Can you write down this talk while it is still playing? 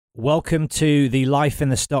Welcome to the Life in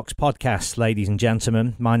the Stocks podcast, ladies and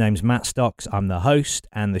gentlemen. My name's Matt Stocks. I'm the host,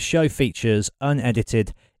 and the show features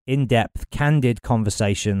unedited, in-depth, candid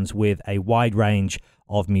conversations with a wide range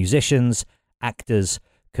of musicians, actors,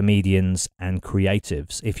 comedians, and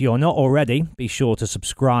creatives. If you're not already, be sure to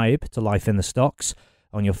subscribe to Life in the Stocks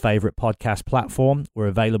on your favorite podcast platform. We're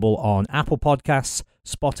available on Apple Podcasts,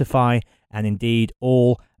 Spotify, and indeed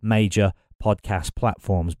all major podcast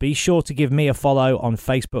platforms. Be sure to give me a follow on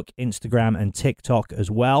Facebook, Instagram, and TikTok as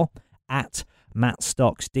well, at Matt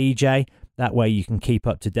Stocks DJ. That way you can keep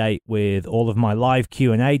up to date with all of my live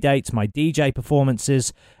Q&A dates, my DJ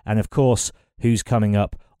performances, and of course, who's coming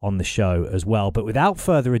up on the show as well. But without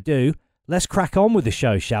further ado, let's crack on with the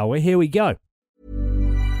show, shall we? Here we go.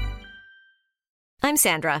 I'm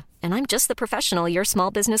Sandra, and I'm just the professional your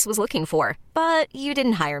small business was looking for. But you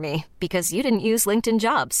didn't hire me because you didn't use LinkedIn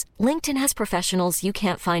Jobs. LinkedIn has professionals you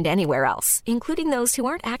can't find anywhere else, including those who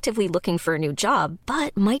aren't actively looking for a new job,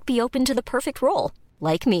 but might be open to the perfect role,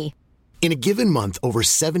 like me. In a given month, over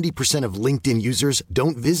 70% of LinkedIn users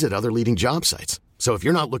don't visit other leading job sites. So if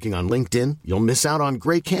you're not looking on LinkedIn, you'll miss out on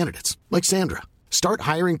great candidates like Sandra. Start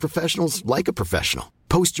hiring professionals like a professional.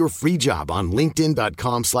 Post your free job on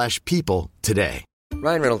linkedin.com/people today.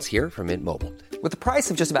 Ryan Reynolds here from Mint Mobile. With the price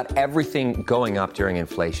of just about everything going up during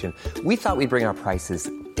inflation, we thought we'd bring our prices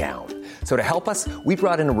down. So to help us, we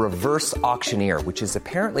brought in a reverse auctioneer, which is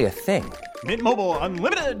apparently a thing. Mint Mobile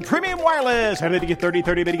Unlimited Premium Wireless. How to get 30,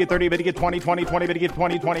 30, bit to get 30, bit to get 20, 20, 20, bit to get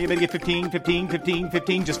 20, 20, bit to get 15, 15, 15,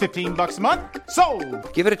 15, just $15 a month?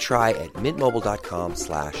 Sold! Give it a try at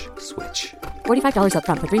mintmobile.com/switch. $45 up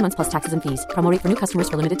front for 3 months plus taxes and fees. Promo rate for new customers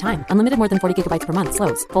for limited time. Unlimited more than 40 gigabytes per month.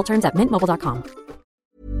 Slows full terms at mintmobile.com.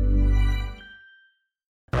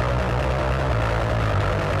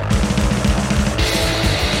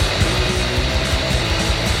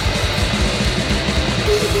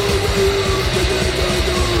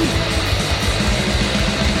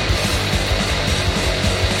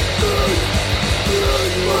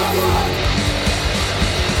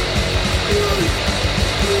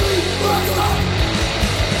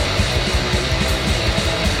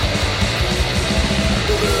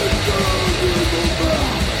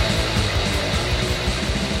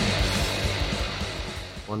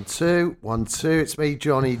 One, two. It's me,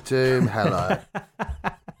 Johnny Doom. Hello.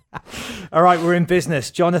 All right, we're in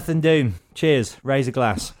business. Jonathan Doom. Cheers. Raise a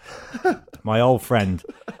glass. My old friend.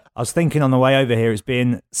 I was thinking on the way over here, it's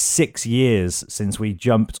been 6 years since we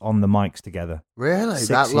jumped on the mics together. Really? 6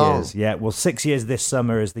 that long? years. Yeah, well, 6 years this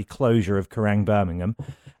summer is the closure of Kerrang Birmingham,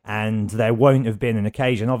 and there won't have been an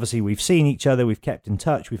occasion. Obviously, we've seen each other, we've kept in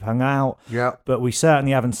touch, we've hung out, but we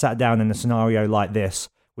certainly haven't sat down in a scenario like this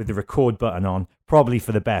with the record button on, probably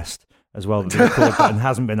for the best as well. The record button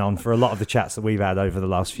hasn't been on for a lot of the chats that we've had over the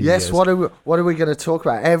last few years. Yes, what are we going to talk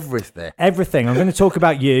about? Everything. Everything. I'm going to talk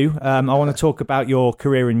about you. I want to talk about your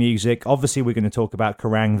career in music. Obviously, we're going to talk about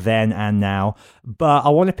Kerrang then and now. But I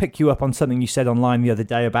want to pick you up on something you said online the other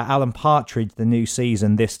day about Alan Partridge, the new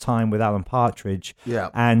season, This Time with Alan Partridge,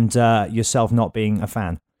 and yourself not being a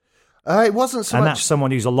fan. It wasn't so much... And that's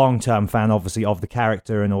someone who's a long-term fan, obviously, of the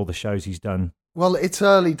character and all the shows he's done. Well, it's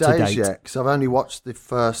early days yet, because I've only watched the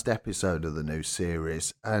first episode of the new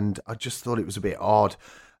series, and I just thought it was a bit odd.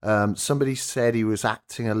 Somebody said he was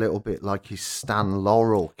acting a little bit like his Stan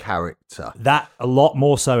Laurel character. That a lot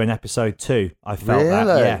more so in episode 2, I felt that.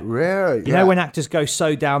 Yeah. Really? You know when actors go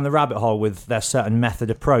so down the rabbit hole with their certain method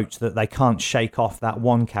approach that they can't shake off that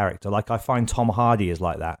one character? Like, I find Tom Hardy is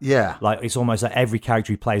like that. Yeah. Like, it's almost like every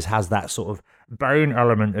character he plays has that sort of bone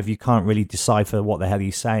element of you can't really decipher what the hell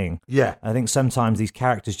he's saying. Yeah. I think sometimes these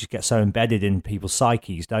characters just get so embedded in people's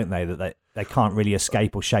psyches, don't they, that they can't really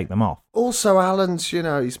escape or shake them off. Also, Alan's,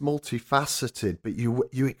 he's multifaceted, but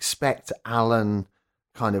you expect Alan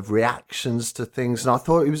kind of reactions to things, and I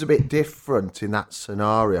thought it was a bit different in that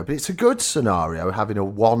scenario. But it's a good scenario, having a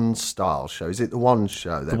one-style show. Is it the one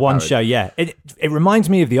show? The one show, yeah. It reminds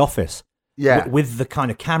me of The Office. Yeah. With the kind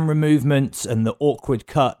of camera movements and the awkward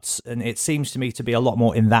cuts, and it seems to me to be a lot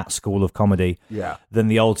more in that school of comedy than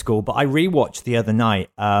the old school. But I rewatched the other night,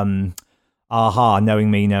 Aha, Knowing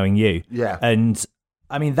Me, Knowing You. Yeah. And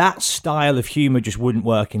I mean, that style of humour just wouldn't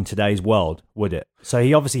work in today's world, would it? So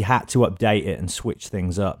he obviously had to update it and switch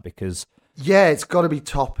things up because... Yeah, it's got to be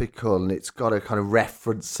topical, and it's got to kind of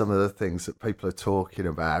reference some of the things that people are talking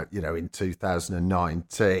about, in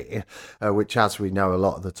 2019, which, as we know, a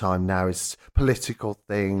lot of the time now is political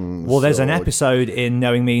things. Well, there's an episode in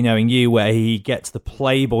Knowing Me, Knowing You where he gets the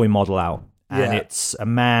Playboy model out, and it's a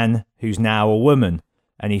man who's now a woman,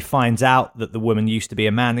 and he finds out that the woman used to be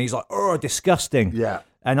a man, and he's like, oh, disgusting. Yeah.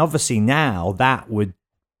 And obviously now that would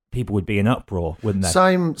people would be in uproar, wouldn't they?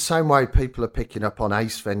 Same way people are picking up on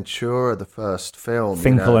Ace Ventura, the first film,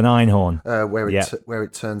 Finkel and Einhorn, where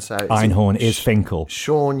it turns out Einhorn is Finkel.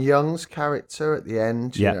 Sean Young's character at the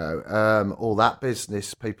end, Yeah. you know, all that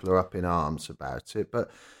business. People are up in arms about it,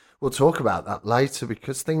 but we'll talk about that later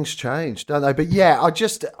because things change, don't they? But yeah,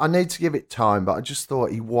 I need to give it time, but I just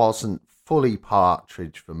thought he wasn't fully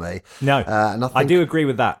Partridge for me. No, and I do agree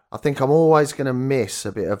with that. I think I'm always going to miss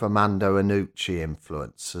a bit of a Mando Annucci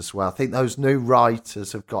influence as well. I think those new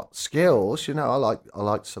writers have got skills. You know, I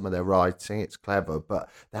like some of their writing. It's clever, but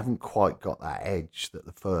they haven't quite got that edge that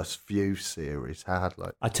the first few series had.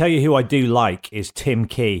 Like, I tell you who I do like is Tim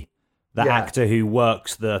Key, the Yeah. actor who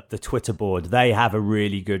works the Twitter board. They have a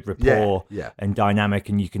really good rapport Yeah. and dynamic,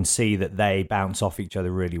 and you can see that they bounce off each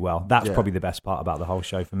other really well. That's Yeah. probably the best part about the whole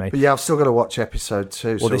show for me. But yeah, I've still got to watch episode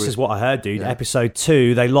 2. Well, this is what I heard, dude. Episode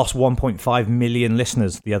 2, they lost 1.5 million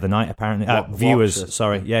listeners the other night, apparently. Viewers, watchers.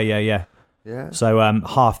 sorry. Yeah. Yeah. So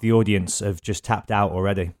half the audience have just tapped out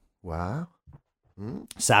already. Wow.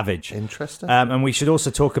 Savage. Interesting. And we should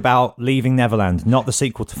also talk about Leaving Neverland, not the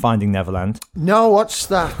sequel to Finding Neverland. No, I watched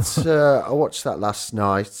that. I watched that last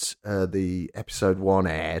night. The episode 1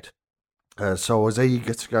 aired, so I was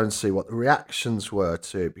eager to go and see what the reactions were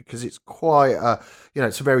to it because it's quite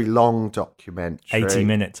it's a very long documentary, 80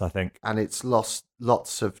 minutes, I think. and it's lots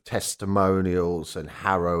of testimonials and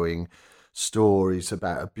harrowing stories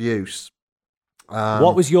about abuse.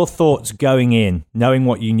 What was your thoughts going in, knowing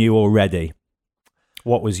what you knew already?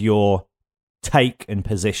 What was your take and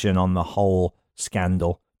position on the whole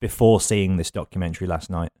scandal before seeing this documentary last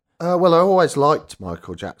night? Well, I always liked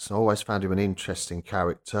Michael Jackson. I always found him an interesting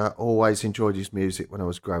character. Always enjoyed his music when I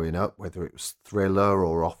was growing up, whether it was Thriller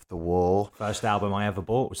or Off the Wall. First album I ever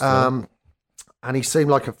bought was Thriller. And he seemed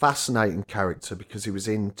like a fascinating character because he was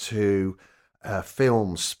into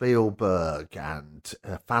film, Spielberg, and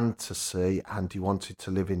fantasy, and he wanted to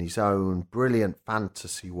live in his own brilliant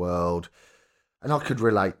fantasy world. And I could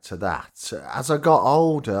relate to that. As I got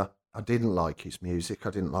older, I didn't like his music. I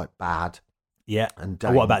didn't like Bad. Yeah. And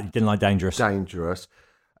What about you didn't like Dangerous? Dangerous.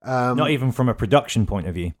 Not even from a production point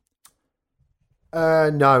of view.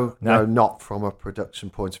 No, not from a production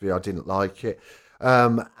point of view. I didn't like it.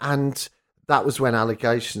 And that was when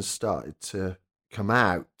allegations started to come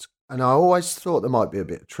out. And I always thought there might be a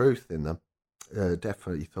bit of truth in them.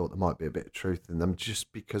 Definitely thought there might be a bit of truth in them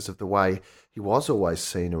just because of the way he was always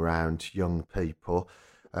seen around young people.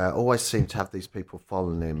 Always seemed to have these people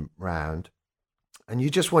following him round. And you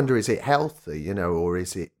just wonder, is it healthy, or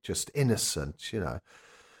is it just innocent,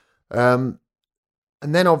 And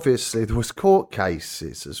then obviously there was court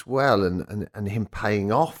cases as well and him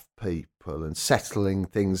paying off people and settling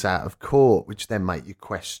things out of court, which then make you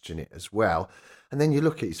question it as well. And then you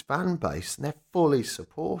look at his fan base and they're fully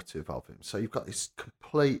supportive of him. So you've got this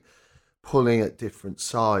complete pulling at different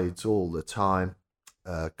sides all the time.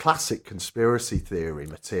 Classic conspiracy theory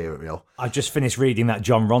material. I just finished reading that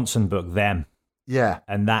John Ronson book, Them. Yeah.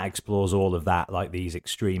 And that explores all of that, like these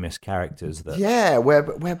extremist characters that where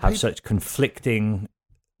have people, such conflicting...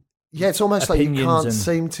 Yeah, it's almost like you opinions can't and-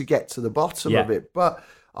 seem to get to the bottom Yeah. of it. But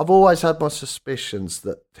I've always had my suspicions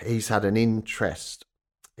that he's had an interest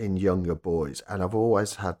in younger boys, and I've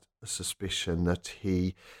always had a suspicion that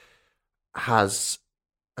he has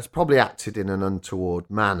probably acted in an untoward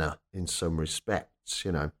manner in some respects,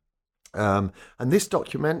 And this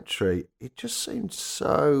documentary, it just seemed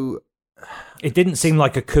so... It didn't seem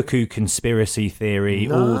like a cuckoo conspiracy theory.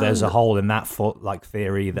 No. There's a hole in that foot, like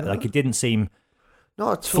theory. That like it didn't seem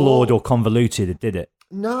Not at flawed all. or convoluted, did it?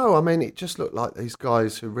 No, I mean, it just looked like these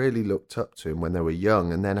guys who really looked up to him when they were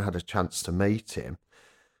young and then had a chance to meet him.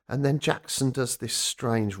 And then Jackson does this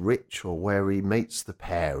strange ritual where he meets the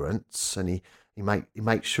parents and he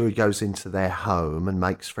makes sure he goes into their home and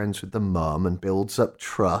makes friends with the mum and builds up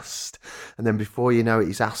trust. And then before you know it,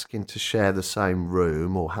 he's asking to share the same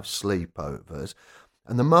room or have sleepovers.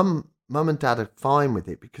 And the mum and dad are fine with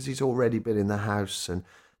it because he's already been in the house and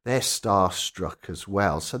they're starstruck as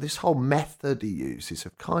well. So this whole method he uses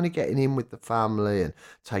of kind of getting in with the family and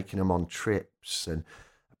taking them on trips and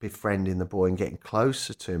befriending the boy and getting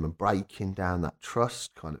closer to him and breaking down that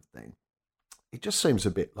trust kind of thing. It just seems a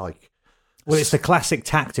bit like... Well, it's the classic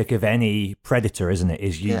tactic of any predator, isn't it?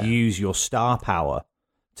 Is you Yeah. use your star power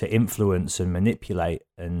to influence and manipulate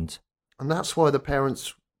and... And that's why the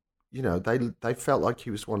parents, they felt like he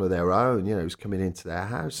was one of their own, he was coming into their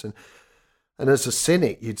house. And as a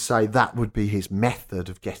cynic, you'd say that would be his method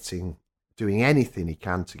of doing anything he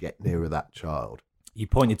can to get nearer that child. You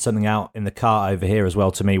pointed something out in the car over here as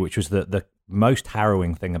well to me, which was that the most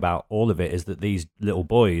harrowing thing about all of it is that these little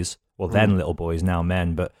boys, well, then little boys, now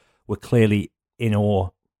men, but were clearly in awe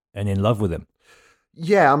and in love with him.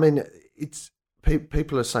 Yeah, I mean, it's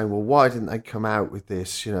people are saying, well, why didn't they come out with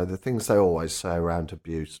this? You know, the things they always say around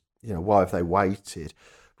abuse. You know, why have they waited?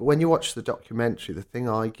 But when you watch the documentary, the thing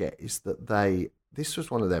I get is that this was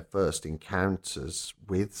one of their first encounters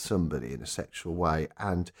with somebody in a sexual way,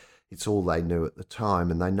 and it's all they knew at the time.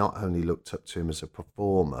 And they not only looked up to him as a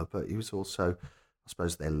performer, but he was also, I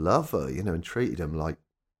suppose, their lover, you know, and treated him like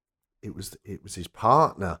it was his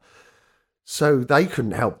partner. So they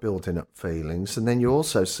couldn't help building up feelings. And then you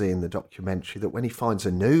also see in the documentary that when he finds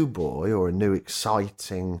a new boy or a new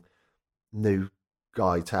exciting new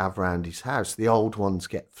guy to have around his house, the old ones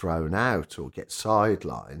get thrown out or get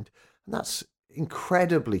sidelined. And that's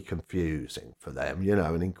incredibly confusing for them, you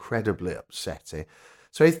know, and incredibly upsetting.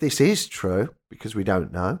 So if this is true, because we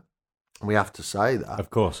don't know, and we have to say that, Of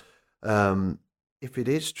course. if it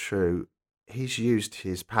is true, he's used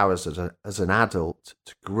his powers as an adult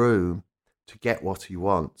to groom, to get what he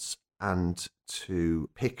wants, and to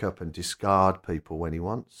pick up and discard people when he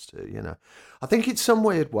wants to, you know. I think in some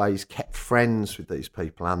weird way he's kept friends with these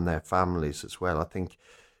people and their families as well. I think,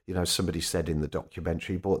 you know, somebody said in the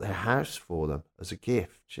documentary he bought their house for them as a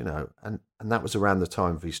gift, you know, and that was around the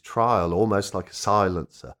time of his trial, almost like a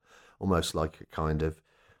silencer, almost like a kind of,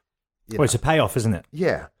 Well, it's a payoff, isn't it?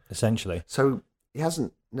 Yeah. Essentially. So he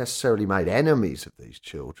hasn't necessarily made enemies of these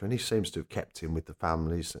children. He seems to have kept in with the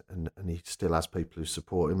families, and he still has people who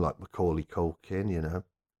support him, like Macaulay Culkin, you know,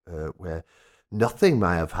 where nothing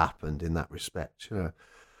may have happened in that respect, you know.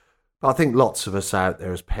 But I think lots of us out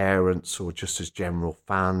there as parents or just as general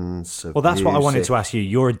fans of Well, that's what I wanted music- to ask you.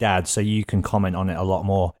 You're a dad, so you can comment on it a lot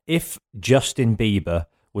more. If Justin Bieber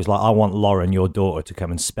was like, I want Lauren, your daughter, to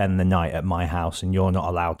come and spend the night at my house and you're not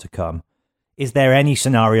allowed to come, is there any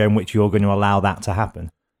scenario in which you're going to allow that to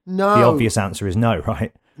happen? No. The obvious answer is no,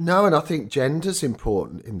 right? No, and I think gender's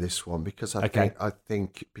important in this one because I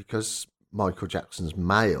think because Michael Jackson's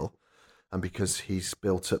male, and because he's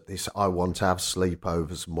built up this, I want to have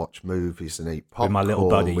sleepovers and watch movies and eat popcorn my little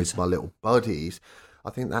buddies. with my little buddies, I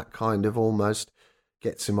think that kind of almost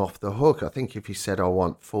gets him off the hook. I think if he said, I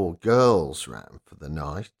want 4 girls round for the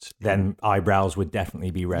night, Then eyebrows would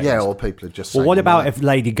definitely be raised. yeah, or people are just Well, saying, what about no. if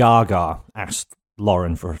Lady Gaga asked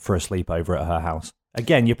Lauren for a sleepover at her house?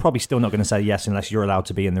 Again, you're probably still not going to say yes unless you're allowed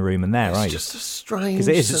to be in the room and there, are It's you? just a strange 'Cause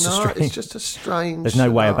it is, it's a scenario. strange- It's just a strange There's no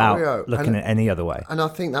way about scenario. looking at any other way. And I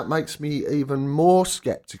think that makes me even more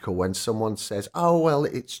sceptical when someone says, oh, well,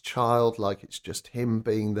 it's childlike, it's just him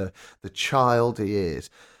being the child he is.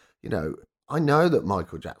 You know, I know that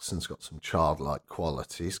Michael Jackson's got some childlike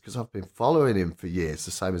qualities because I've been following him for years,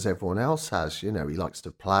 the same as everyone else has. You know, he likes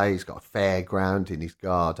to play, he's got a fairground in his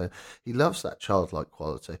garden. He loves that childlike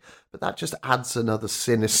quality. But that just adds another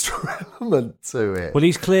sinister element to it. Well,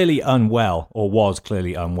 he's clearly unwell, or was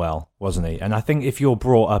clearly unwell, wasn't he? And I think if you're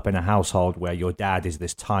brought up in a household where your dad is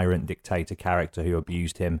this tyrant dictator character who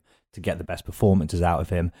abused him to get the best performances out of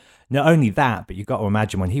him, not only that, but you've got to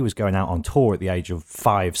imagine when he was going out on tour at the age of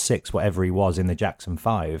 5, 6, whatever he was in the Jackson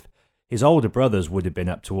 5, his older brothers would have been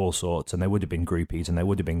up to all sorts, and there would have been groupies, and there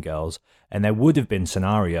would have been girls, and there would have been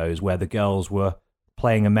scenarios where the girls were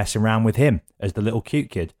playing and messing around with him as the little cute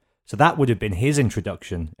kid. So that would have been his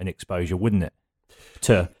introduction and exposure, wouldn't it,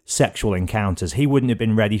 to sexual encounters? He wouldn't have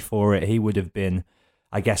been ready for it. He would have been,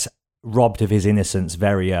 I guess, robbed of his innocence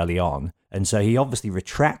very early on. And so he obviously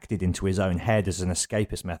retracted into his own head as an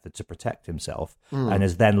escapist method to protect himself, and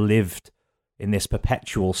has then lived in this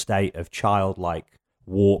perpetual state of childlike,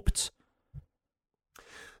 warped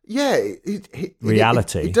Yeah,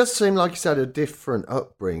 reality. It does seem like he's had a different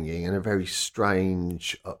upbringing and a very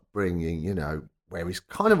strange upbringing, you know, where he's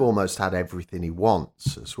kind of almost had everything he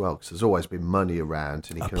wants as well, because there's always been money around.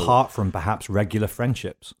 And he apart from perhaps regular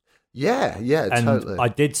friendships. Yeah, And totally. I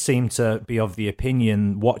did seem to be of the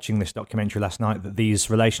opinion, watching this documentary last night, that these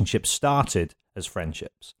relationships started as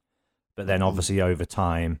friendships, but then obviously over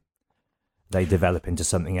time they develop into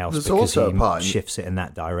something else. There's because also a he part in- shifts it in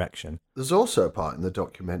that direction. There's also a part in the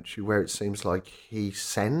documentary where it seems like he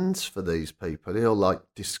sends for these people. He'll like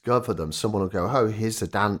discover them. Someone will go, oh, here's a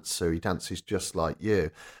dancer. He dances just like you.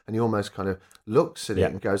 And he almost kind of looks at Yeah.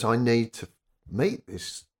 it and goes, I need to meet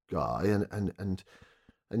this guy. And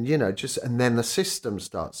you know, and then the system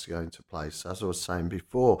starts to go into place, as I was saying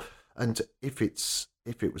before. And if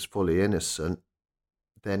it was fully innocent,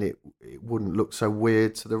 then it wouldn't look so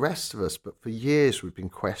weird to the rest of us. But for years, we've been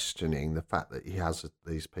questioning the fact that he has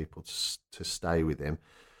these people to stay with him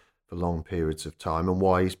for long periods of time, and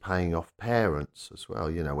why he's paying off parents as well,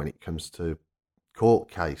 you know, when it comes to court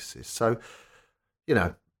cases. So, you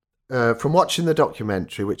know, from watching the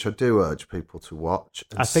documentary, which I do urge people to watch.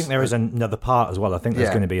 I think there is another part as well. I think there's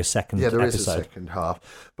going to be a second episode. Yeah, there is a second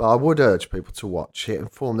half. But I would urge people to watch it and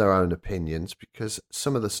form their own opinions, because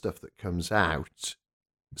some of the stuff that comes out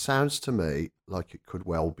sounds to me like it could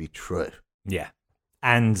well be true. Yeah.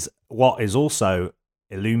 And what is also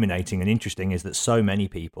illuminating and interesting is that so many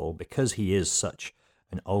people, because he is such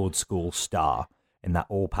an old school star in that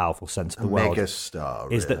all-powerful sense of the world, mega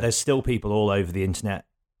star, is that there's still people all over the internet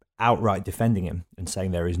outright defending him and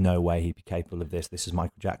saying there is no way he'd be capable of this. This is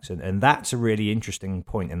Michael Jackson. And that's a really interesting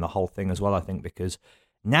point in the whole thing as well, I think, because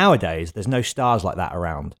nowadays there's no stars like that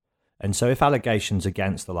around. And so if allegations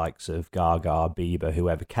against the likes of Gaga, Bieber,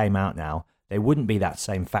 whoever came out now, they wouldn't be that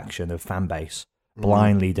same faction of fan base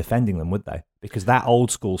blindly defending them, would they? Because that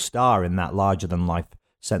old school star in that larger than life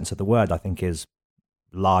sense of the word, I think, is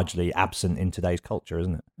largely absent in today's culture,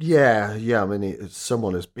 isn't it? Yeah. I mean, it's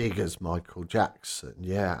someone as big as Michael Jackson.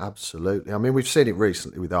 Yeah, absolutely. I mean, we've seen it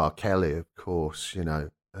recently with R. Kelly, of course,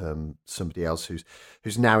 somebody else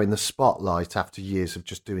who's now in the spotlight after years of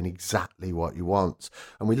just doing exactly what he wants.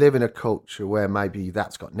 And we live in a culture where maybe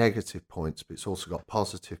that's got negative points, but it's also got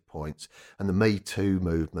positive points. And the Me Too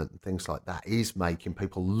movement and things like that is making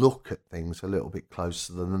people look at things a little bit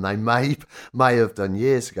closer than they may have done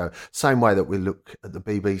years ago. Same way that we look at the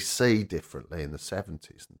BBC differently in the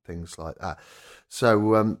 70s and things like that.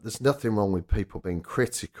 So there's nothing wrong with people being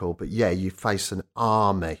critical, but yeah, you face an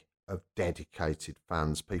army of dedicated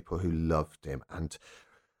fans, people who loved him. And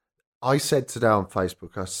I said today on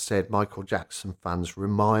Facebook, I said Michael Jackson fans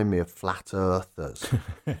remind me of flat earthers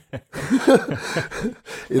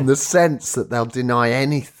in the sense that they'll deny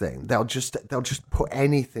anything. They'll just put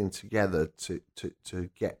anything together to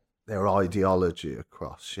get their ideology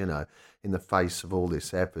across, in the face of all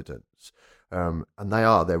this evidence. And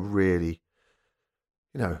they're really,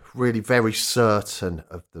 really very certain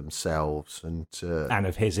of themselves and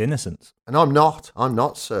of his innocence. And I'm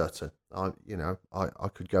not certain. I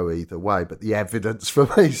could go either way, but the evidence for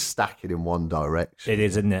me is stacking in one direction. It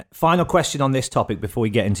is, isn't it? Final question on this topic before we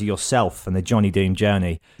get into yourself and the Johnny Doom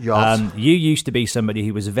journey. Yes. You used to be somebody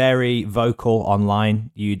who was very vocal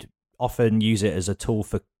online. You'd often use it as a tool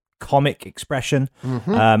for comic expression.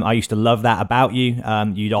 Mm-hmm. I used to love that about you.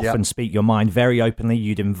 You'd often speak your mind very openly.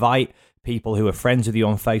 You'd invite people who are friends with you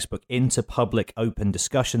on Facebook into public open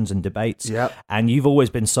discussions and debates. Yep. And you've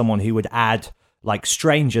always been someone who would add like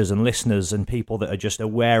strangers and listeners and people that are just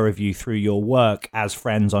aware of you through your work as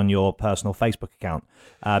friends on your personal Facebook account.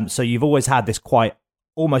 So you've always had this quite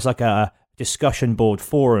almost like a discussion board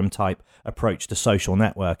forum type approach to social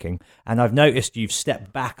networking. And I've noticed you've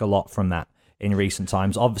stepped back a lot from that in recent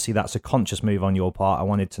times. Obviously, that's a conscious move on your part. I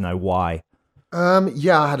wanted to know why. I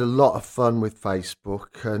had a lot of fun with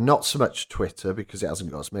Facebook, not so much Twitter because it hasn't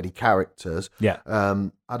got as many characters. Yeah. I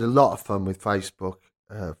had a lot of fun with Facebook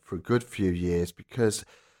for a good few years because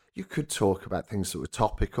you could talk about things that were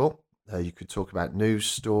topical. You could talk about news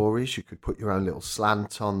stories. You could put your own little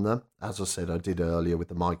slant on them. As I said, I did earlier with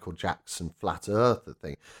the Michael Jackson flat earther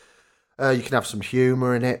thing. You can have some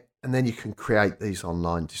humour in it, and then you can create these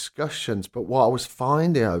online discussions. But what I was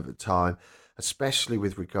finding over time, especially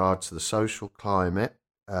with regard to the social climate,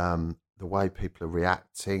 the way people are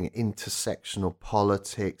reacting, intersectional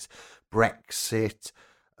politics, Brexit,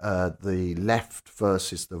 the left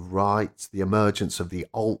versus the right, the emergence of the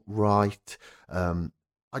alt-right.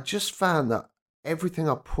 I just found that everything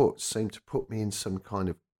I put seemed to put me in some kind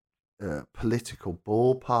of political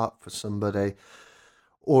ballpark for somebody,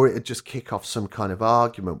 or it would just kick off some kind of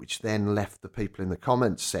argument, which then left the people in the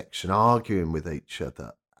comments section arguing with each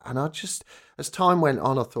other. And I just, as time went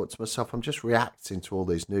on, I thought to myself, I'm just reacting to all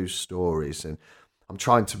these news stories and I'm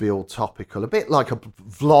trying to be all topical, a bit like a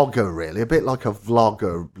vlogger, really, a bit like a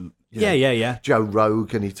vlogger. Yeah. Joe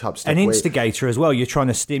Rogan-y type stuff. An instigator as well. You're trying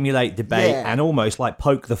to stimulate debate and almost like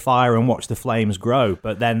poke the fire and watch the flames grow.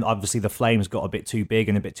 But then obviously the flames got a bit too big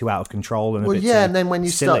and a bit too out of control and a bit too and then when you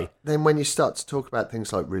silly. start to talk about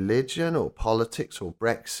things like religion or politics or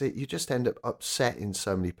Brexit, you just end up upsetting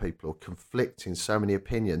so many people or conflicting so many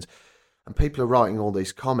opinions. And people are writing all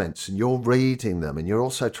these comments and you're reading them and you're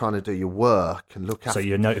also trying to do your work and look after... So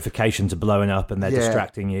your notifications are blowing up and they're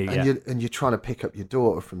distracting you. And you're trying to pick up your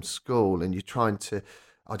daughter from school and you're trying to,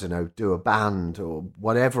 I don't know, do a band or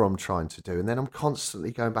whatever I'm trying to do. And then I'm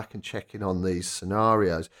constantly going back and checking on these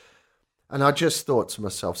scenarios. And I just thought to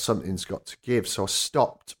myself, something's got to give. So I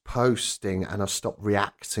stopped posting and I stopped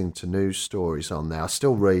reacting to news stories on there. I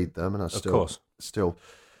still read them and I still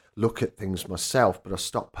look at things myself, but I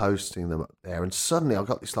stopped posting them up there. And suddenly I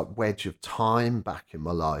got this like wedge of time back in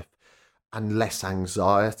my life. and less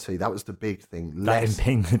anxiety. That was the big thing. That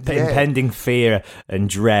impending fear and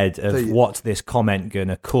dread of what's this comment going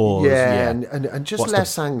to cause. And just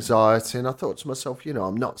less anxiety. And I thought to myself,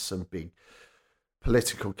 I'm not some big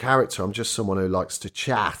political character. I'm just someone who likes to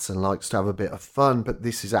chat and likes to have a bit of fun. But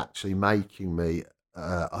this is actually making me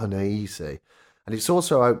uneasy. And it's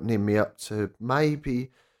also opening me up to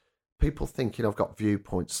maybe people thinking I've got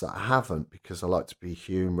viewpoints that I haven't, because I like to be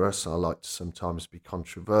humorous. I like to sometimes be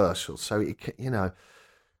controversial. So,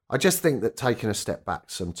 I just think that taking a step back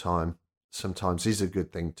sometimes is a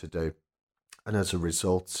good thing to do. And as a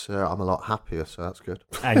result, I'm a lot happier, so that's good.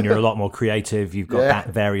 And you're a lot more creative. You've got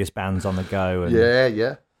various bands on the go. And,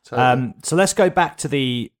 yeah. Totally. So let's go back to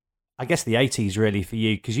the 80s really for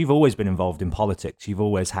you, because you've always been involved in politics. You've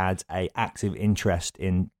always had an active interest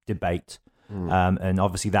in debate. And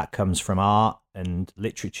obviously that comes from art and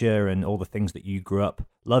literature and all the things that you grew up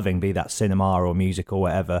loving, be that cinema or music or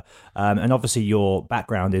whatever. And obviously your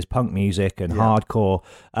background is punk music and hardcore.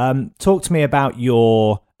 Talk to me about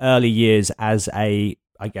your early years as a,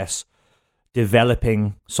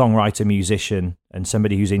 developing songwriter, musician, and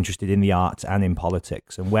somebody who's interested in the arts and in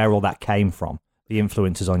politics, and where all that came from, the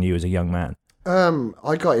influences on you as a young man.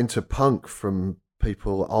 I got into punk from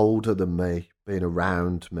people older than me being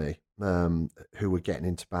around me. Who were getting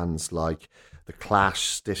into bands like The Clash,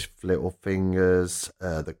 Stiff Little Fingers,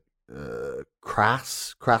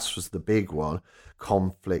 Crass. Crass was the big one,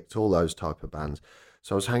 Conflict, all those type of bands.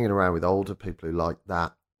 So I was hanging around with older people who liked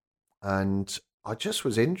that. And I just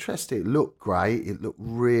was interested. It looked great. It looked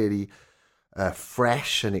really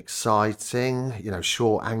fresh and exciting.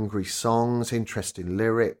 Short, angry songs, interesting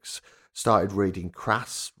lyrics. Started reading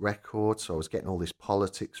Crass records. So I was getting all this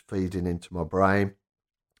politics feeding into my brain.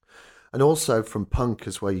 And also from punk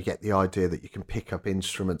as well, you get the idea that you can pick up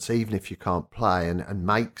instruments even if you can't play and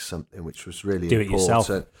make something, which was really important. Do it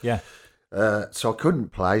yourself. Yeah. So I couldn't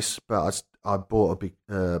play, but I bought a big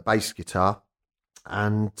bass guitar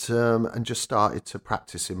and just started to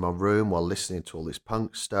practice in my room while listening to all this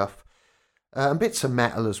punk stuff. And bits of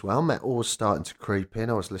metal as well. Metal was starting to creep in.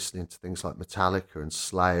 I was listening to things like Metallica and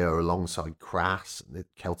Slayer alongside Crass and the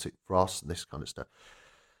Celtic Frost and this kind of stuff.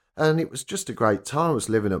 And it was just a great time. I was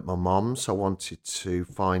living at my mum's. I wanted to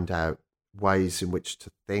find out ways in which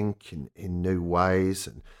to think in new ways.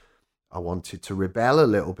 And I wanted to rebel a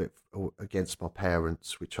little bit against my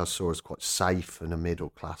parents, which I saw as quite safe and a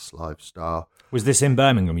middle-class lifestyle. Was this in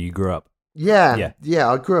Birmingham you grew up? Yeah.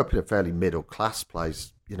 I grew up in a fairly middle-class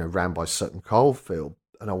place, round by Sutton Coldfield.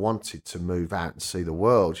 And I wanted to move out and see the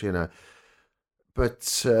world,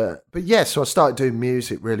 But yeah, so I started doing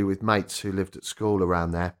music really with mates who lived at school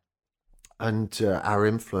around there. And our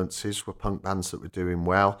influences were punk bands that were doing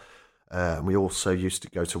well. And we also used to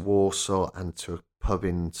go to Warsaw and to a pub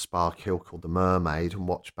in Spark Hill called The Mermaid and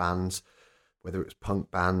watch bands, whether it was punk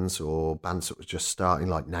bands or bands that were just starting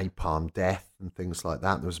like Napalm Death and things like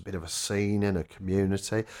that. There was a bit of a scene and a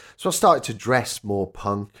community. So I started to dress more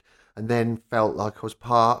punk and then felt like I was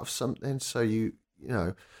part of something. So and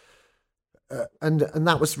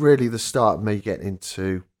that was really the start of me getting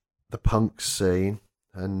into the punk scene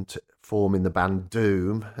and forming the band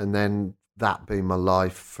Doom, and then that being my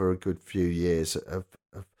life for a good few years of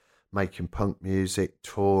making punk music,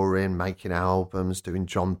 touring, making albums, doing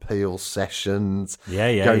John Peel sessions,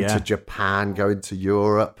 going to Japan, going to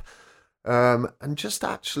Europe, and just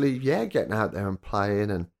actually, getting out there and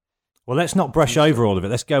playing. And well, let's not brush over all of it.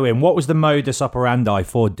 Let's go in. What was the modus operandi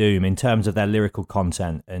for Doom in terms of their lyrical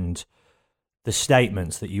content and the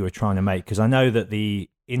statements that you were trying to make? Because I know that the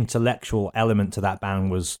intellectual element to that band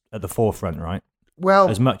was at the forefront, right? Well,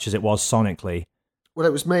 as much as it was sonically. Well,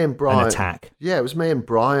 it was me and Brian. An attack. Yeah, it was me and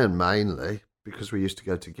Brian mainly, because we used to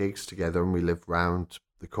go to gigs together and we lived round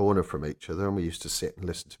the corner from each other, and we used to sit and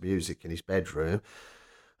listen to music in his bedroom.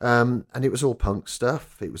 And it was all punk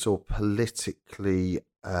stuff. It was all politically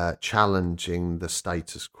challenging the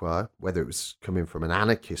status quo, whether it was coming from an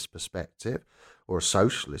anarchist perspective or a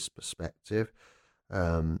socialist perspective.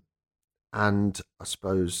 And I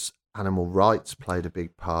suppose animal rights played a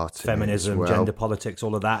big part in feminism, it as well. Gender politics,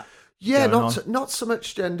 all of that. Yeah, not so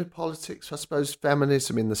much gender politics. I suppose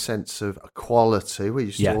feminism in the sense of equality. We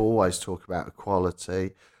used to always talk about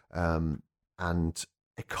equality and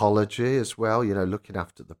ecology as well, looking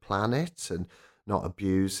after the planet and not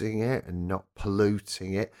abusing it and not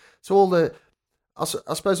polluting it. So I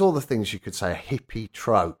suppose all the things you could say are hippie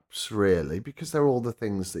tropes, really, because they're all the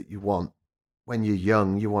things that you want when you're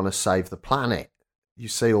young. You want to save the planet. You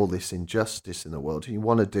see all this injustice in the world and you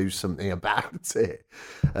want to do something about it.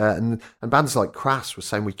 And bands like Crass were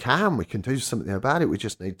saying we can do something about it. We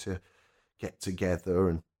just need to get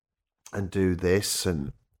together and do this.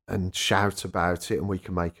 And and shout about it, and we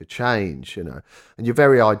can make a change, you know. And you're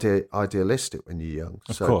very idealistic when you're young.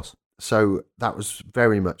 Of course. So that was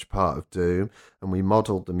very much part of Doom, and we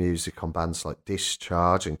modelled the music on bands like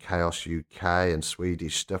Discharge and Chaos UK and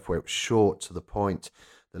Swedish stuff, where it was short to the point.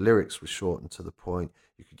 The lyrics were short and to the point.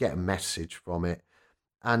 You could get a message from it,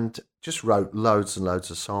 and just wrote loads and loads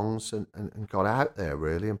of songs and got out there,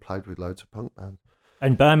 really, and played with loads of punk bands.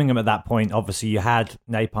 And Birmingham at that point, obviously you had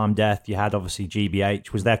Napalm Death, you had obviously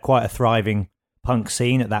GBH. Was there quite a thriving punk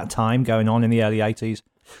scene at that time going on in the early 80s?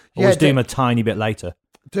 Or was Doom a tiny bit later?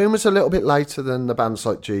 Doom was a little bit later than the bands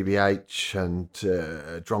like GBH and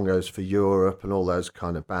Drongos for Europe and all those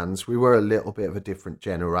kind of bands. We were a little bit of a different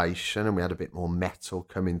generation, and we had a bit more metal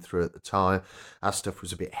coming through at the time. Our stuff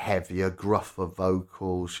was a bit heavier, gruffer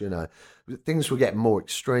vocals, you know. Things were getting more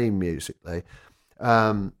extreme musically.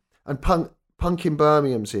 And punk in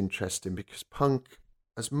Birmingham's interesting because punk,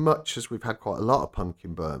 as much as we've had quite a lot of punk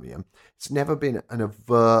in Birmingham, it's never been an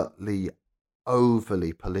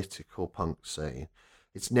overtly political punk scene.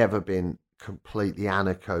 It's never been completely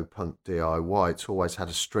anarcho-punk DIY. It's always had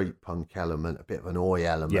a street punk element, a bit of an oi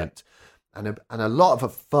element, and a lot of a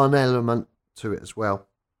fun element to it as well,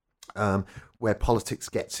 where politics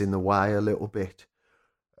gets in the way a little bit.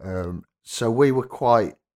 So we were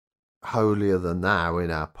quite holier than thou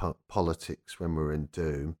in our politics when we were in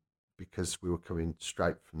Doom, because we were coming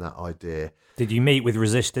straight from that idea. Did you meet with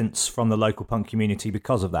resistance from the local punk community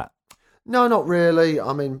because of that? No, not really.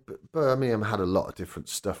 I mean, Birmingham had a lot of different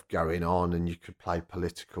stuff going on, and you could play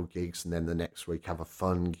political gigs and then the next week have a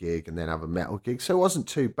fun gig and then have a metal gig. So it wasn't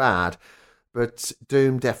too bad. But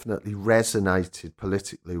Doom definitely resonated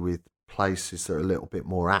politically with places that are a little bit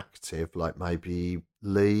more active, like maybe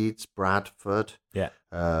Leeds, Bradford. Yeah,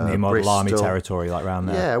 near Model Army territory, like around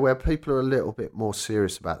there. Yeah, where people are a little bit more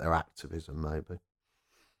serious about their activism, maybe.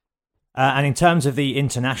 And in terms of the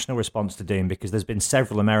international response to Doom, because there's been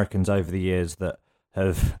several Americans over the years that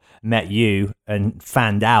have met you and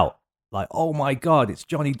fanned out, like, oh my God, it's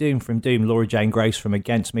Johnny Doom from Doom. Laura Jane Grace from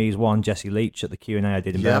Against Me is one. Jesse Leach at the Q&A I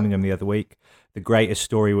did in Birmingham the other week. The greatest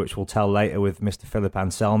story, which we'll tell later, with Mr. Philip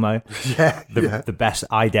Anselmo. The best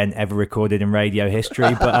ident ever recorded in radio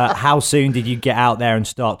history. But how soon did you get out there and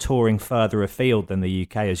start touring further afield than the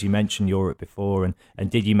UK? As you mentioned Europe before,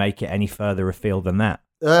 and did you make it any further afield than that?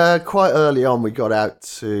 Quite early on, we got out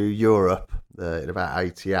to Europe in about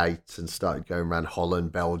 88 and started going around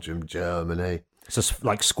Holland, Belgium, Germany. So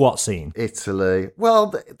like squat scene? Italy.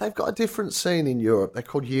 Well, they've got a different scene in Europe. They're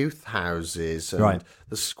called youth houses, and right.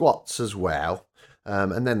 The squats as well.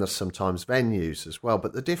 And then there's sometimes venues as well.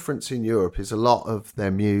 But the difference in Europe is a lot of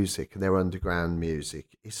their music and their underground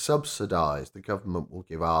music is subsidised. The government will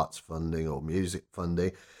give arts funding or music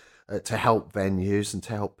funding to help venues and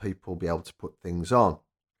to help people be able to put things on,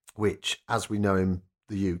 which, as we know in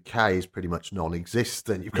the UK, is pretty much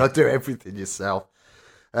non-existent. You've got to do everything yourself.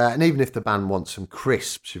 And even if the band wants some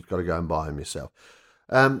crisps, you've got to go and buy them yourself.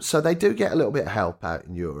 So they do get a little bit of help out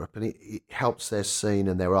in Europe, and it helps their scene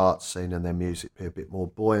and their art scene and their music be a bit more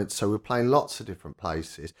buoyant. So we're playing lots of different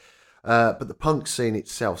places. But the punk scene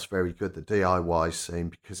itself's very good, the DIY scene,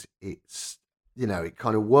 because it's, you know, it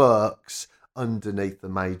kind of works underneath the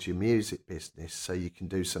major music business. So you can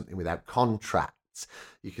do something without contracts.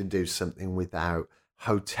 You can do something without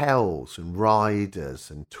hotels and riders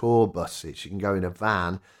and tour buses. You can go in a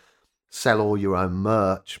van, sell all your own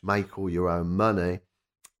merch, make all your own money,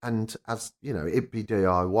 and, as you know, it'd be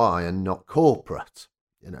DIY and not corporate.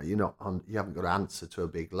 You know, you haven't got to answer to a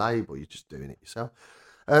big label. You're just doing it yourself.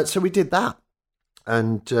 So we did that,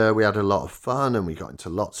 and we had a lot of fun, and we got into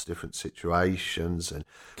lots of different situations. And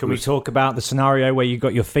can we talk about the scenario where you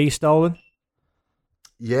got your fee stolen?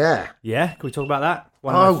 Yeah. Can we talk about that?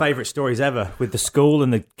 One of my favourite stories ever, with the school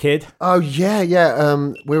and the kid. Oh, yeah.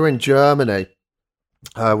 We were in Germany.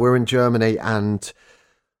 And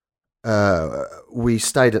we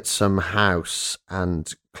stayed at some house,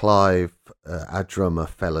 and Clive, our drummer,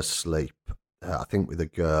 fell asleep, I think with a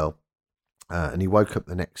girl. And he woke up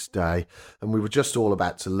the next day, and we were just all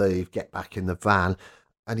about to leave, get back in the van.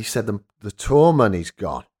 And he said the tour money's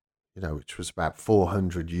gone. You know, which was about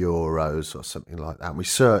 €400 or something like that. And we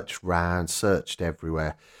searched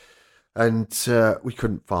everywhere, and we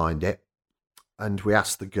couldn't find it. And we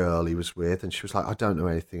asked the girl he was with, and she was like, I don't know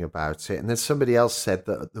anything about it. And then somebody else said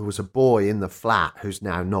that there was a boy in the flat who's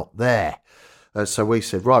now not there. So we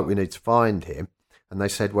said, right, we need to find him. And they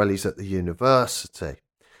said, well, he's at the university.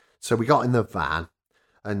 So we got in the van,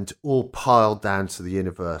 and all piled down to the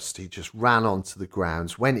university, just ran onto the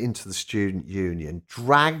grounds, went into the student union,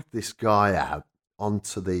 dragged this guy out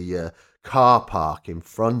onto the car park in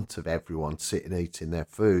front of everyone sitting eating their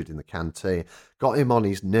food in the canteen, got him on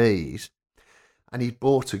his knees, and he'd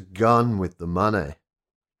bought a gun with the money.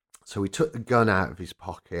 So he took the gun out of his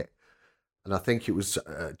pocket, and I think it was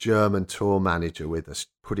a German tour manager with us,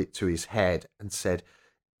 put it to his head and said,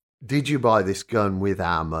 "Did you buy this gun with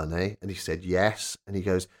our money?" And he said, "Yes." And he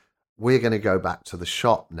goes, "We're going to go back to the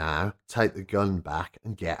shop now, take the gun back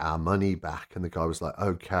and get our money back." And the guy was like,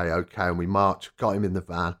 okay. And we marched, got him in the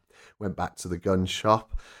van, went back to the gun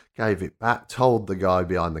shop, gave it back, told the guy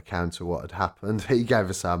behind the counter what had happened. He gave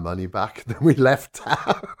us our money back, and then we left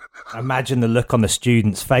town. Imagine the look on the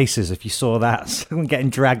students' faces if you saw that. Someone getting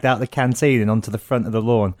dragged out the canteen and onto the front of the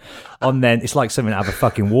lawn. It's like something out of a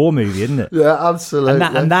fucking war movie, isn't it? Yeah, absolutely.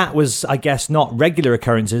 And that was, I guess, not regular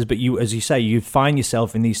occurrences, but you, as you say, you find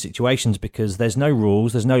yourself in these situations because there's no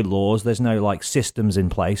rules, there's no laws, there's no like systems in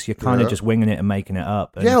place. You're kind of just winging it and making it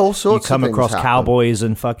up. And all sorts you come of things across happen. Cowboys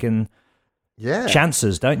and fucking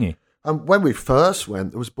chances, don't you? And when we first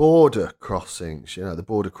went, there was border crossings. The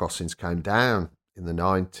border crossings came down in the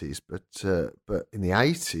 90s, but in the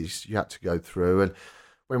 80s you had to go through. And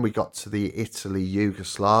when we got to the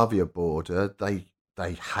Italy-Yugoslavia border, they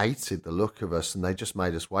hated the look of us, and they just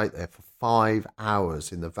made us wait there for 5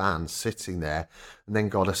 hours in the van, sitting there, and then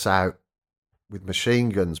got us out with machine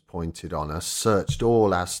guns pointed on us, searched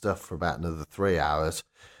all our stuff for about another 3 hours,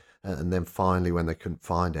 and then finally, when they couldn't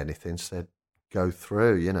find anything, said, "Go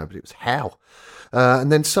through," but it was hell.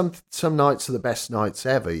 And then some nights are the best nights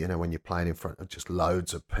ever, when you're playing in front of just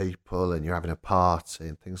loads of people and you're having a party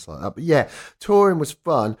and things like that. But yeah, touring was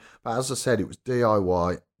fun, but as I said, it was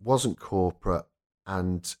DIY, wasn't corporate,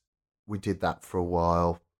 and we did that for a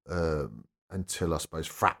while until I suppose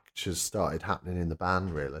fractures started happening in the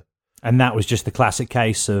band, really. And that was just the classic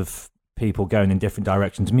case of people going in different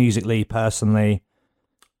directions, musically, personally.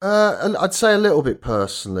 I'd say a little bit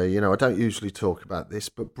personally. I don't usually talk about this,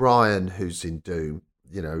 but Brian, who's in Doom,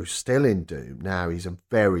 who's still in Doom now, he's a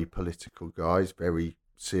very political guy. He's very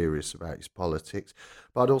serious about his politics.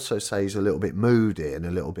 But I'd also say he's a little bit moody and a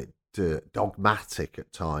little bit dogmatic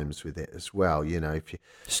at times with it as well. If you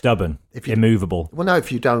stubborn, immovable. Well, no,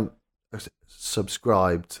 if you don't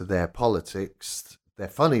subscribe to their politics, they're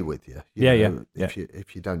funny with you.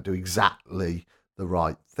 If you don't do exactly the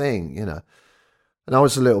right thing, And I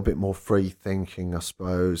was a little bit more free thinking, I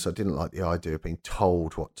suppose. I didn't like the idea of being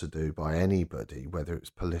told what to do by anybody, whether it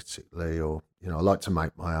was politically or, I like to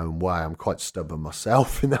make my own way. I'm quite stubborn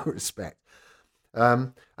myself in that respect.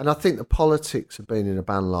 And I think the politics of being in a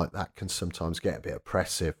band like that can sometimes get a bit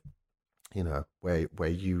oppressive, where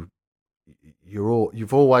you've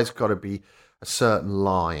always got to be a certain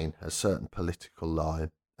line, a certain political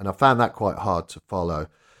line. And I found that quite hard to follow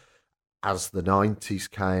as the 90s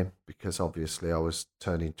came, because obviously I was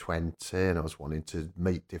turning 20 and I was wanting to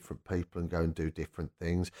meet different people and go and do different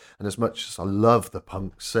things. And as much as I love the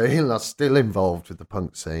punk scene, I'm still involved with the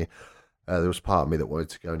punk scene, there was part of me that wanted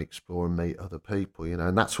to go and explore and meet other people,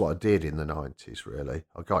 and that's what I did in the 90s, really.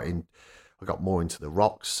 I got more into the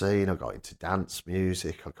rock scene, I got into dance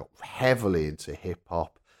music, I got heavily into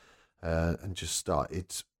hip-hop, and just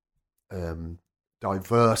started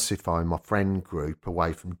diversifying my friend group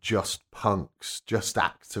away from just punks, just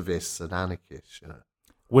activists and anarchists,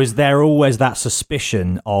 Was there always that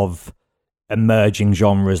suspicion of emerging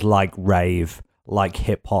genres like rave, like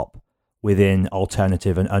hip-hop, within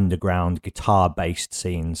alternative and underground guitar-based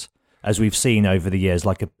scenes, as we've seen over the years?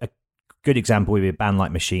 Like a good example would be a band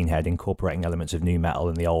like Machine Head incorporating elements of nu metal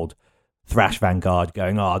and the old thrash vanguard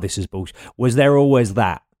going, this is bullshit. Was there always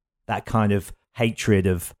that kind of hatred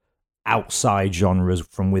of outside genres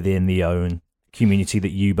from within the own community that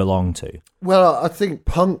you belong to? Well, I think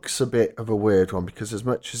punk's a bit of a weird one, because as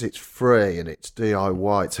much as it's free and it's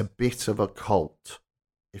DIY, it's a bit of a cult,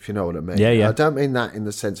 if you know what I mean. Yeah. I don't mean that in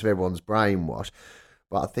the sense of everyone's brainwashed,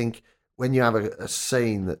 but I think when you have a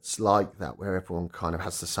scene that's like that, where everyone kind of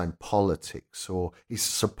has the same politics or is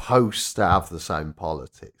supposed to have the same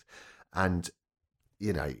politics, and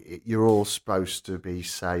you're all supposed to be,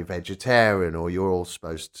 say, vegetarian, or you're all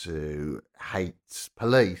supposed to hate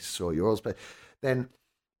police, or you're all supposed... Then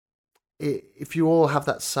if you all have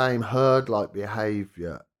that same herd-like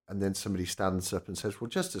behaviour, and then somebody stands up and says, well,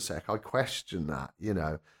 just a sec, I question that,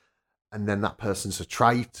 and then that person's a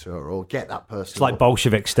traitor, or get that person... It's like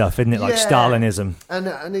Bolshevik stuff, isn't it? Like Stalinism.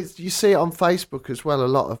 And you see it on Facebook as well. A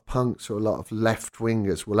lot of punks or a lot of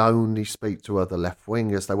left-wingers will only speak to other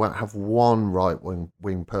left-wingers. They won't have one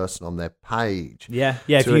right-wing person on their page. Yeah.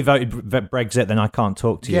 If you voted Brexit, then I can't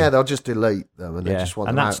talk to you. Yeah, they'll just delete them, and they just want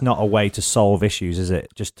and them that's out. not a way to solve issues, is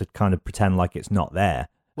it? Just to kind of pretend like it's not there.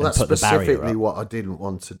 Well, and that's put the barrier specifically up. what I didn't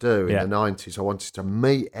want to do in Yeah. the 90s. I wanted to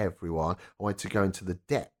meet everyone. I wanted to go into the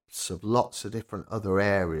depths of lots of different other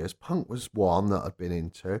areas. Punk was one that I'd been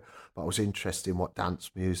into, but I was interested in what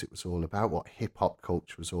dance music was all about, what hip-hop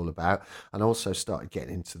culture was all about, and also started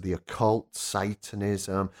getting into the occult,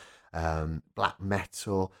 Satanism, black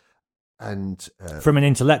metal, and From an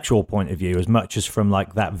intellectual point of view, as much as from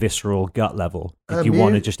like that visceral gut level, did you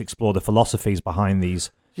want to just explore the philosophies behind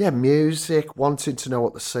these? yeah, music, wanting to know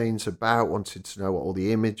what the scene's about, wanting to know what all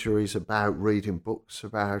the imagery is about, reading books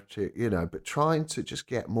about it, but trying to just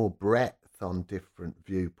get more breadth on different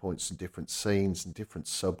viewpoints and different scenes and different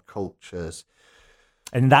subcultures.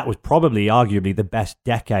 And that was probably arguably the best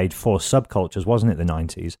decade for subcultures, wasn't it, the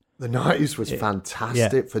 90s? The 90s was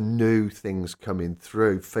fantastic for new things coming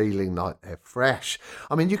through, feeling like they're fresh.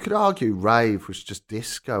 I mean, you could argue rave was just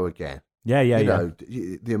disco again. Yeah.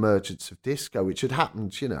 The emergence of disco, which had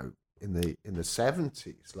happened, in the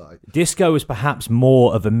 70s. Like Disco was perhaps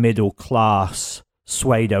more of a middle class,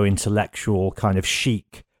 pseudo-intellectual kind of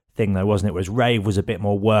chic thing, though, wasn't it? Whereas rave was a bit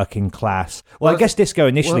more working class. Well, I guess disco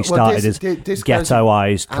initially started as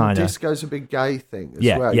ghettoized kind of. Disco's a big gay thing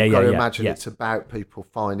as well. You've got to imagine it's about people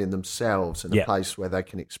finding themselves and a place where they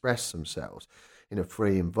can express themselves in a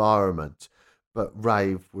free environment. But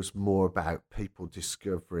rave was more about people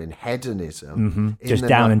discovering hedonism. Just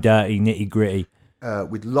down and dirty, nitty gritty.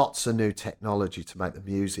 With lots of new technology to make the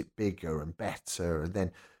music bigger and better. And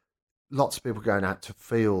then lots of people going out to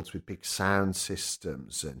fields with big sound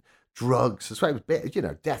systems and drugs as well. It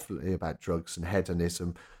was definitely about drugs and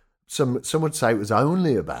hedonism. Some would say it was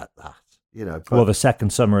only about that, But, Well, the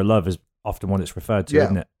second summer of love is often what it's referred to,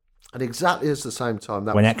 isn't it? And exactly at the same time,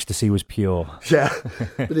 When ecstasy was pure. Yeah,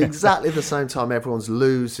 but exactly at the same time, everyone's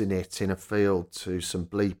losing it in a field to some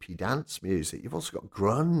bleepy dance music. You've also got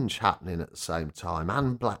grunge happening at the same time,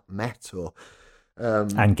 and black metal.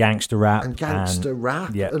 And gangster rap. And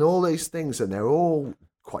and all these things, and they're all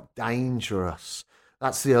quite dangerous.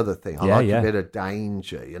 That's the other thing. I like a bit of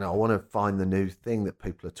danger. I want to find the new thing that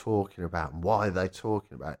people are talking about and why are they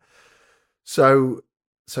talking about it.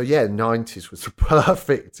 So yeah, 90s was the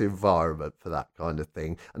perfect environment for that kind of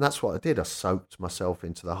thing. And that's what I did. I soaked myself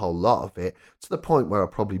into the whole lot of it to the point where I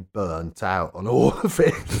probably burnt out on all of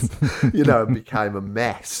it, and became a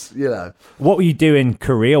mess, What were you doing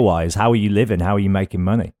career-wise? How were you living? How were you making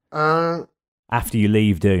money? After you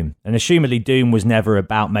leave Doom? And assumedly Doom was never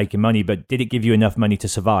about making money, but did it give you enough money to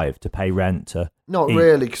survive, to pay rent, to Not eat?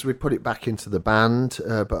 really, because we put it back into the band,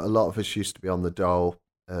 but a lot of us used to be on the dole.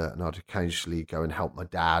 And I'd occasionally go and help my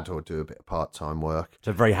dad or do a bit of part-time work.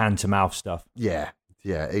 So very hand-to-mouth stuff. Yeah,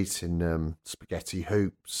 eating spaghetti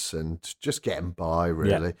hoops and just getting by,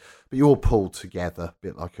 really. Yeah. But you all pull together, a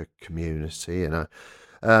bit like a community,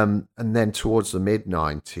 And then towards the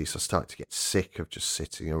mid-90s, I started to get sick of just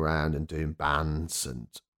sitting around and doing bands and,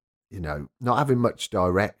 not having much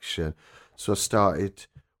direction. So I started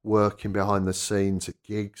working behind the scenes at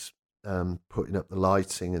gigs, putting up the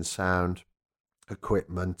lighting and sound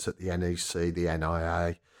equipment at the NEC, the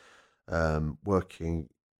NIA, working,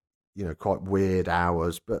 quite weird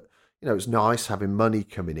hours, but it was nice having money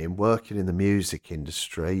coming in, working in the music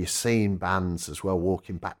industry. You're seeing bands as well,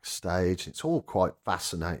 walking backstage. It's all quite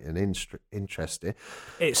fascinating and interesting.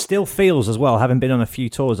 It still feels as well, having been on a few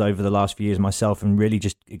tours over the last few years myself and really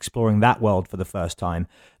just exploring that world for the first time,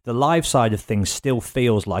 the live side of things still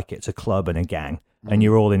feels like it's a club and a gang and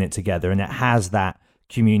you're all in it together, and it has that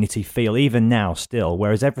community feel even now still,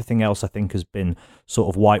 whereas everything else I think has been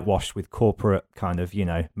sort of whitewashed with corporate kind of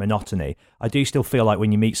monotony. I do still feel like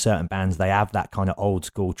when you meet certain bands, they have that kind of old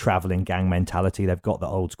school traveling gang mentality. They've got the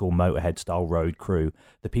old school Motorhead style road crew.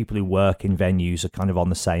 The people who work in venues are kind of on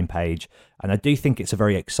the same page, and I do think it's a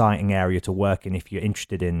very exciting area to work in if you're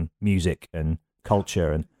interested in music and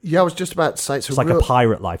culture. And I was just about to say it's like a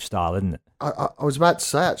pirate lifestyle, isn't it? I was about to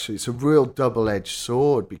say, actually, it's a real double-edged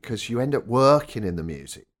sword because you end up working in the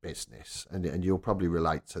music business, and you'll probably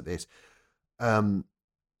relate to this, and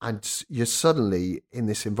you're suddenly in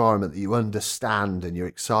this environment that you understand and you're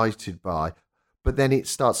excited by, but then it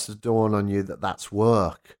starts to dawn on you that that's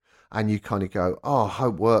work, and you kind of go, I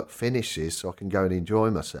hope work finishes so I can go and enjoy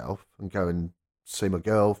myself and go and see my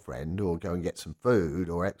girlfriend or go and get some food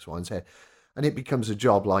or X, Y, and Z. And it becomes a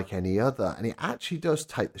job like any other. And it actually does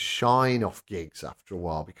take the shine off gigs after a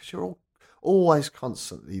while because you're always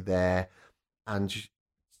constantly there and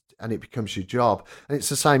it becomes your job. And it's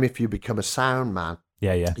the same if you become a sound man.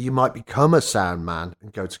 Yeah. You might become a sound man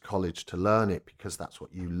and go to college to learn it because that's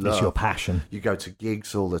what you love. It's your passion. You go to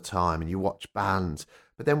gigs all the time and you watch bands.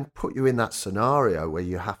 But then put you in that scenario where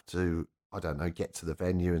you have to I don't know, get to the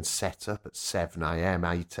venue and set up at 7 a.m,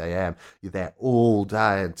 8 a.m. You're there all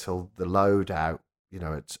day until the loadout, you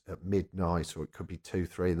know, at midnight, or it could be 2,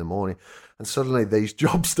 3 in the morning. And suddenly these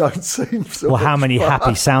jobs don't seem so Well, how much many fun.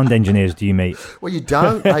 happy sound engineers do you meet? Well, you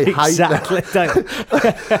don't. They Exactly.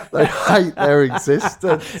 They hate their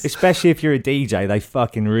existence. Especially if you're a DJ, they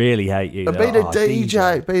fucking really hate you. And They're being like, a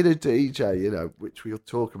 "Oh, DJ, you know, which we'll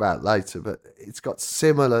talk about later, but it's got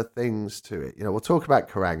similar things to it. You know, we'll talk about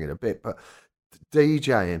Kerrang in a bit, but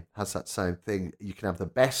DJing has that same thing. You can have the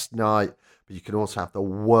best night, but you can also have the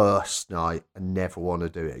worst night and never want to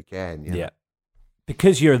do it again. You know? Yeah.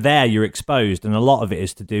 Because you're there, you're exposed, and a lot of it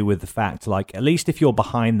is to do with the fact, like, at least if you're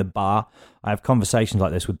behind the bar, I have conversations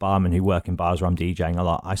like this with barmen who work in bars where I'm DJing a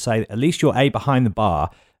lot. I say, at least you're A, behind the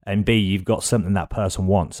bar, and B, you've got something that person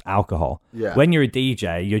wants, alcohol. Yeah. When you're a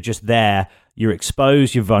DJ, you're just there, you're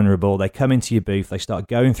exposed, you're vulnerable, they come into your booth, they start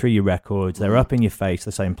going through your records, they're up in your face,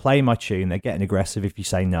 they're saying, play my tune, they're getting aggressive if you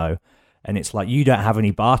say no. And it's like, you don't have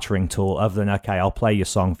any bartering tool other than, okay, I'll play your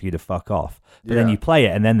song for you to fuck off. But then you play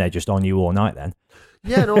it, and then they're just on you all night then.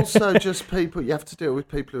 Yeah, and also just people, you have to deal with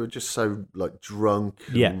people who are just so, like, drunk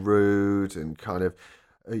and rude and kind of,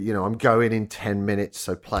 you know, I'm going in 10 minutes,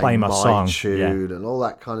 so play my song, tune and all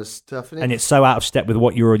that kind of stuff. And it's so out of step with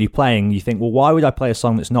what you're already playing. You think, well, why would I play a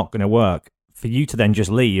song that's not going to work? For you to then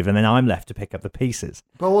just leave, and then I'm left to pick up the pieces.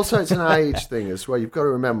 But also it's an age thing as well. You've got to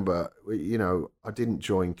remember, you know, I didn't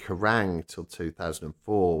join Kerrang till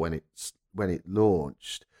 2004 when it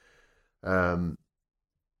launched. You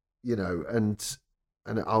know, and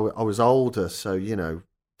I was older, so, you know,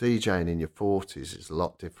 DJing in your 40s is a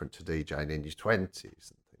lot different to DJing in your 20s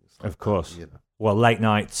and things like Of course. that, you know. Well, late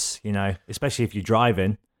nights, you know, especially if you're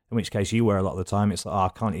driving, in which case you were a lot of the time, it's like, oh, I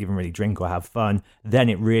can't even really drink or have fun. Then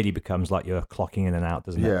it really becomes like you're clocking in and out,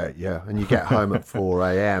 doesn't it? Yeah. And you get home at 4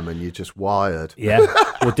 a.m. and you're just wired. Yeah.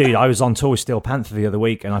 Well, dude, I was on tour with Steel Panther the other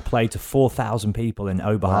week, and I played to 4,000 people in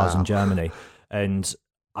Oberhausen, Germany. And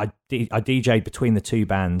I DJ'd between the two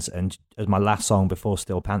bands, and as my last song before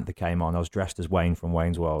Steel Panther came on, I was dressed as Wayne from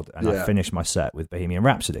Wayne's World, and I finished my set with Bohemian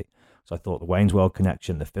Rhapsody. So I thought, the Wayne's World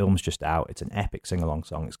connection, the film's just out, it's an epic sing-along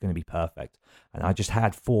song, it's going to be perfect. And I just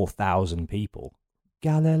had 4,000 people,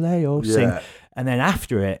 Galileo, sing. And then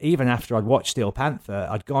after it, even after I'd watched Steel Panther,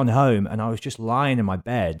 I'd gone home and I was just lying in my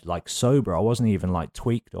bed, like sober. I wasn't even like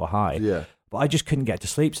tweaked or high. Yeah. But I just couldn't get to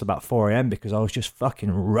sleep till about 4 a.m. because I was just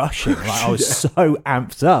fucking rushing. Like, I was so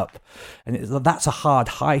amped up. And that's a hard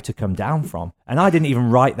high to come down from. And I didn't even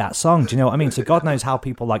write that song. Do you know what I mean? So God knows how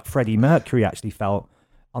people like Freddie Mercury actually felt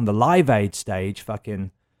on the Live Aid stage.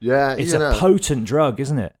 Fucking, it's a potent drug,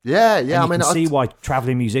 isn't it? Yeah. And you can see why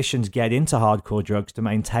traveling musicians get into hardcore drugs to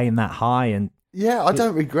maintain that high. And yeah, I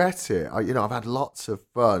don't regret it. I've had lots of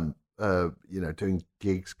fun. Doing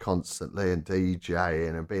gigs constantly and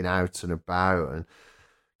DJing and being out and about and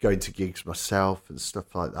going to gigs myself and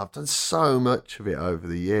stuff like that. I've done so much of it over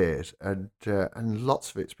the years, and lots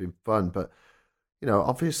of it's been fun. But you know,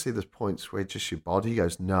 obviously there's points where just your body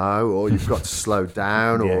goes no, or you've got to slow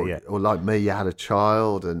down, or like me, you had a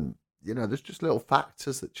child, and you know, there's just little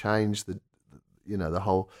factors that change the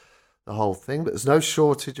whole thing. But there's no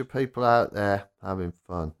shortage of people out there having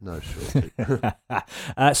fun. No shortage.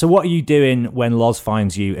 So what are you doing when Loz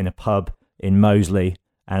finds you in a pub in Moseley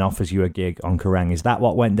and offers you a gig on Kerrang? Is that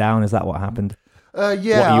what went down? Is that what happened? Yeah. What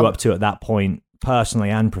are you up to at that point, personally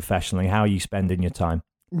and professionally? How are you spending your time?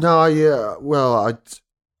 No, yeah. Well,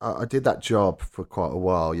 I did that job for quite a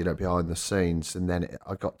while, you know, behind the scenes, and then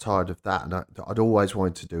I got tired of that, and I'd always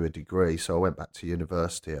wanted to do a degree, so I went back to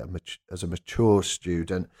university as a mature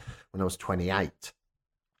student when I was 28,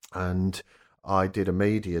 and I did a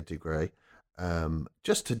media degree,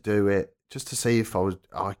 just to do it, just to see if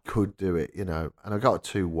I could do it, you know, and I got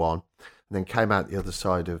a 2-1, and then came out the other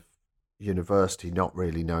side of university not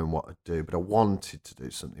really knowing what I'd do, but I wanted to do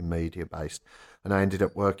something media based, and I ended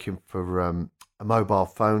up working for a mobile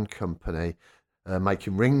phone company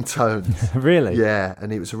making ringtones. Really? Yeah,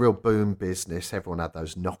 and it was a real boom business. Everyone had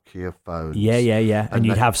those Nokia phones. Yeah. And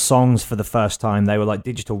you'd have songs for the first time. They were like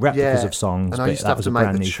digital replicas of songs. And I used to have to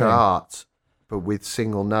make the chart, but with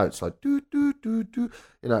single notes, like do do do do.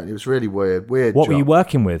 You know, it was really weird. What were you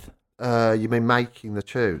working with? You mean making the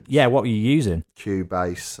tunes? Yeah, what were you using?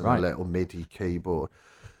 Cubase and a little MIDI keyboard.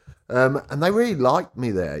 And they really liked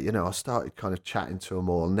me there. You know, I started kind of chatting to them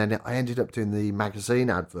all. And then I ended up doing the magazine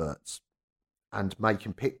adverts and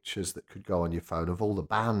making pictures that could go on your phone of all the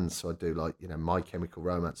bands. So I do like, you know, My Chemical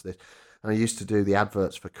Romance, this. And I used to do the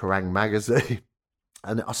adverts for Kerrang magazine.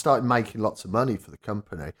 And I started making lots of money for the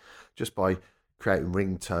company just by creating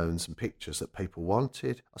ringtones and pictures that people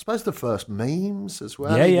wanted. I suppose the first memes as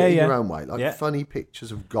well, Yeah, in your own way, like funny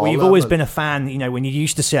pictures of Gollum. Well, you've always been a fan, when you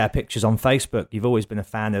used to share pictures on Facebook, you've always been a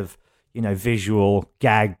fan of, visual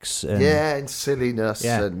gags. And silliness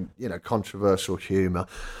and, controversial humour.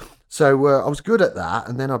 So I was good at that,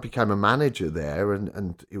 and then I became a manager there,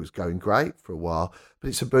 and it was going great for a while. But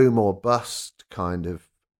it's a boom or bust kind of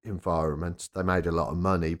environment. They made a lot of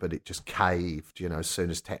money, but it just caved, as soon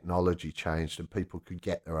as technology changed and people could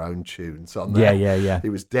get their own tunes on there. Yeah. It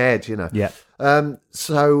was dead, Yeah.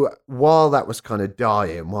 So while that was kind of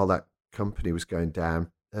dying, while that company was going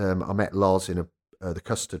down, I met Loz in the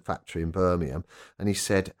custard factory in Birmingham, and he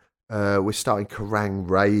said, we're starting Kerrang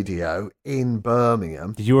Radio in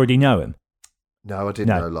Birmingham. Did you already know him? No, I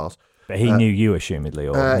didn't know Loz. But he knew you,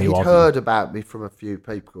 assumedly, or he'd knew of heard you. about me from a few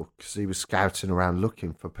people because he was scouting around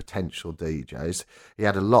looking for potential DJs. He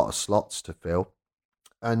had a lot of slots to fill,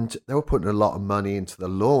 and they were putting a lot of money into the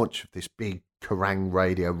launch of this big Kerrang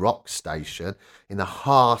Radio rock station in the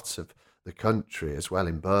heart of the country as well,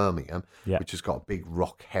 in Birmingham, which has got a big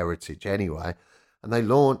rock heritage anyway. And they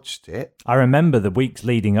launched it. I remember the weeks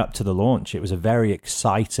leading up to the launch. It was a very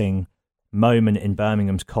exciting moment in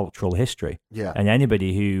Birmingham's cultural history. Yeah. And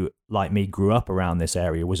anybody who, like me, grew up around this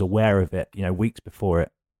area was aware of it, weeks before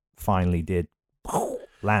it finally did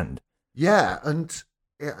land. Yeah, and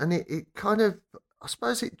it kind of, I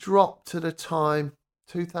suppose it dropped at a time,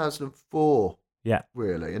 2004. Yeah.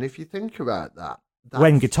 Really. And if you think about that.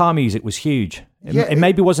 When guitar music was huge. It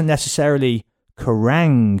maybe wasn't necessarily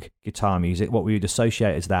Kerrang guitar music, what we would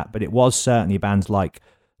associate as that, but it was certainly bands like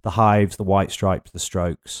the Hives, the White Stripes, the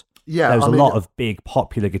Strokes. Yeah, there was a lot of big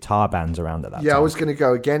popular guitar bands around at that time. Yeah, I was going to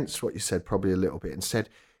go against what you said probably a little bit and said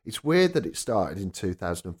it's weird that it started in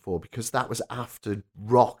 2004 because that was after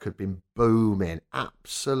rock had been booming,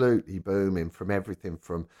 absolutely booming, from everything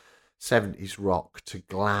from 70s rock to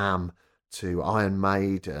glam to Iron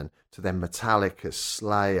Maiden to then Metallica,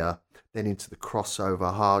 Slayer, then into the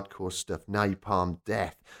crossover hardcore stuff, Napalm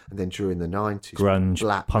Death, and then during the 90s, grunge,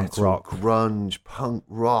 black punk metal, rock, grunge, punk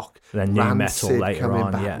rock, then new Rancid metal later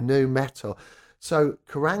on, back, new metal. So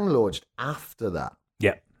Kerrang launched after that.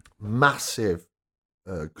 Yeah, massive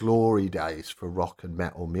glory days for rock and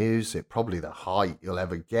metal music, probably the height you'll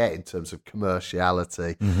ever get in terms of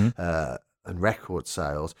commerciality and record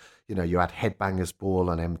sales. You had Headbangers Ball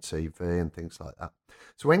on MTV and things like that.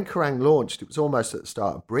 So when Kerrang launched, it was almost at the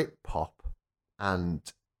start of Britpop and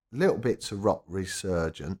little bits of rock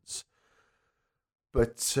resurgence,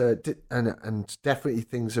 but and definitely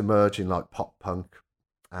things emerging like pop punk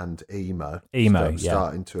and emo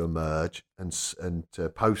starting to emerge, and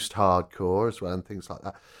post hardcore as well, and things like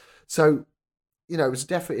that. So it was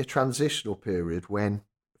definitely a transitional period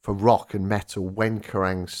for rock and metal when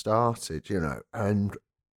Kerrang started, and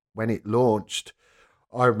when it launched,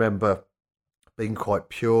 I remember being quite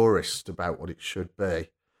purist about what it should be.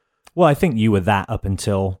 Well, I think you were that up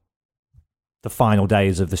until the final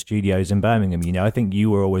days of the studios in Birmingham. I think you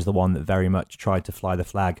were always the one that very much tried to fly the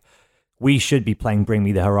flag. We should be playing Bring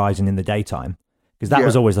Me the Horizon in the daytime, because that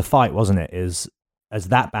was always the fight, wasn't it? As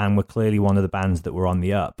that band were clearly one of the bands that were on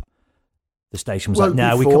the up. The station was like,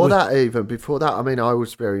 no, before that, I mean, I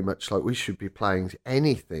was very much like, we should be playing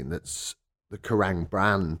anything that's the Kerrang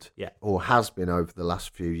brand, or has been over the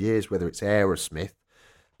last few years, whether it's Aerosmith,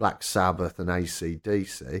 Black Sabbath and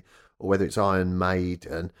AC/DC, or whether it's Iron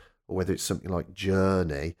Maiden, or whether it's something like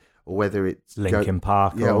Journey, or whether it's Linkin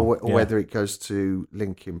Park, or whether it goes to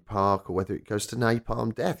Linkin Park, or whether it goes to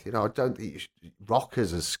Napalm Death. I don't think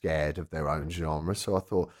rockers are scared of their own genre, so I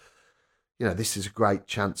thought, this is a great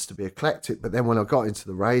chance to be eclectic. But then when I got into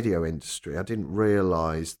the radio industry, I didn't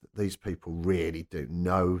realise that these people really do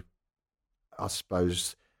know, I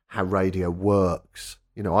suppose, how radio works.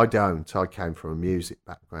 I don't. I came from a music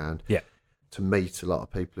background. Yeah. To meet a lot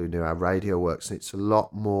of people who knew how radio works, and it's a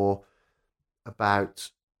lot more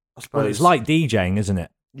about, I suppose. Well, it's like DJing, isn't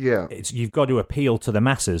it? Yeah. You've got to appeal to the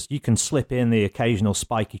masses. You can slip in the occasional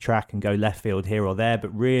spiky track and go left field here or there,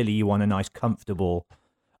 but really you want a nice, comfortable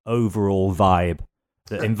overall vibe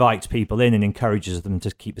that invites people in and encourages them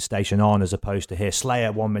to keep the station on, as opposed to hear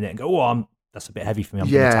Slayer 1 minute and go, that's a bit heavy for me, I'm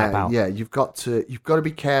going to tap out. Yeah, you've got to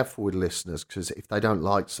be careful with listeners, because if they don't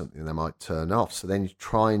like something, they might turn off. So then you're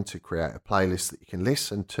trying to create a playlist that you can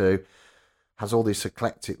listen to, has all this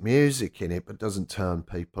eclectic music in it, but doesn't turn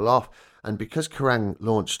people off. And because Kerrang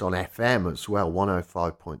launched on FM as well,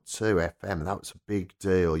 105.2 FM, that was a big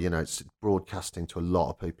deal. It's broadcasting to a lot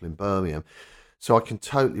of people in Birmingham. So I can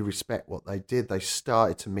totally respect what they did. They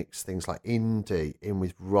started to mix things like indie in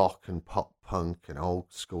with rock and pop punk and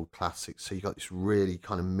old school classics. So you got this really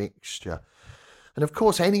kind of mixture. And of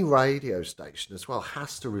course, any radio station as well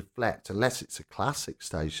has to reflect, unless it's a classic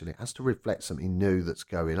station, it has to reflect something new that's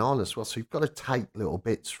going on as well. So you've got to take little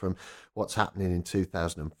bits from what's happening in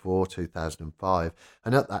 2004, 2005.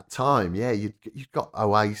 And at that time, yeah, you've got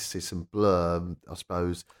Oasis and Blur, I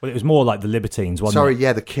suppose. Well, it was more like the Libertines, wasn't it?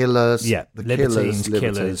 Yeah, the Killers. Yeah, the Libertines,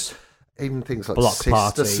 Killers. Even things like Block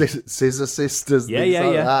Party. Scissor Sisters, Yeah, things yeah,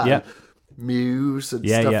 like yeah, that. yeah. Muse and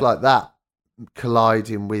Yeah, stuff yeah. like that,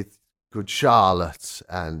 colliding with Good Charlotte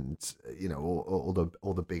and all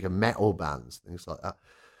the bigger metal bands, things like that.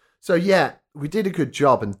 So yeah, we did a good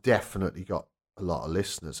job and definitely got a lot of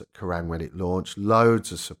listeners at Kerrang when it launched.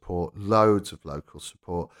 Loads of support, loads of local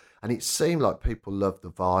support, and it seemed like people loved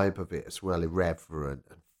the vibe of it as well, irreverent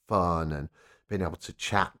and fun, and being able to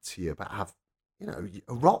chat to you about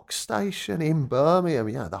a rock station in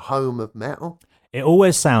Birmingham, the home of metal. It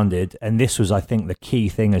always sounded, and this was, I think, the key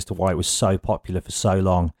thing as to why it was so popular for so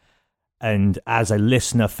long. And as a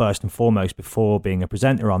listener, first and foremost, before being a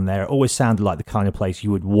presenter on there, it always sounded like the kind of place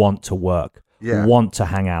you would want to work, want to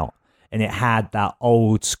hang out. And it had that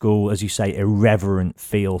old school, as you say, irreverent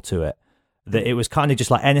feel to it. That it was kind of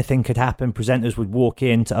just like anything could happen. Presenters would walk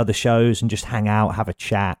into other shows and just hang out, have a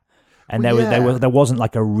chat. And there wasn't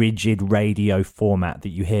like a rigid radio format that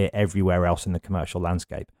you hear everywhere else in the commercial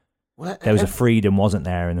landscape. Well, there was a freedom, wasn't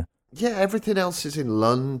there? And everything else is in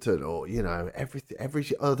London, or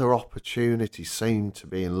every other opportunity seemed to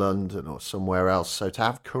be in London or somewhere else. So to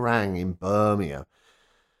have Kerrang in Birmingham,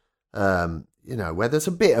 where there's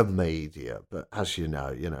a bit of media, but as you know,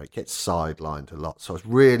 it gets sidelined a lot. So I was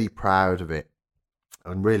really proud of it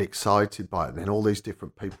and really excited by it. And then all these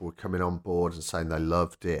different people were coming on board and saying they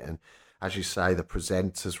loved it. And as you say, the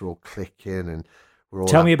presenters were all clicking and.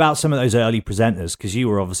 Tell me about some of those early presenters, because you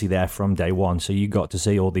were obviously there from day one, so you got to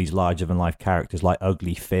see all these larger-than-life characters like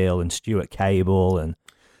Ugly Phil and Stuart Cable and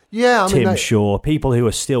Tim Shaw, people who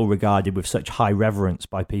are still regarded with such high reverence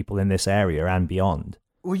by people in this area and beyond.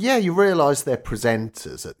 Well, yeah, you realise they're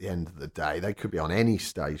presenters at the end of the day. They could be on any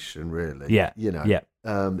station, really. Yeah,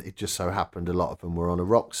 It just so happened a lot of them were on a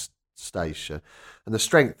rock station. And the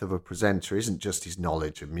strength of a presenter isn't just his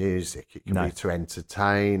knowledge of music. It can be to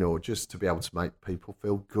entertain or just to be able to make people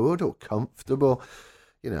feel good or comfortable.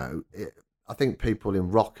 I think people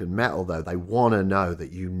in rock and metal, though, they want to know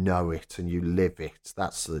that you know it and you live it.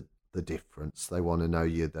 That's the difference. They want to know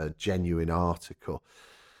you're the genuine article.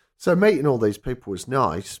 So meeting all these people was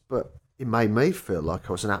nice, but it made me feel like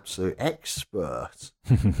I was an absolute expert.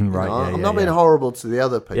 I'm not being horrible to the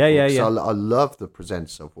other people. I love the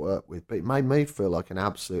presenters I've worked with, but it made me feel like an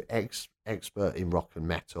absolute expert in rock and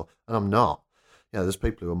metal, and I'm not. There's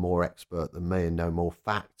people who are more expert than me and know more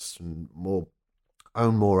facts and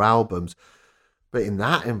own more albums. But in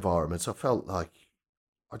that environment, I felt like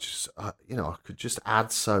I could just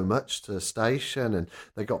add so much to the station, and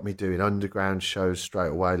they got me doing underground shows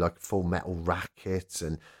straight away, like Full Metal Racket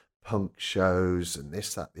and punk shows and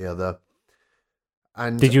this, that, the other.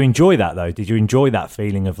 And did you enjoy that, though? Did you enjoy that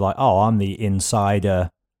feeling of like, oh, I'm the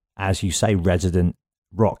insider, as you say, resident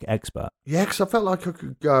rock expert? Yeah, because I felt like I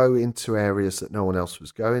could go into areas that no one else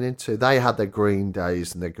was going into. They had their Green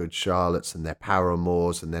Days and their Good Charlottes and their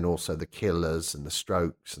Paramores, and then also the Killers and the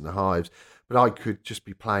Strokes and the Hives. But I could just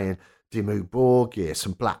be playing Dimmu Borgir,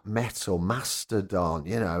 some black metal, Mastodon,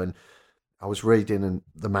 and I was reading in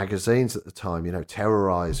the magazines at the time,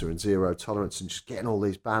 Terrorizer and Zero Tolerance, and just getting all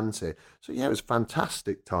these bands here. So yeah, it was a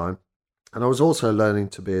fantastic time. And I was also learning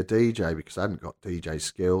to be a DJ because I hadn't got DJ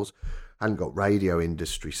skills, I hadn't got radio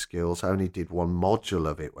industry skills. I only did one module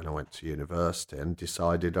of it when I went to university and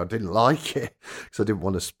decided I didn't like it because I didn't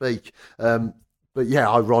want to speak. But yeah,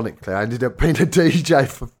 ironically, I ended up being a DJ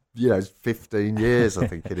for 15 years, I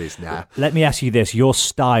think it is now. Let me ask you this. Your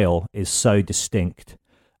style is so distinct.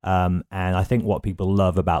 And I think what people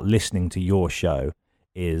love about listening to your show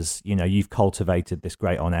is, you've cultivated this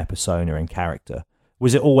great on-air persona and character.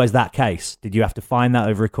 Was it always that case? Did you have to find that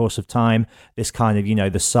over a course of time? This kind of,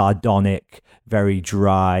 the sardonic, very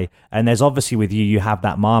dry. And there's obviously with you have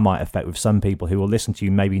that Marmite effect with some people who will listen to you,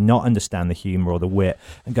 maybe not understand the humor or the wit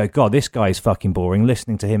and go, God, this guy is fucking boring.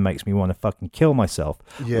 Listening to him makes me want to fucking kill myself.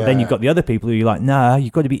 Yeah. But then you've got the other people who you're like, no,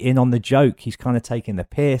 you've got to be in on the joke. He's kind of taking the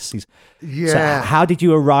piss. So how did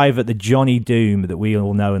you arrive at the Johnny Doom that we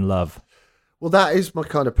all know and love? Well, that is my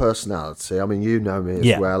kind of personality. I mean, you know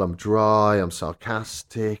me as well. I'm dry, I'm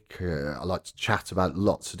sarcastic. I like to chat about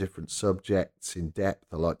lots of different subjects in depth.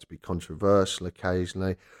 I like to be controversial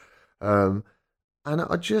occasionally. And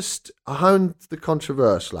I honed the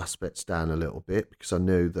controversial aspects down a little bit because I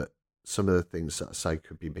knew that some of the things that I say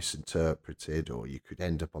could be misinterpreted, or you could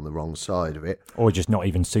end up on the wrong side of it. Or just not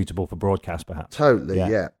even suitable for broadcast, perhaps. Totally,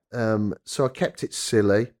 yeah. So I kept it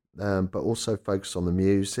silly, but also focused on the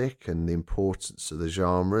music and the importance of the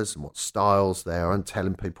genres and what styles there are, and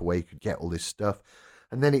telling people where you could get all this stuff.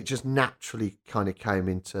 And then it just naturally kind of came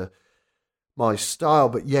into my style.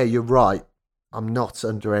 But yeah, you're right. I'm not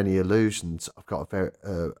under any illusions. I've got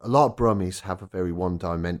a lot of Brummies have a very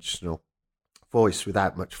one-dimensional voice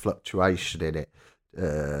without much fluctuation in it,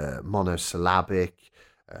 monosyllabic,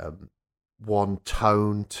 one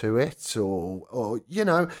tone to it, or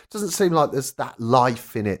it doesn't seem like there's that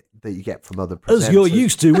life in it that you get from other presenters. As you're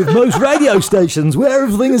used to with most radio stations, where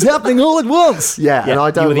everything is happening all at once. Yeah, and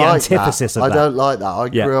I don't you were the like antithesis that. of that. I don't like that. I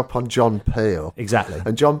grew up on John Peel. Exactly.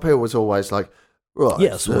 And John Peel was always like, right,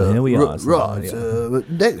 yes, well, here we are. Right,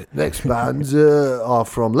 next band are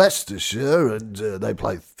from Leicestershire, and they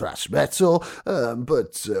play thrash metal,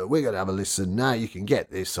 but we're going to have a listen now. You can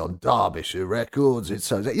get this on Derbyshire Records. It's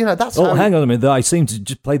so, that's Oh, hang on a minute. I seem to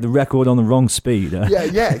just play the record on the wrong speed.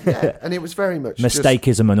 Yeah. And it was very much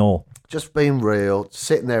mistakeism and all. Just being real,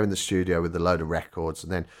 sitting there in the studio with a load of records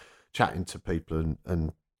and then chatting to people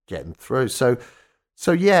and getting through. So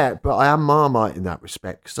yeah, but I am Marmite in that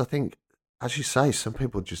respect, because I think, as you say, some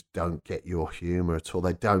people just don't get your humour at all.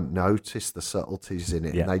 They don't notice the subtleties in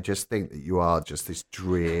it, and they just think that you are just this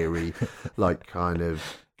dreary, like kind of.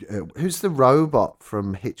 Who's the robot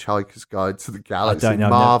from Hitchhiker's Guide to the Galaxy? I don't know.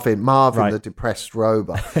 Marvin, Right. the depressed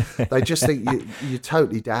robot. They just think you're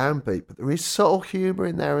totally downbeat, but there is subtle humour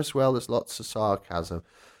in there as well. There's lots of sarcasm.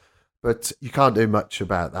 But you can't do much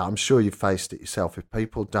about that. I'm sure you've faced it yourself. If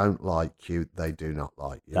people don't like you, they do not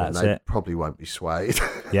like you. That's and they it. probably won't be swayed.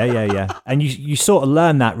 Yeah. And you sort of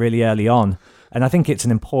learn that really early on. And I think it's an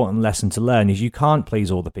important lesson to learn is you can't please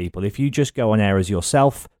all the people. If you just go on air as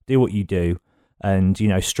yourself, do what you do, and,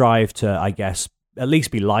 strive to, I guess, at least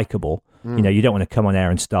be likable. You don't want to come on air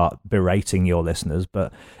and start berating your listeners,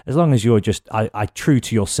 but as long as you're just true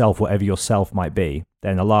to yourself, whatever yourself might be,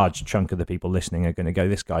 then a large chunk of the people listening are going to go,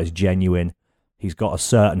 this guy's genuine. He's got a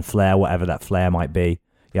certain flair, whatever that flair might be.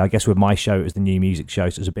 Yeah, I guess with my show, it was the new music show,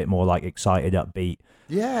 so it was a bit more like excited, upbeat.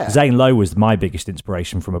 Yeah. Zane Lowe was my biggest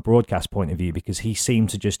inspiration from a broadcast point of view, because he seemed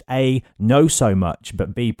to just A, know so much,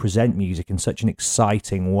 but B, present music in such an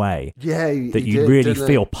exciting way that you really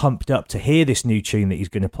feel pumped up to hear this new tune that he's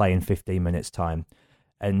going to play in 15 minutes' time.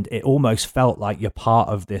 And it almost felt like you're part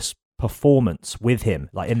of this performance with him,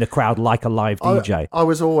 like in the crowd, like a live DJ. I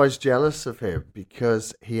was always jealous of him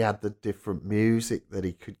because he had the different music that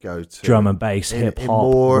he could go to, drum and bass, hip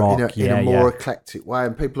hop, rock, in a more eclectic way.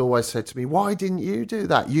 And people always said to me, "Why didn't you do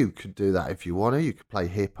that? You could do that if you want to. You could play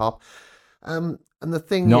hip hop." And the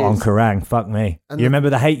thing not is, on Kerrang, fuck me. You remember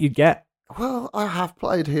the hate you'd get? Well, I have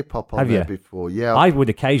played hip hop on there before. Yeah, I would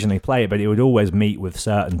occasionally play it, but it would always meet with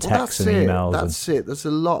certain texts and emails. That's it. There's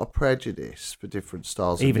a lot of prejudice for different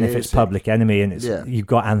styles. Even of if it's Public Enemy and you've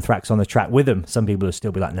got Anthrax on the track with them, some people will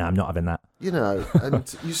still be like, "No, I'm not having that."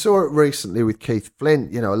 And you saw it recently with Keith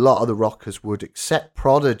Flint. A lot of the rockers would accept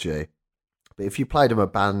Prodigy, but if you played them a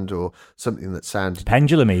band or something that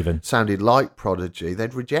sounded like Prodigy,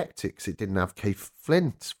 they'd reject it because it didn't have Keith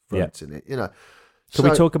Flint's front in it. Can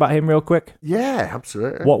we talk about him real quick? Yeah,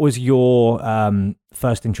 absolutely. What was your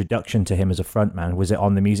first introduction to him as a frontman? Was it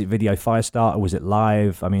on the music video Firestarter? Was it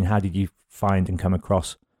live? I mean, how did you find and come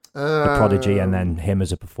across the Prodigy and then him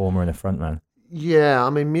as a performer and a frontman? Yeah, I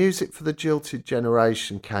mean, Music for the Jilted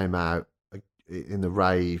Generation came out in the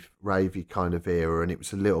ravey kind of era, and it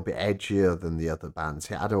was a little bit edgier than the other bands.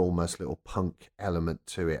 It had almost a little punk element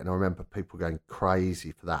to it, and I remember people going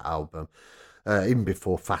crazy for that album, even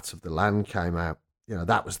before Fat of the Land came out.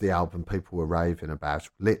 That was the album people were raving about,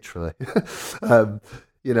 literally,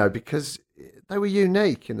 because they were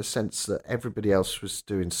unique in the sense that everybody else was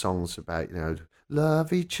doing songs about,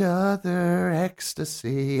 love each other,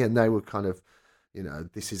 ecstasy, and they were kind of,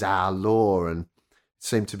 this is our law, and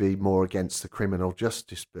seemed to be more against the criminal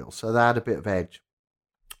justice bill. So they had a bit of edge.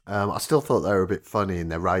 I still thought they were a bit funny in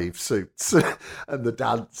their rave suits and the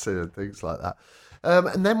dancing and things like that.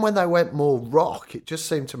 And then when they went more rock, it just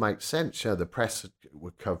seemed to make sense. The press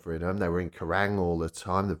were covering them. They were in Kerrang all the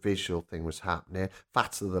time. The visual thing was happening.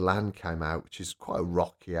 Fat of the Land came out, which is quite a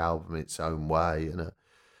rocky album in its own way.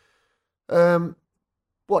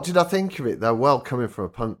 What did I think of it, though? Well, coming from a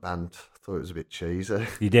punk band, I thought it was a bit cheesy.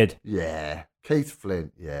 You did? Yeah. Keith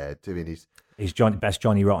Flint, doing his best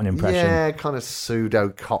Johnny Rotten impression. Yeah, kind of pseudo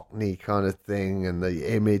Cockney kind of thing, and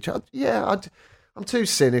the image. I'm too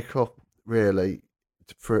cynical, really,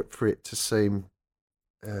 for it to seem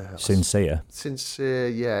sincere.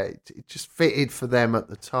 Yeah. It just fitted for them at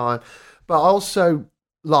the time, but also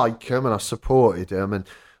like him and I supported him. And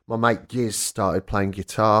my mate Giz started playing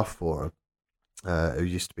guitar for him, who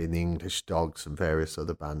used to be in the English Dogs and various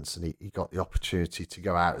other bands. And he got the opportunity to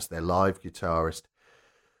go out as their live guitarist.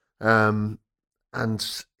 And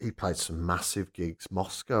he played some massive gigs.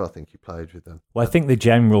 Moscow, I think he played with them. Well, I think the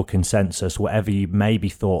general consensus, whatever you maybe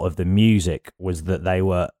thought of the music, was that they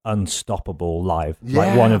were unstoppable live.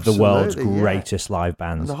 Like one of the world's greatest live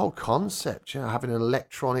bands. And the whole concept, having an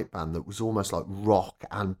electronic band that was almost like rock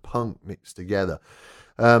and punk mixed together.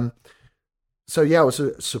 I was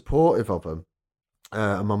supportive of them.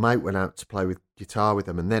 And my mate went out to play with guitar with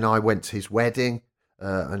them. And then I went to his wedding,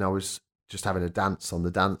 and I was just having a dance on the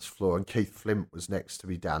dance floor, and Keith Flint was next to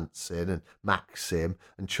me dancing, and Maxim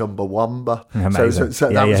and Chumbawamba. So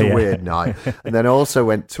that was a weird night. And then I also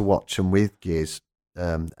went to watch them with Giz,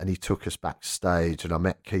 and he took us backstage, and I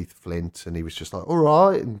met Keith Flint, and he was just like, all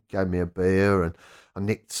right, and gave me a beer, and I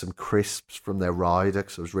nicked some crisps from their rider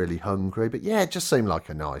because I was really hungry. But yeah, it just seemed like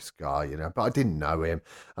a nice guy, but I didn't know him,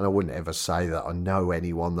 and I wouldn't ever say that I know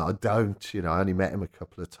anyone that I don't, I only met him a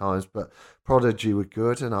couple of times. But Prodigy were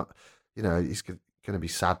good, and he's going to be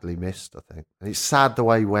sadly missed, I think. And it's sad the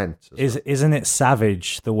way he went. Isn't it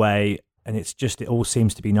savage the way, and it all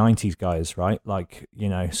seems to be 90s guys, right? Like,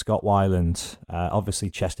 Scott Weiland, obviously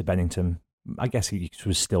Chester Bennington, I guess he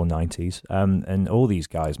was still 90s. And all these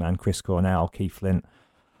guys, man, Chris Cornell, Keith Flint.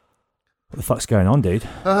 What the fuck's going on, dude?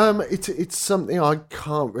 It's something I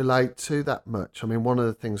can't relate to that much. I mean, one of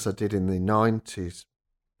the things I did in the 90s,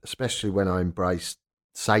 especially when I embraced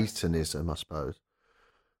Satanism, I suppose,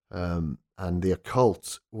 and the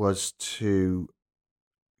occult, was to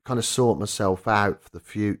kind of sort myself out for the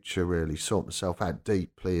future, really sort myself out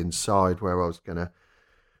deeply inside, where I was going to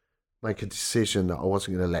make a decision that I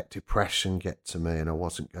wasn't going to let depression get to me, and I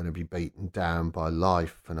wasn't going to be beaten down by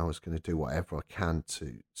life, and I was going to do whatever I can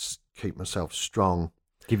to keep myself strong.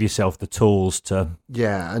 Give yourself the tools to...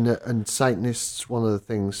 Yeah, and Satanists, one of the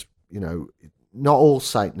things, not all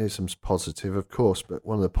Satanism's positive, of course, but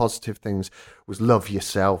one of the positive things was love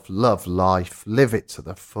yourself, love life, live it to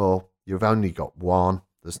the full. You've only got one.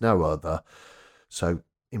 There's no other. So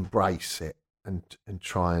embrace it and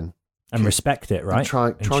try and respect it, right? And try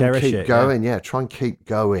and cherish keep it, going. Yeah, try and keep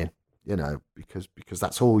going, because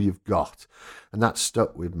that's all you've got. And that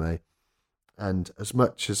stuck with me. And as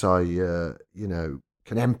much as I,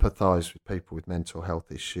 can empathise with people with mental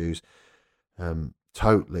health issues,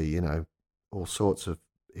 totally, all sorts of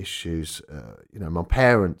issues. My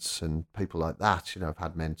parents and people like that, have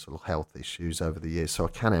had mental health issues over the years, so I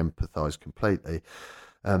can empathise completely.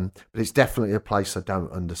 But it's definitely a place I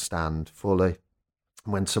don't understand fully.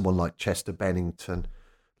 When someone like Chester Bennington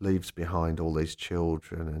leaves behind all these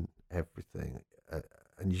children and everything,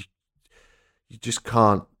 and you just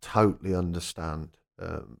can't totally understand.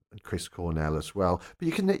 And Chris Cornell as well, but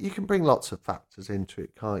you can bring lots of factors into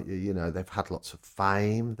it, can't you? They've had lots of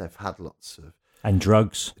fame, they've had lots of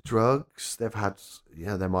drugs. They've had,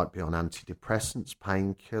 they might be on antidepressants,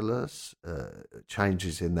 painkillers,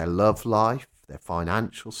 changes in their love life, their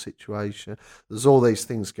financial situation. There's all these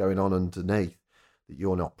things going on underneath that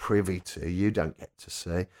you're not privy to. You don't get to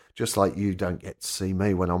see, just like you don't get to see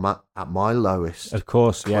me when I'm at my lowest. Of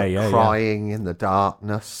course, crying in the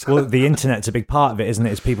darkness. Well, the internet's a big part of it, isn't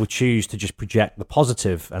it? Is people choose to just project the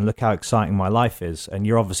positive and look how exciting my life is, and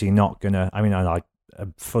you're obviously not gonna. I mean, I'm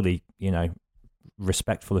fully,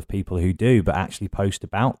 respectful of people who do, but actually post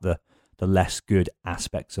about the less good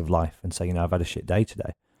aspects of life and say, I've had a shit day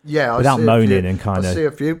today. Yeah, without moaning and kind of. I see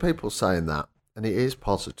a few people saying that, and it is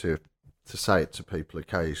positive to say it to people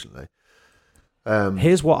occasionally.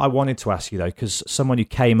 Here's what I wanted to ask you, though, because someone who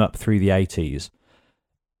came up through the 80s,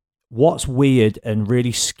 what's weird and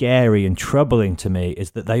really scary and troubling to me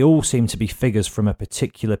is that they all seem to be figures from a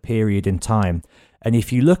particular period in time. And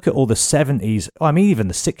if you look at all the 70s, even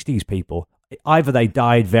the 60s people, either they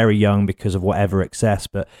died very young because of whatever excess,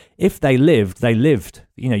 but if they lived,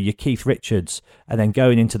 your Keith Richards, and then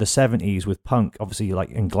going into the 70s with punk, obviously, like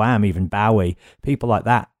in glam, even Bowie, people like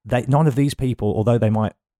that, none of these people, although they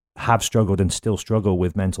might have struggled and still struggle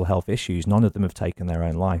with mental health issues, none of them have taken their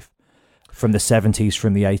own life. From the 70s,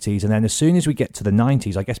 from the 80s, and then as soon as we get to the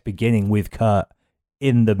 90s, I guess beginning with Kurt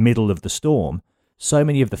in the middle of the storm, so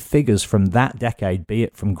many of the figures from that decade, be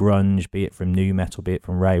it from grunge, be it from nu metal, be it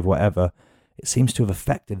from rave, whatever, it seems to have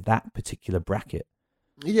affected that particular bracket.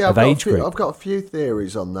 Yeah, I've got a few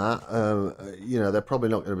theories on that. They're probably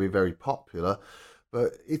not going to be very popular,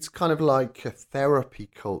 but it's kind of like a therapy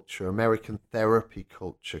culture, American therapy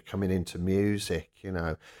culture coming into music,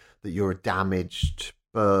 that you're a damaged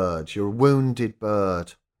bird, you're a wounded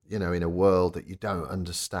bird, in a world that you don't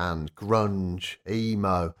understand. Grunge,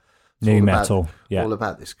 emo, new metal. All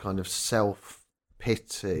about this kind of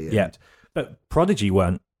self-pity. Yeah. But Prodigy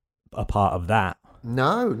weren't a part of that.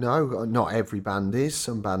 No, not every band is.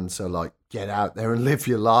 Some bands are like, get out there and live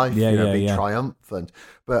your life, be triumphant.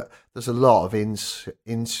 But there's a lot of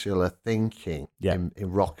insular thinking in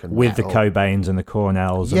rock and with metal. The Cobains and the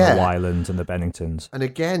Cornells and the Weilands and the Benningtons. And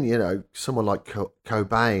again, someone like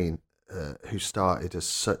Cobain, who started as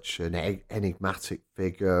such an enigmatic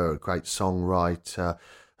figure, a great songwriter.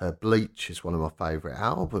 Bleach is one of my favourite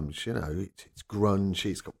albums. It's grunge,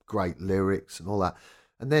 it's got great lyrics and all that.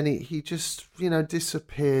 And then he just,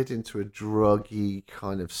 disappeared into a druggy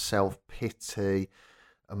kind of self-pity,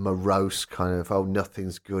 a morose kind of, oh,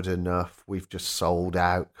 nothing's good enough, we've just sold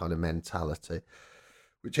out kind of mentality,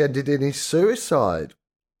 which ended in his suicide.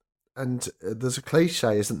 And there's a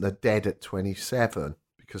cliche, isn't there, dead at 27,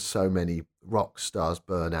 because so many rock stars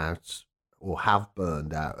burn out or have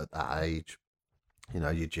burned out at that age. Your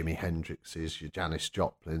Jimi Hendrixes, your Janis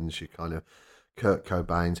Joplins, your kind of Kurt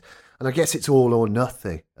Cobains. And I guess it's all or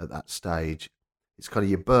nothing at that stage. It's kind of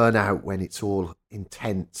you burn out when it's all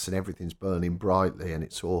intense and everything's burning brightly and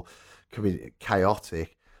it's all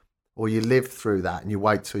chaotic. Or you live through that and you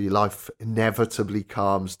wait till your life inevitably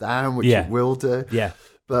calms down, which it will do. Yeah.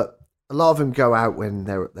 But a lot of them go out when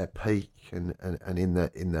they're at their peak and in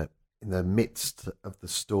the midst of the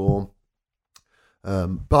storm.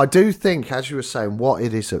 But I do think, as you were saying, what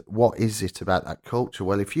is it about that culture?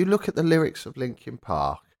 Well, if you look at the lyrics of Linkin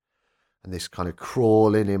Park and this kind of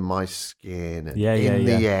crawling in my skin and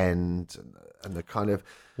the end and the kind of...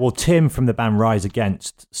 Well, Tim from the band Rise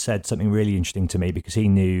Against said something really interesting to me because he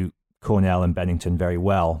knew Cornell and Bennington very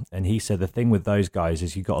well. And he said the thing with those guys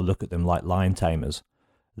is you've got to look at them like lion tamers.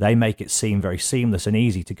 They make it seem very seamless and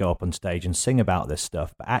easy to go up on stage and sing about this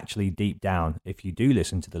stuff. But actually, deep down, if you do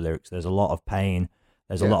listen to the lyrics, there's a lot of pain.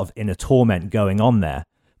 There's a lot of inner torment going on there.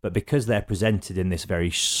 But because they're presented in this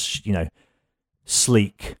very,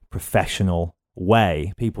 sleek, professional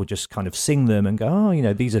way, people just kind of sing them and go,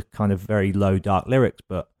 oh, these are kind of very low, dark lyrics.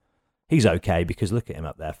 But he's okay because look at him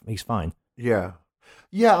up there. He's fine. Yeah.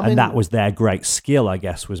 Yeah. And that was their great skill, I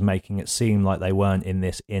guess, was making it seem like they weren't in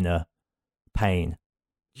this inner pain.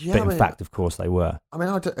 Yeah, but in fact, of course, they were. I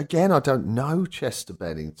don't know Chester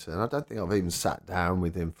Bennington. I don't think I've even sat down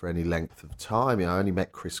with him for any length of time. I only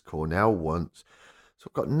met Chris Cornell once. So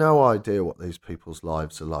I've got no idea what these people's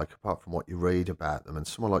lives are like, apart from what you read about them. And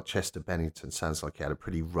someone like Chester Bennington sounds like he had a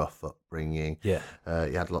pretty rough upbringing. Yeah.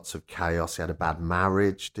 He had lots of chaos. He had a bad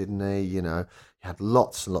marriage, didn't he? He had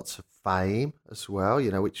lots and lots of fame as well,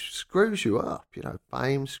 which screws you up.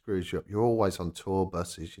 Fame screws you up. You're always on tour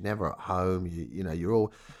buses. You're never at home. You're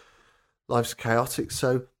all... Life's chaotic.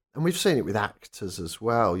 So, and we've seen it with actors as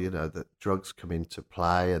well, that drugs come into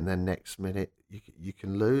play and then next minute you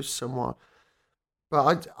can lose someone.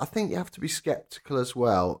 But I think you have to be skeptical as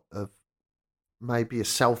well of maybe a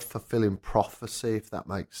self-fulfilling prophecy, if that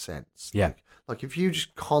makes sense. Yeah. Like if you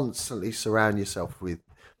just constantly surround yourself with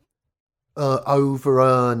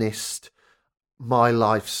over-earnest, my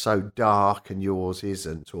life's so dark and yours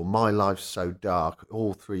isn't, or my life's so dark,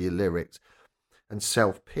 all through your lyrics, and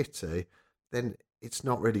self-pity, then it's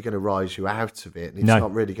not really going to rise you out of it, and it's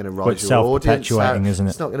not really going to rise your audience out. Isn't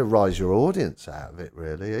it? It's not going to rise your audience out of it,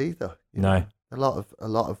 really, either. No. A lot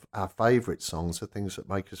of our favourite songs are things that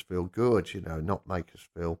make us feel good, not make us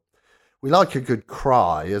feel... We like a good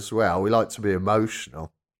cry as well. We like to be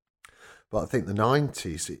emotional. But I think the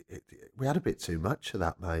 90s, we had a bit too much of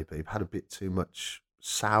that, maybe. We had a bit too much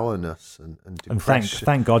sourness and depression. And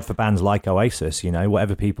thank God for bands like Oasis,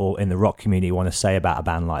 whatever people in the rock community want to say about a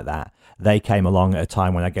band like that, they came along at a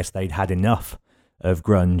time when I guess they'd had enough of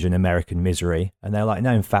grunge and American misery, and they're like,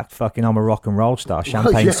 no, in fact, fucking I'm a rock and roll star,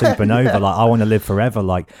 Champagne Supernova, like I want to live forever,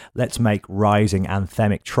 like let's make rising,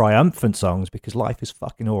 anthemic, triumphant songs because life is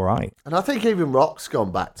fucking all right. And I think even rock's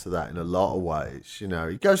gone back to that in a lot of ways.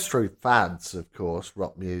 It goes through fads, of course,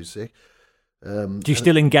 rock music. Do you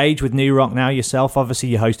still engage with new rock now yourself? Obviously,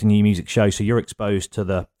 you host a new music show, so you're exposed to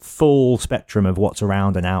the full spectrum of what's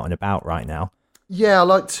around and out and about right now. Yeah, I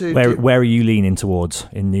like to... Where are you leaning towards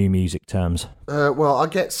in new music terms? Well, I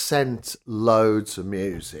get sent loads of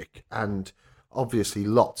music, and obviously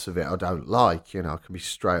lots of it I don't like. I can be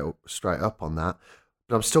straight up on that.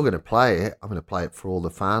 But I'm still going to play it. I'm going to play it for all the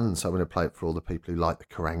fans. I'm going to play it for all the people who like the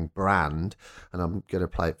Kerrang brand. And I'm going to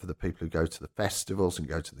play it for the people who go to the festivals and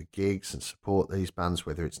go to the gigs and support these bands,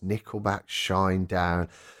 whether it's Nickelback, Shinedown,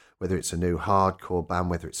 whether it's a new hardcore band,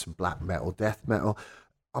 whether it's some black metal, death metal.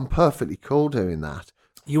 I'm perfectly cool doing that.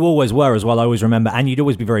 You always were as well, I always remember. And you'd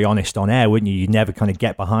always be very honest on air, wouldn't you? You'd never kind of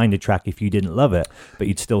get behind a track if you didn't love it, but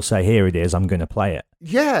you'd still say, here it is, I'm going to play it.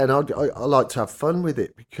 Yeah, and I like to have fun with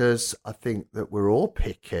it because I think that we're all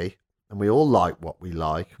picky and we all like what we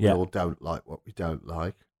like. Yeah. We all don't like what we don't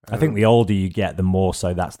like. I think the older you get, the more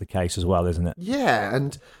so that's the case as well, isn't it? Yeah,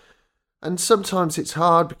 and sometimes it's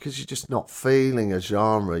hard because you're just not feeling a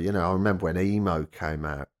genre. You know, I remember when emo came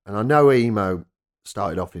out, and I know emo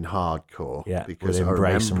started off in hardcore. Yeah, because with I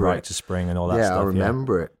Embrace and remember Right it. to Spring and all that Yeah, stuff. I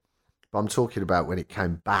remember it. But I'm talking about when it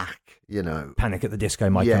came back, you know. Panic at the Disco,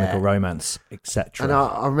 My Yeah. Chemical Romance, etc. And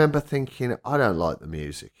I remember thinking, I don't like the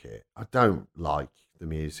music here. I don't like the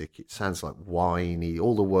music. It sounds like whiny,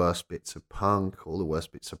 all the worst bits of punk, all the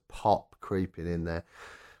worst bits of pop creeping in there.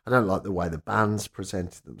 I don't like the way the bands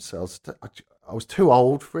presented themselves. I was too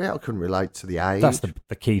old for it. I couldn't relate to the age. That's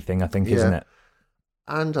the key thing, I think, isn't it?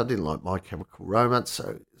 And I didn't like My Chemical Romance,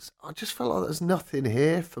 so I just felt like there's nothing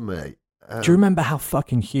here for me. Do you remember how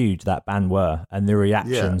fucking huge that band were and the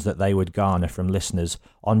reactions that they would garner from listeners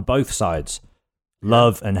on both sides,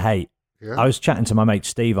 love and hate? Yeah. I was chatting to my mate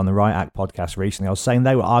Steve on the Right Act podcast recently. I was saying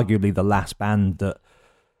they were arguably the last band that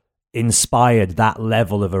inspired that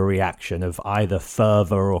level of a reaction of either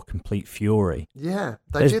fervour or complete fury. Yeah.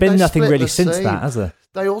 There's been nothing really since that, has there?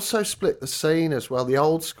 They also split the scene as well. The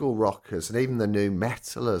old school rockers and even the new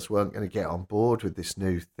metalers weren't going to get on board with this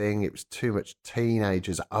new thing. It was too much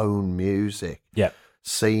teenagers' own music. Yeah.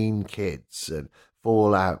 Scene Kids and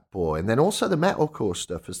Fallout Boy. And then also the metalcore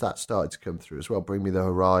stuff as that started to come through as well. Bring Me the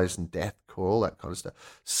Horizon, Deathcore, all that kind of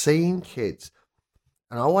stuff. Scene Kids.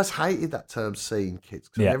 And I always hated that term scene kids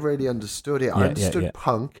because I never really understood it. I understood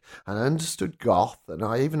punk and I understood goth and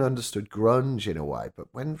I even understood grunge in a way. But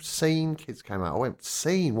when scene kids came out, I went,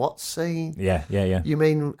 scene? What scene? Yeah. You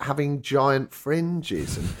mean having giant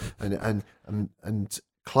fringes and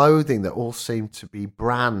clothing that all seemed to be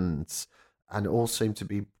brands and all seemed to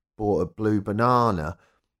be bought at Blue Banana?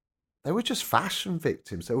 They were just fashion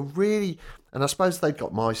victims. They were really, and I suppose they'd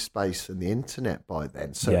got MySpace and the internet by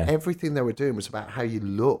then. So everything they were doing was about how you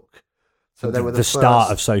look. So they were the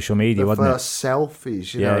start of social media, wasn't it? The first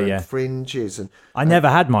selfies, you know, and fringes. And I never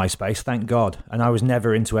had MySpace, thank God. And I was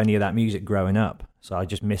never into any of that music growing up. So I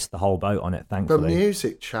just missed the whole boat on it, thankfully. But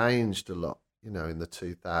music changed a lot, you know, in the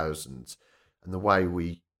 2000s. And the way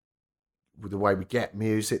we get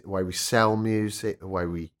music, the way we sell music, the way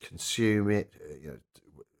we consume it, you know,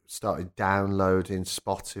 started downloading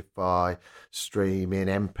Spotify, streaming,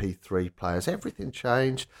 MP3 players, everything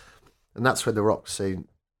changed. And that's where the rock scene,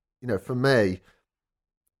 you know, for me,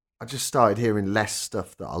 I just started hearing less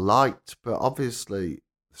stuff that I liked, but obviously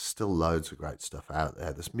there's still loads of great stuff out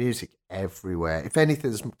there. There's music everywhere. If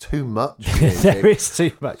anything, there's too much music. There is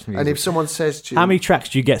too much music. And if someone says to you... How many tracks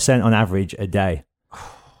do you get sent on average a day?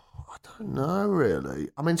 No, really.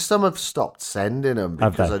 I mean, some have stopped sending them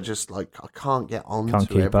because I just I can't get on to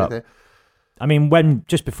everything. Up. I mean,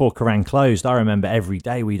 just before Kerrang closed, I remember every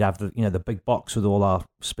day we'd have the big box with all our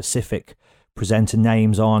specific presenter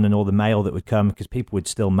names on and all the mail that would come because people would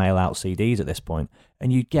still mail out CDs at this point,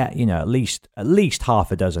 and you'd get at least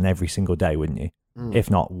half a dozen every single day, wouldn't you?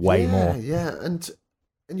 If not way more. Yeah, and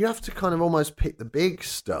you have to kind of almost pick the big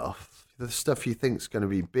stuff. The stuff you think is going to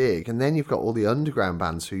be big, and then you've got all the underground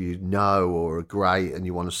bands who you know or are great and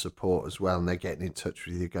you want to support as well, and they're getting in touch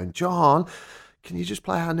with you going, John, can you just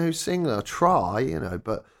play our new single? I'll try,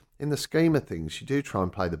 but in the scheme of things, you do try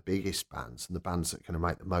and play the biggest bands and the bands that are going to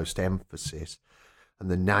make the most emphasis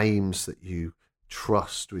and the names that you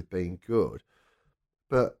trust with being good.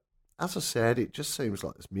 But as I said, it just seems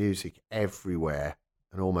like there's music everywhere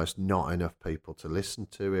and almost not enough people to listen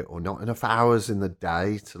to it, or not enough hours in the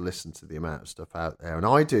day to listen to the amount of stuff out there. And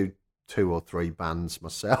I do 2 or 3 bands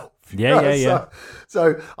myself. Yeah.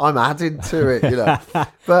 So I'm adding to it,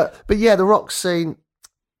 But yeah, the rock scene.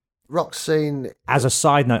 As a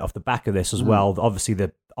side note off the back of this as well, obviously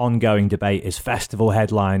the ongoing debate is festival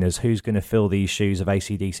headliners. Who's going to fill these shoes of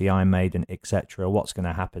AC/DC, Iron Maiden, etc.? What's going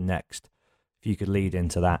to happen next? If you could lead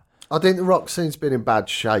into that. I think the rock scene's been in bad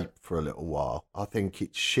shape for a little while. I think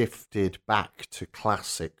it's shifted back to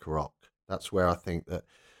classic rock. That's where I think that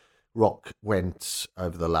rock went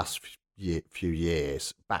over the last few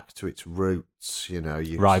years, back to its roots.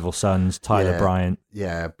 Rival Sons, Tyler Bryant,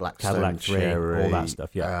 Blackstone Cherry, all that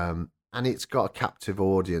stuff. And it's got a captive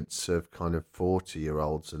audience of kind of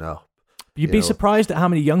 40-year-olds and up. You'd be surprised at how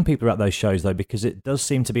many young people are at those shows, though, because it does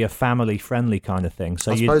seem to be a family-friendly kind of thing.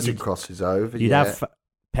 So I suppose it crosses over. You'd have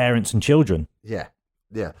parents and children. Yeah.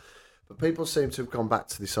 But people seem to have gone back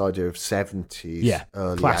to this idea of 70s,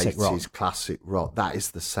 early classic 80s, classic rock. That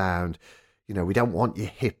is the sound. we don't want your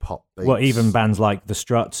hip hop beats. Well, even bands like The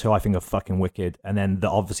Struts, who I think are fucking wicked, and then the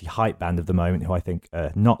obviously hype band of the moment, who I think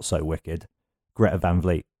are not so wicked, Greta Van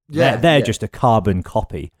Fleet. Yeah, they're just a carbon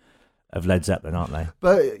copy of Led Zeppelin, aren't they?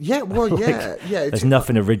 But yeah, well, yeah. There's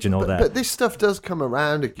nothing original there. But this stuff does come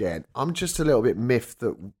around again. I'm just a little bit miffed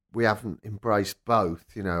that we haven't embraced both,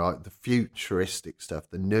 like the futuristic stuff,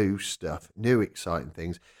 the new stuff, new exciting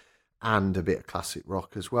things, and a bit of classic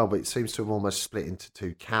rock as well. But it seems to have almost split into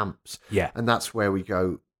two camps. Yeah. And that's where we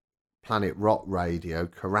go Planet Rock Radio,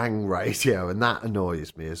 Kerrang Radio, and that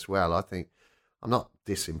annoys me as well. I think I'm not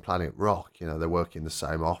dissing Planet Rock. They work in the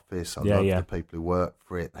same office. I love the people who work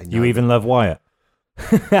for it. They know you even love Wyatt.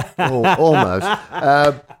 Almost.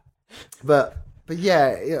 But yeah,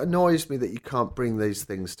 it annoys me that you can't bring these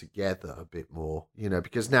things together a bit more,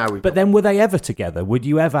 because now we've But then were they ever together? Would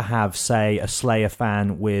you ever have, say, a Slayer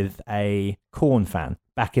fan with a Korn fan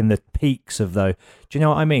back in the peaks of the... Do you know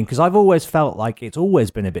what I mean? Because I've always felt like it's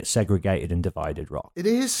always been a bit segregated and divided, rock. It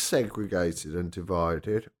is segregated and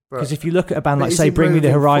divided. Because if you look at a band like, say, Bring Me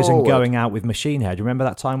the Horizon going out with Machine Head, remember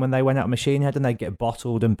that time when they went out with Machine Head and they'd get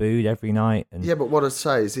bottled and booed every night? And... Yeah, but what I'd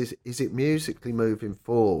say is it musically moving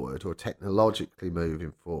forward or technologically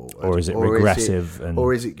moving forward? Or is it regressive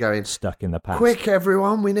or is it going stuck in the past? Quick,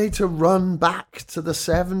 everyone, we need to run back to the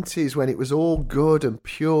 70s when it was all good and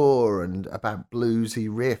pure and about bluesy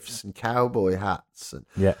riffs and cowboy hats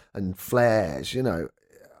and flares,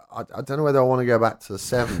 I don't know whether I want to go back to the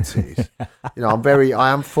 70s.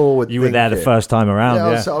 I am forward thinking. You were there the first time around,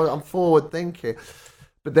 yeah. So I'm forward thinking.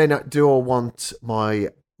 But then do I want my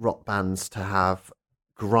rock bands to have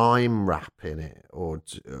grime rap in it? Or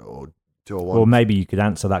do I want... Well, maybe you could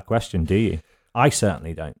answer that question, do you? I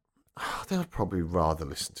certainly don't. I think I'd probably rather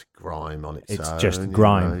listen to grime on its own. It's just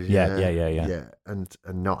grime. Yeah. And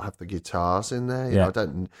not have the guitars in there. I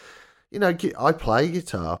don't... I play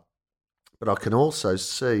guitar. But I can also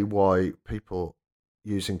see why people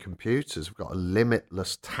using computers have got a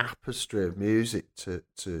limitless tapestry of music to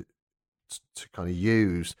kind of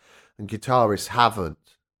use, and guitarists haven't.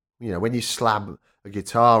 When you slab a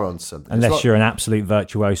guitar on something, unless you're an absolute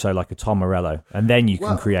virtuoso like a Tom Morello, and then you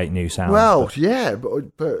can create new sounds. Well, yeah,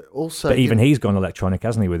 but also, but even he's gone electronic,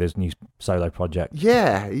 hasn't he, with his new solo project?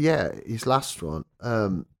 Yeah, his last one.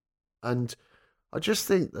 And I just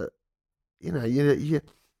think that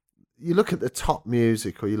you look at the top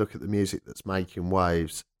music, or you look at the music that's making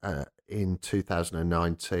waves in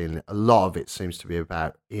 2019, a lot of it seems to be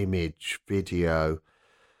about image, video.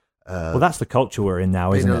 Well, that's the culture we're in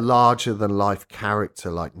now, isn't it? Being a larger-than-life character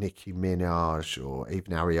like Nicki Minaj or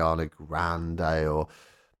even Ariana Grande, or,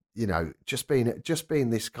 just being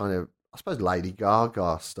this kind of, I suppose, Lady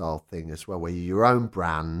Gaga style thing as well, where you're your own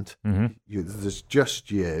brand. Mm-hmm. There's just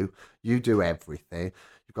you do everything.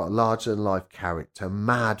 You've got a larger-than-life character,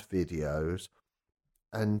 mad videos,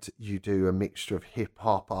 and you do a mixture of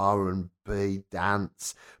hip-hop, R&B,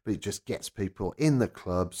 dance, but it just gets people in the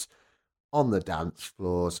clubs, on the dance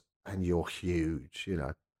floors, and you're huge,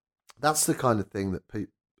 That's the kind of thing that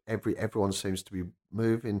everyone seems to be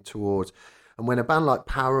moving towards. And when a band like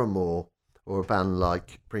Paramore or a band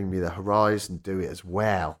like Bring Me the Horizon do it as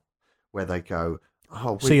well, where they go...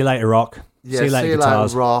 see you later, rock. Yeah, see you later,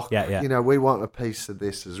 guitars. rock. Yeah. We want a piece of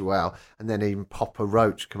this as well. And then even Papa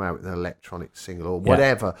Roach come out with an electronic single or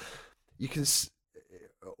whatever. You can,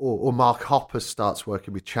 or Mark Hoppus starts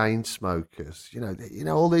working with Chainsmokers.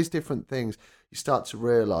 All these different things. You start to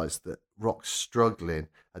realise that rock's struggling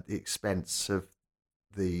at the expense of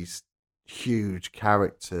these huge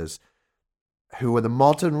characters who are the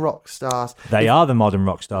modern rock stars. They are the modern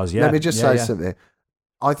rock stars. Yeah. Let me just say something.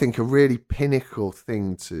 I think a really pinnacle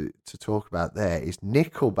thing to talk about there is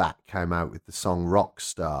Nickelback came out with the song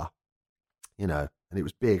Rockstar, and it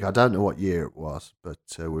was big. I don't know what year it was, but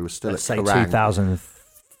we were still Let's at say Kerrang.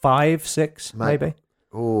 2005, 6, maybe?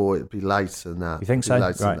 Oh, it'd be later than that. You think so?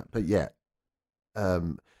 Right. But yeah.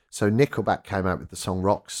 So Nickelback came out with the song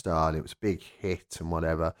Rockstar, and it was a big hit and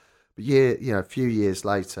whatever. But a few years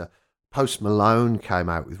later, Post Malone came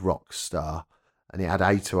out with Rockstar, and it had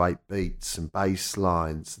 808 beats and bass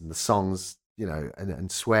lines and the songs,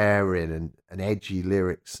 and swearing and edgy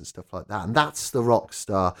lyrics and stuff like that. And that's the rock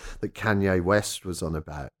star that Kanye West was on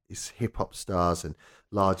about. It's hip-hop stars and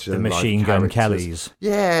larger than life Machine Gun characters. Kellys.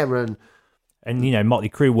 Yeah, and Motley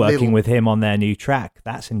Crue working with him on their new track.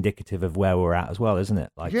 That's indicative of where we're at as well, isn't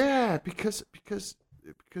it? Yeah, because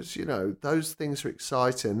those things are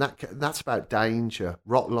exciting. That's about danger.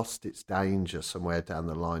 Rock lost its danger somewhere down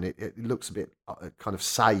the line. It looks a bit kind of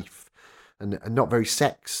safe and not very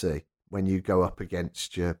sexy when you go up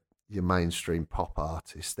against your your mainstream pop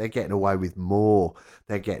artists. They're getting away with more.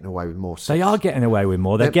 They're getting away with more. They are getting away with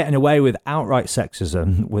more. They're getting away with outright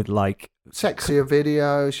sexism, with like sexier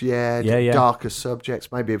videos, darker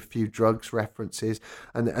subjects, maybe a few drugs references,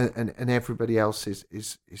 and everybody else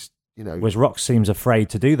is Whereas rock seems afraid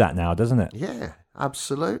to do that now, doesn't it? Yeah,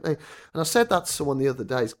 absolutely. And I said that to someone the other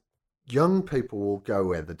day. Young people will go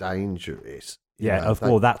where the danger is.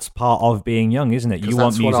 Well, that's part of being young, isn't it? You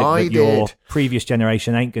want music that your previous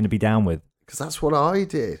generation ain't going to be down with. Because that's what I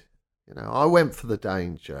did. I went for the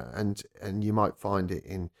danger, and you might find it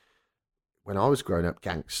in when I was growing up,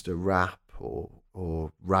 gangster rap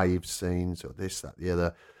or rave scenes or this, that, the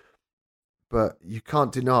other. But you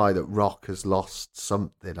can't deny that rock has lost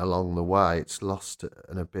something along the way. It's lost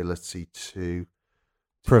an ability to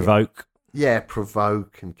provoke.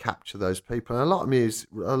 Provoke and capture those people. And a lot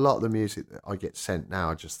of the music that I get sent now,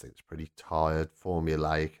 I just think it's pretty tired,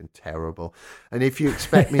 formulaic, and terrible. And if you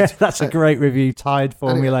expect me to, that's a great review. Tired,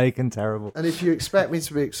 formulaic, and terrible. And if you expect me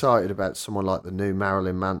to be excited about someone like the new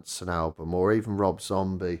Marilyn Manson album, or even Rob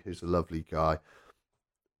Zombie, who's a lovely guy,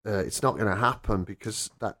 it's not going to happen, because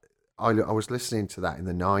that I was listening to that in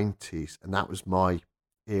the 90s, and that was my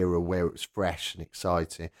era where it was fresh and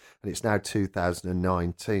exciting, and it's now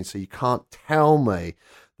 2019, so you can't tell me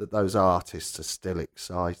that those artists are still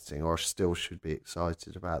exciting or still should be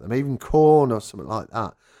excited about them. Even Korn or something like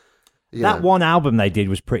that. One album they did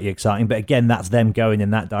was pretty exciting, but again, that's them going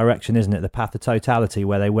in that direction, isn't it? The Path of Totality,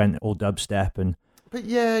 where they went all dubstep, and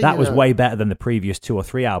that was way better than the previous 2 or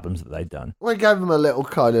 3 albums that they'd done. Well, it gave them a little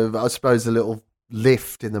kind of, I suppose, a little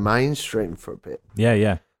lift in the mainstream for a bit.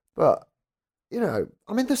 Yeah. But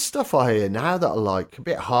the stuff I hear now that I like, a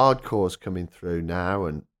bit hardcore's coming through now.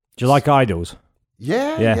 And do you like Idols?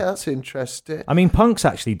 Yeah, that's interesting. I mean, punk's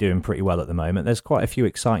actually doing pretty well at the moment. There's quite a few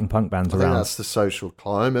exciting punk bands around. I think that's the social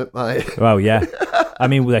climate, mate. Well, yeah. I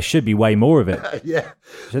mean, there should be way more of it. Yeah.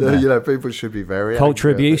 People should be very Culture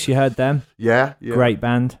Abuse, you heard them? Yeah. Great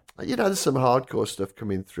band. There's some hardcore stuff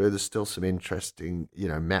coming through. There's still some interesting,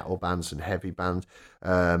 metal bands and heavy bands.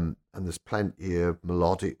 And there's plenty of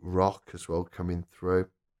melodic rock as well coming through.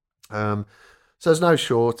 So there's no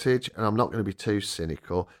shortage, and I'm not going to be too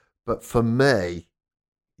cynical. But for me,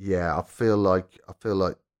 I feel like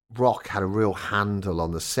rock had a real handle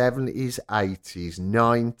on the 70s, 80s,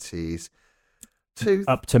 90s.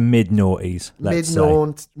 Up to mid-noughties,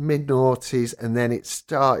 mid-noughties, and then it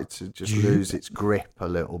started to just lose its grip a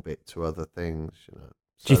little bit to other things.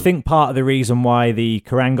 Do you think part of the reason why the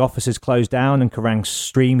Kerrang offices closed down and Kerrang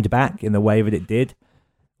streamed back in the way that it did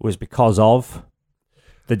was because of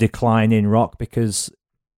the decline in rock? Because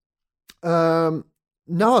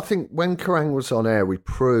no, I think when Kerrang was on air, we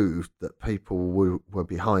proved that people were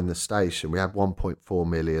behind the station. We had 1.4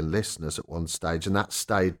 million listeners at one stage, and that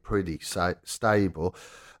stayed pretty stable.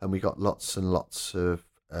 And we got lots and lots of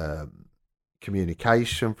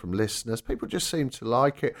communication from listeners. People just seem to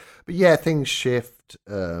like it. But things shift.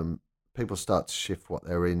 People start to shift what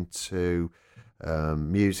they're into.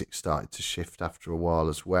 Music started to shift after a while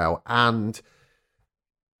as well. And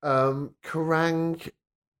Kerrang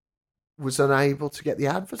was unable to get the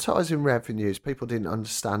advertising revenues. People didn't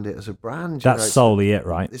understand it as a brand. That's solely it,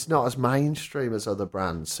 right? It's not as mainstream as other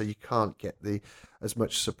brands, so you can't get as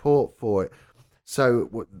much support for it.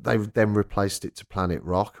 So they then replaced it to Planet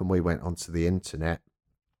Rock, and we went onto the internet.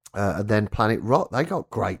 And then Planet Rock, they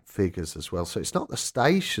got great figures as well. So it's not the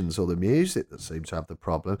stations or the music that seem to have the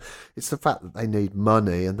problem. It's the fact that they need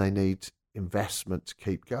money and they need investment to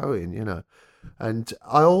keep going, And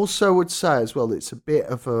I also would say as well, it's a bit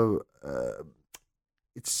of a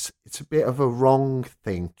it's a bit of a wrong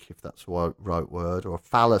think, if that's the right word, or a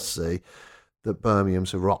fallacy, that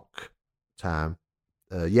Birmingham's a rock town.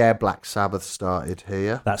 Black Sabbath started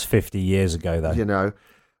here. That's 50 years ago, though.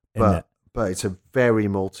 But it's a very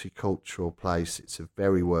multicultural place. It's a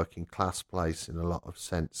very working class place in a lot of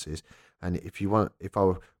senses. And if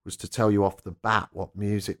I was to tell you off the bat what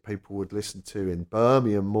music people would listen to in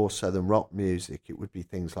Birmingham more so than rock music, it would be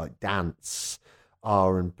things like dance,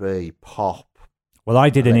 R&B, pop. Well,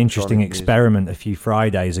 I did an interesting experiment a few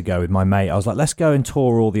Fridays ago with my mate. I was like, let's go and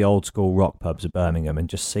tour all the old school rock pubs of Birmingham and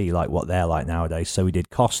just see like what they're like nowadays. So we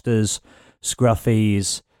did Costa's,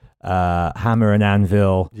 Scruffy's, Hammer and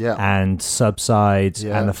Anvil, and Subsides,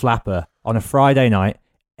 and the Flapper on a Friday night.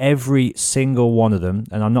 Every single one of them,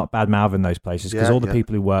 and I'm not bad-mouthing those places because all the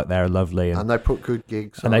people who work there are lovely. And they put good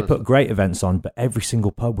gigs on. And they put great events on, but every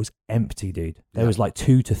single pub was empty, dude. There was like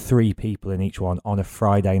 2 to 3 people in each one on a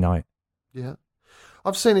Friday night. Yeah.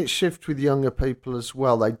 I've seen it shift with younger people as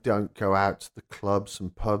well. They don't go out to the clubs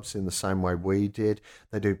and pubs in the same way we did.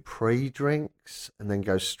 They do pre-drinks and then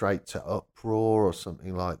go straight to Uproar or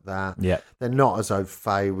something like that. Yeah. They're not as au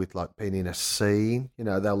fait with like being in a scene. You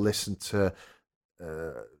know, they'll listen to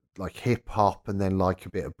like hip hop and then like a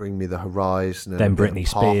bit of Bring Me the Horizon. And then Britney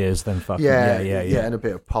Spears, then fucking yeah, and a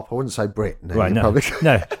bit of pop. I wouldn't say Britney. Right, no, probably...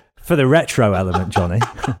 no. For the retro element, Johnny.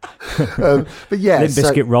 But yeah, Limp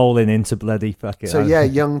Bizkit rolling into bloody fucking. So yeah,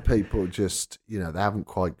 young people just, you know, they haven't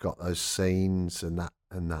quite got those scenes and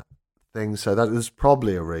that thing. So there's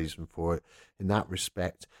probably a reason for it in that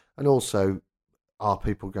respect. And also, are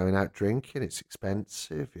people going out drinking? It's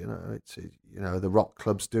expensive, you know. The rock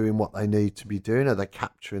clubs doing what they need to be doing. Are they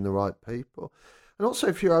capturing the right people? And also,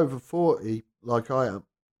 if you're over 40, like I am.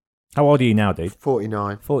 How old are you now, dude?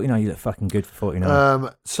 49. 49, you look fucking good for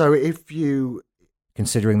 49. So if you...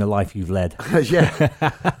 Considering the life you've led. Yeah.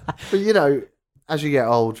 But, you know, as you get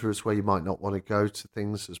older as well, you might not want to go to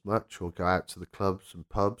things as much or go out to the clubs and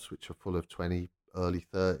pubs, which are full of 20, early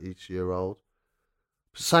 30s-year-olds.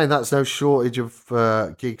 Saying that's no shortage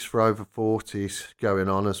of gigs for over 40s going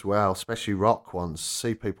on as well, especially rock ones.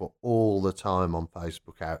 See people all the time on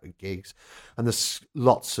Facebook out at gigs, and there's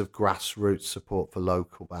lots of grassroots support for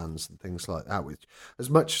local bands and things like that. Which, as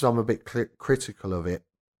much as I'm a bit critical of it,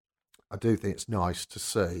 I do think it's nice to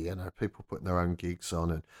see, you know, people putting their own gigs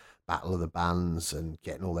on and Battle of the Bands and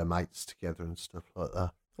getting all their mates together and stuff like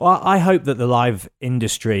that. Well, I hope that the live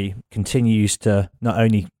industry continues to not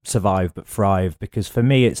only survive but thrive, because for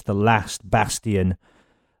me it's the last bastion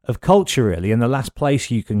of culture, really, and the last place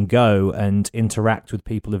you can go and interact with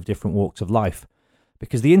people of different walks of life.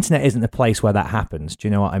 Because the internet isn't a place where that happens. Do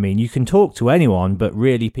you know what I mean? You can talk to anyone, but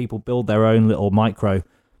really people build their own little micro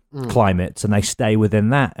climates and they stay within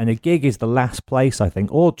that. And a gig is the last place, I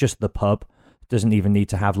think, or just the pub. Doesn't even need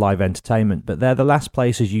to have live entertainment, but they're the last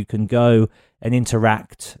places you can go and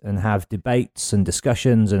interact and have debates and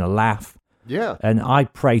discussions and a laugh. Yeah. And I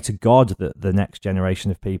pray to God that the next generation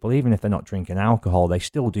of people, even if they're not drinking alcohol, they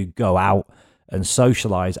still do go out and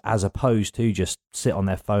socialize as opposed to just sit on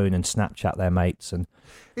their phone and Snapchat their mates. And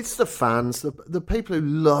it's the fans, the people who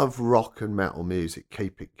love rock and metal music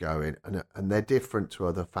keep it going, and they're different to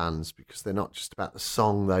other fans because they're not just about the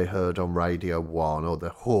song they heard on Radio 1 or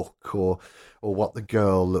the hook or what the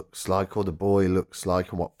girl looks like or the boy looks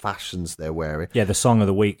like and what fashions they're wearing. Yeah, the song of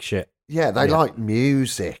the week shit. Yeah, they like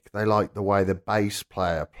music. They like the way the bass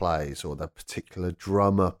player plays or the particular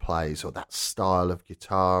drummer plays or that style of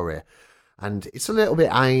guitar. And it's a little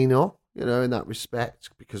bit anal, you know, in that respect,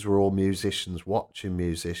 because we're all musicians watching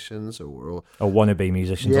musicians, or we're all... Or wannabe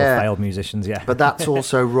musicians, or failed musicians, yeah. But that's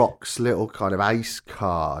also rock's little kind of ace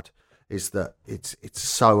card, is that it's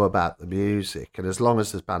so about the music. And as long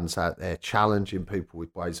as there's bands out there challenging people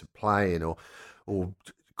with ways of playing or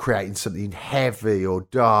creating something heavy or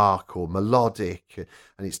dark or melodic,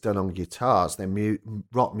 and it's done on guitars, then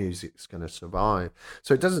rock music's going to survive.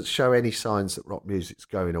 So it doesn't show any signs that rock music's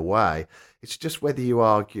going away. It's just whether you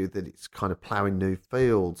argue that it's kind of ploughing new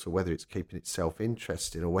fields or whether it's keeping itself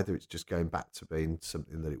interesting or whether it's just going back to being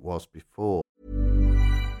something that it was before.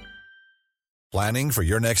 Planning for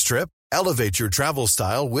your next trip? Elevate your travel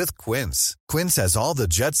style with Quince. Quince has all the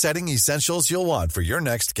jet-setting essentials you'll want for your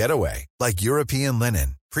next getaway, like European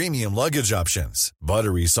linen, premium luggage options,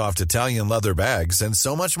 buttery soft Italian leather bags, and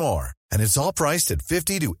so much more. And it's all priced at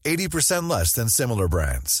 50 to 80% less than similar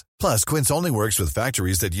brands. Plus, Quince only works with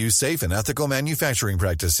factories that use safe and ethical manufacturing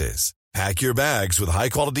practices. Pack your bags with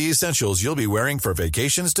high-quality essentials you'll be wearing for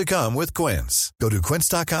vacations to come with Quince. Go to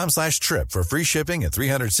quince.com/trip for free shipping and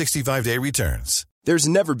 365-day returns. There's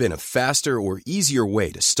never been a faster or easier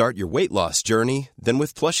way to start your weight loss journey than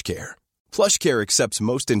with PlushCare. PlushCare accepts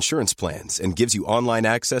most insurance plans and gives you online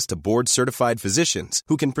access to board-certified physicians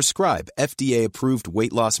who can prescribe FDA-approved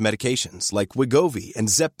weight loss medications like Wegovy and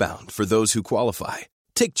Zepbound for those who qualify.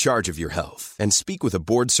 Take charge of your health and speak with a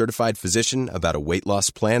board-certified physician about a weight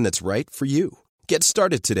loss plan that's right for you. Get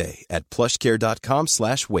started today at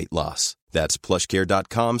plushcare.com/weight loss. That's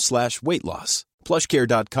plushcare.com/weight loss.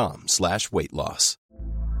 plushcare.com/weight loss.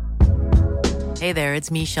 Hey there, it's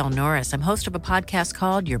Michelle Norris. I'm host of a podcast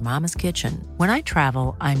called Your Mama's Kitchen. When I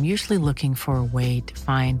travel, I'm usually looking for a way to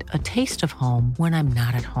find a taste of home when I'm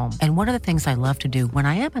not at home. And one of the things I love to do when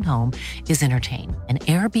I am at home is entertain. And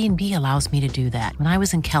Airbnb allows me to do that. When I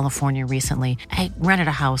was in California recently, I rented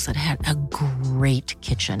a house that had a great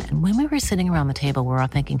kitchen. And when we were sitting around the table, we're all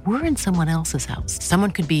thinking, we're in someone else's house. Someone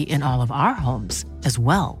could be in all of our homes as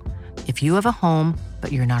well. If you have a home,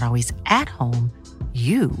 but you're not always at home,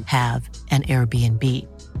 you have an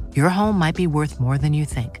Airbnb. Your home might be worth more than you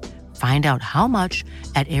think. Find out how much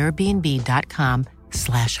at airbnb.com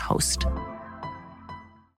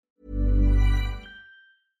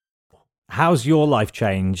How's your life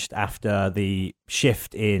changed after the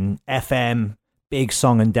shift in FM, big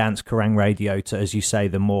song and dance Kerrang radio to, as you say,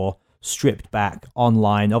 the more stripped back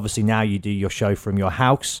online? Obviously now you do your show from your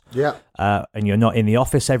house, and you're not in the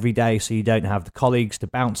office every day, so you don't have the colleagues to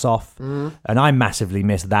bounce off. And I massively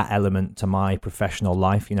miss that element to my professional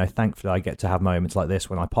life. You know, thankfully I get to have moments like this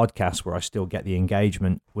when I podcast where I still get the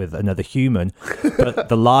engagement with another human, but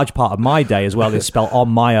the large part of my day as well is spent on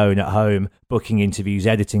my own at home, booking interviews,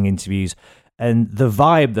 editing interviews. And the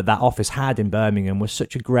vibe that office had in Birmingham was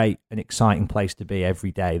such a great and exciting place to be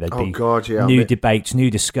every day. There'd be new debates,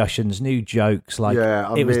 new discussions, new jokes.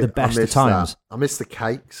 It was the best of times. I miss the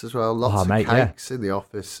cakes as well. Lots of cakes in the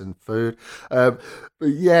office and food. But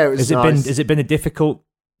yeah, it was nice. Has it been a difficult...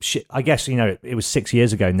 I guess, you know, it was 6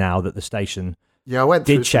 years ago now that the station... Yeah, I went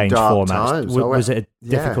through change dark formats. Times. Was it a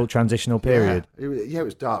difficult transitional period? Yeah, it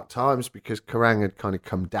was dark times because Kerrang had kind of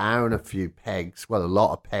come down a few pegs, well, a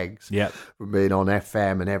lot of pegs, from being on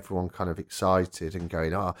FM and everyone kind of excited and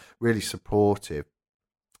going, really supportive.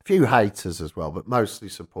 A few haters as well, but mostly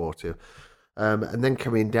supportive. And then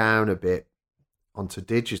coming down a bit onto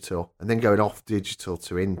digital and then going off digital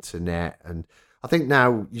to internet. And I think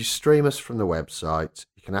now you stream us from the website.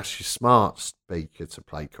 You can ask your smart speaker to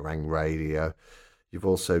play Kerrang radio. You've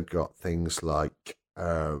also got things like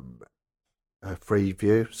a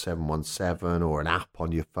Freeview 717 or an app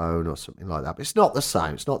on your phone or something like that. But it's not the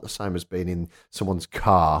same. It's not the same as being in someone's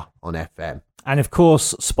car on FM. And of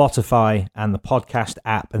course, Spotify and the podcast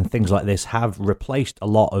app and things like this have replaced a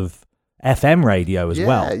lot of FM radio as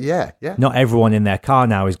well. Yeah. Not everyone in their car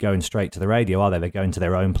now is going straight to the radio, are they? They're going to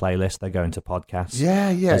their own playlist. They're going to podcasts.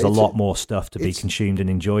 Yeah. There's a lot more stuff to be consumed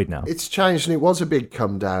and enjoyed now. It's changed, and it was a big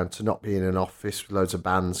come down to not being in an office with loads of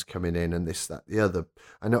bands coming in and this, that, the other.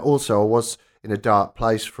 And also, I was in a dark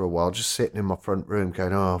place for a while, just sitting in my front room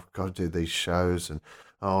going, I've got to do these shows and,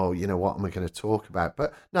 you know, what am I going to talk about?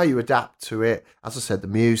 But no, you adapt to it. As I said, the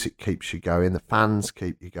music keeps you going. The fans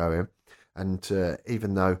keep you going. And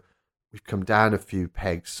even though we've come down a few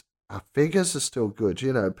pegs, our figures are still good.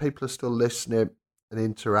 You know, people are still listening and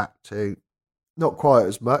interacting. Not quite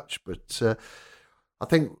as much, but I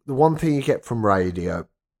think the one thing you get from radio,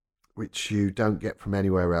 which you don't get from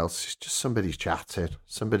anywhere else, is just somebody chatting,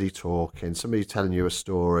 somebody talking, somebody telling you a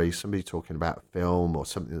story, somebody talking about a film or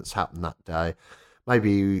something that's happened that day.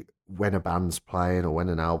 Maybe when a band's playing or when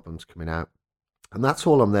an album's coming out. And that's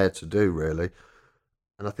all I'm there to do, really.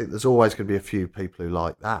 And I think there's always going to be a few people who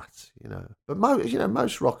like that, you know. But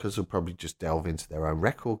most rockers will probably just delve into their own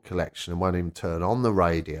record collection and won't even turn on the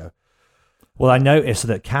radio. Well, I noticed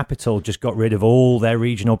that Capital just got rid of all their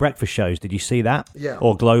regional breakfast shows. Did you see that? Yeah.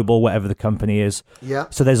 Or Global, whatever the company is. Yeah.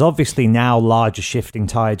 So there's obviously now larger shifting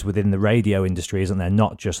tides within the radio industry, isn't there?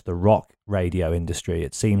 Not just the rock radio industry.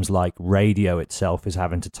 It seems like radio itself is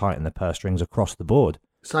having to tighten the purse strings across the board.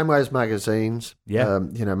 Same way as magazines. Yeah.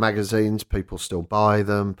 Magazines, people still buy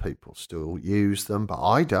them, people still use them, but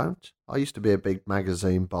I don't. I used to be a big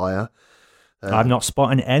magazine buyer. I'm not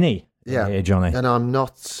spotting any here, Johnny. And I'm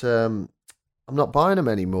not buying them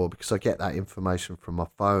anymore because I get that information from my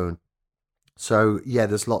phone. So, yeah,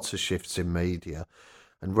 there's lots of shifts in media.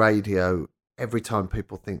 And radio, every time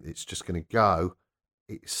people think it's just going to go,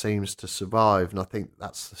 it seems to survive. And I think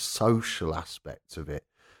that's the social aspect of it.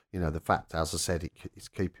 You know, the fact, as I said, it's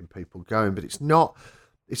keeping people going, but it's not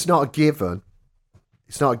a given.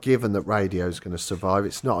 It's not a given that radio is going to survive.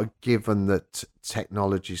 It's not a given that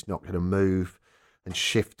technology is not going to move and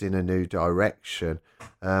shift in a new direction.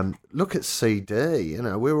 Look at CD. You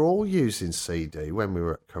know, we were all using CD when we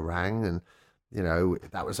were at Kerrang, and you know,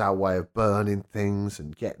 that was our way of burning things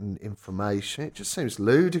and getting information. It just seems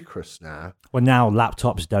ludicrous now. Well, now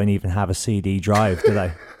laptops don't even have a CD drive, do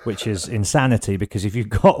they? Which is insanity, because if you've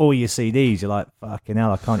got all your CDs, you're like, fucking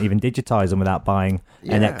hell, I can't even digitize them without buying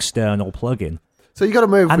an external plug-in. So you got to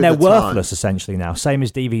move, and with they're the worthless time. Essentially now. Same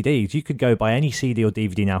as DVDs. You could go buy any CD or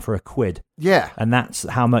DVD now for £1. Yeah, and that's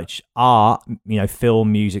how much art, you know,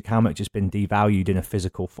 film, music, how much it's been devalued in a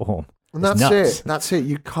physical form. And that's it.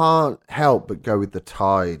 You can't help but go with the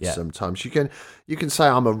tide sometimes. You can say,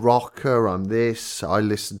 I'm a rocker, I'm this, I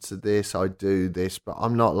listen to this, I do this, but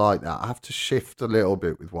I'm not like that. I have to shift a little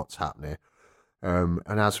bit with what's happening. And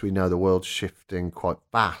as we know, the world's shifting quite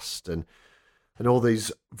fast, and all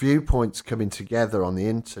these viewpoints coming together on the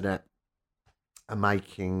internet are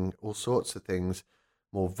making all sorts of things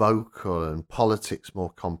more vocal and politics more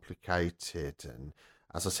complicated, and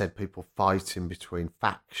as I said, people fighting between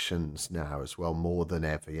factions now as well, more than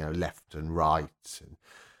ever, you know, left and right,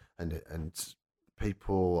 and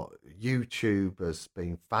people, YouTubers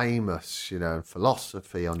being famous, and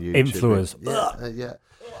philosophy on YouTube. Influencers. Yeah.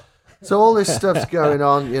 So all this stuff's going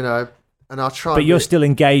on, and I try. But you're still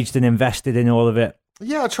engaged and invested in all of it.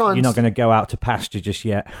 Yeah, I try. And you're not going to go out to pasture just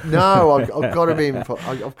yet. No, I've got to be.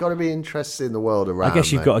 I've got to be interested in the world around. I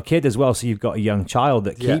guess you've got a kid as well, so you've got a young child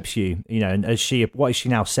that Yeah. keeps you. And what is she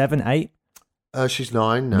now? 7, 8? She's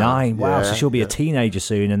 9 now. 9. Wow. Yeah, So she'll be a teenager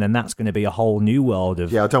soon, and then that's going to be a whole new world of.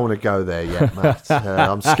 Yeah, I don't want to go there yet, Matt.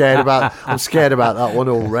 I'm scared about that one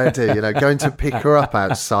already. Going to pick her up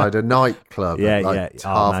outside a nightclub. Yeah, at like yeah. half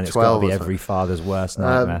Oh man, it's got 12 to be or every something. father's worst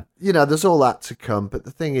nightmare. There's all that to come. But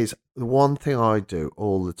the thing is, the one thing I do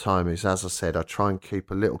all the time is, as I said, I try and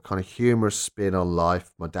keep a little kind of humorous spin on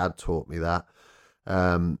life. My dad taught me that.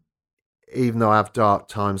 Even though I have dark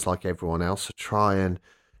times like everyone else, I try and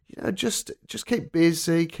just keep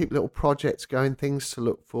busy, keep little projects going, things to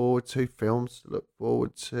look forward to, films to look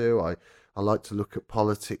forward to. I like to look at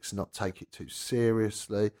politics and not take it too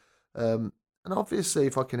seriously. And obviously,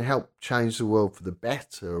 if I can help change the world for the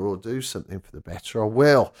better or do something for the better, I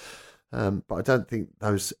will. But I don't think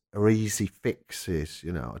those are easy fixes.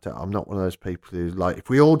 I'm not one of those people who if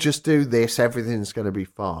we all just do this, everything's going to be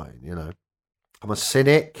fine. I'm a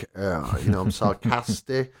cynic. I'm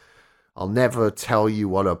sarcastic. I'll never tell you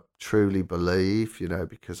what I truly believe,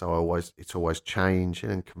 because it's always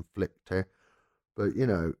changing and conflicting. But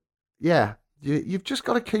you've just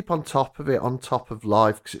got to keep on top of it, on top of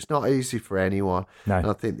life, because it's not easy for anyone. No. And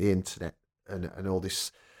I think the internet and all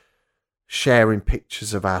this sharing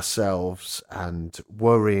pictures of ourselves and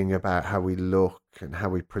worrying about how we look and how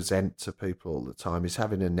we present to people all the time is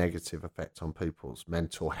having a negative effect on people's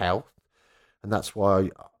mental health. And that's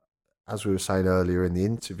why, as we were saying earlier in the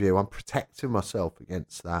interview, I'm protecting myself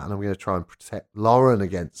against that, and I'm going to try and protect Lauren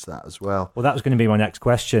against that as well. Well, that was going to be my next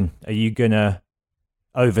question. Are you going to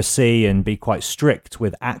oversee and be quite strict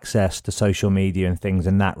with access to social media and things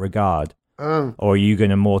in that regard? Or are you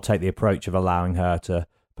going to more take the approach of allowing her to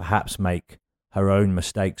perhaps make her own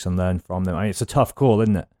mistakes and learn from them? I mean, it's a tough call,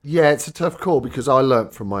 isn't it? Yeah, it's a tough call because I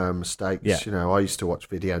learnt from my own mistakes. Yeah. I used to watch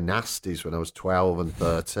video nasties when I was 12 and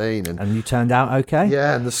 13. And you turned out okay?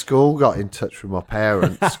 Yeah, and the school got in touch with my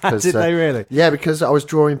parents. Did they really? Yeah, because I was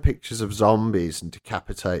drawing pictures of zombies and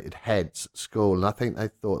decapitated heads at school, and I think they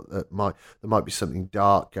thought that there might be something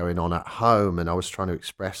dark going on at home, and I was trying to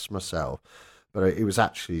express myself. But it was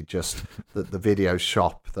actually just that the video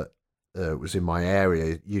shop that was in my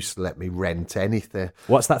area used to let me rent anything.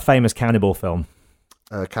 What's that famous cannibal film?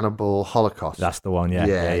 Cannibal Holocaust. That's the one, yeah.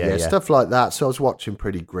 Yeah, stuff like that. So I was watching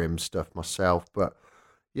pretty grim stuff myself, but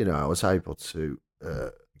I was able to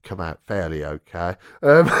come out fairly okay.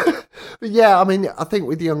 But yeah, I mean, I think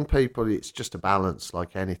with young people, it's just a balance,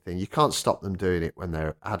 like anything. You can't stop them doing it when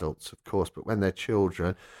they're adults, of course, but when they're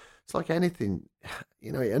children, it's like anything.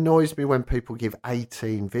 It annoys me when people give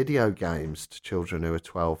 18 video games to children who are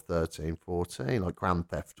 12, 13, 14, like Grand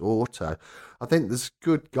Theft Auto. I think there's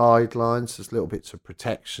good guidelines, there's little bits of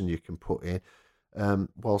protection you can put in,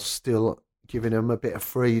 while still giving them a bit of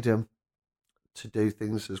freedom to do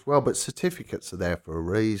things as well. But certificates are there for a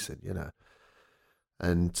reason,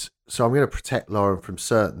 And so I'm going to protect Lauren from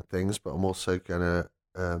certain things, but I'm also going to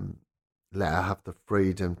let her have the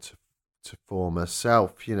freedom to form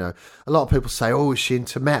herself. A lot of people say, oh, is she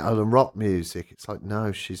into metal and rock music? It's like,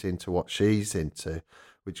 no, she's into what she's into,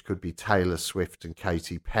 which could be Taylor Swift and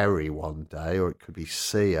Katy Perry one day, or it could be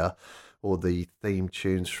Sia, or the theme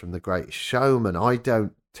tunes from The Greatest Showman. I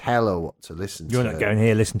don't tell her what to listen to. You're not going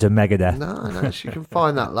here listen to Megadeth. No, she can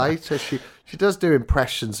find that later. She does do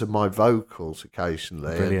impressions of my vocals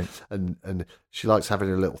occasionally. Brilliant. And she likes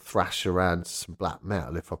having a little thrash around to some black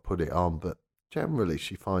metal if I put it on, but generally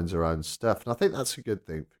she finds her own stuff, and I think that's a good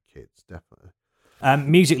thing for kids, definitely.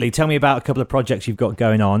 Musically, tell me about a couple of projects you've got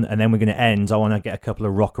going on, and then we're going to end. I want to get a couple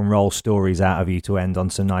of rock and roll stories out of you to end on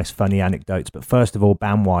some nice funny anecdotes. But first of all,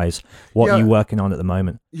 band-wise, what are you working on at the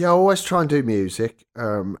moment? Yeah, I always try and do music,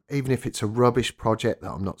 even if it's a rubbish project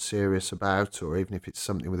that I'm not serious about, or even if it's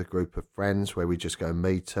something with a group of friends where we just go and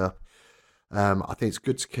meet up. I think it's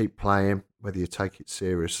good to keep playing, whether you take it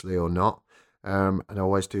seriously or not. And I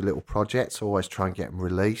always do little projects, always try and get them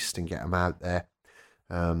released and get them out there.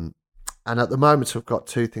 And at the moment, I've got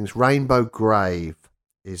 2 things. Rainbow Grave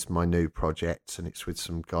is my new project, and it's with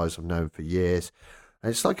some guys I've known for years.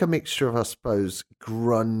 And it's like a mixture of, I suppose,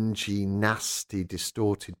 grungy, nasty,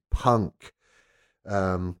 distorted punk,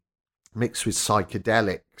 mixed with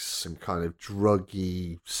psychedelics and kind of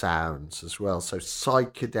druggy sounds as well. So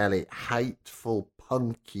psychedelic, hateful,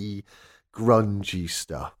 punky, grungy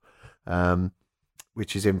stuff.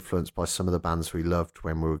 which is influenced by some of the bands we loved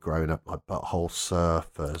when we were growing up, like Butthole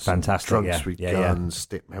Surfers, Fantastic, Drunks with Guns,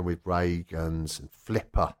 Stickmen with Ray Guns, and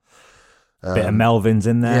Flipper. Bit of Melvin's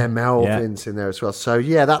in there. Yeah, Melvin's in there as well. So,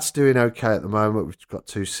 yeah, that's doing okay at the moment. We've got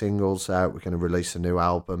 2 singles out. We're going to release a new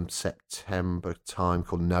album September time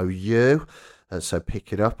called Know You. So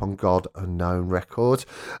pick it up on God Unknown Records.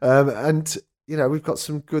 And, you know, we've got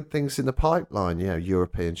some good things in the pipeline, you know,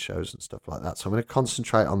 European shows and stuff like that. So I'm going to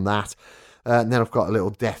concentrate on that. And then I've got a little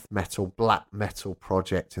death metal, black metal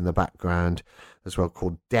project in the background as well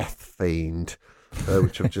called Death Fiend,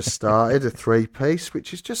 which I've just started, a 3-piece,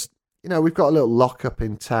 which is just, you know, we've got a little lock-up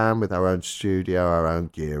in town with our own studio, our own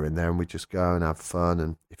gear in there, and we just go and have fun,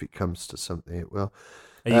 and if it comes to something, it will.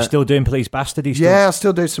 Are you still doing Police Bastard? Yeah, I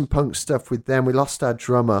still do some punk stuff with them. We lost our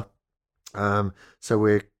drummer, so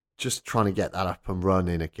we're just trying to get that up and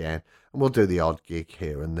running again, and we'll do the odd gig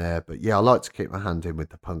here and there, but yeah, I like to keep my hand in with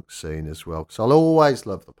the punk scene as well, because I'll always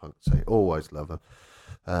love the punk scene, always love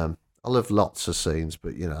them. I love lots of scenes,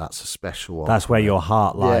 but, you know, that's a special one. That's where your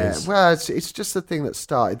heart lies. Yeah, well, it's just the thing that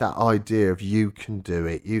started that idea of you can do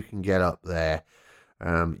it, you can get up there,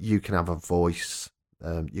 you can have a voice,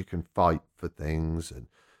 you can fight for things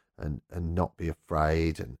and not be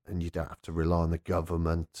afraid, and you don't have to rely on the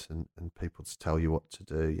government and people to tell you what to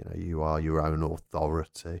do. You know, you are your own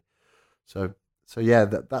authority. So yeah,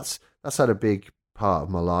 that's had a big part of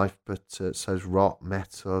my life, but so's rock,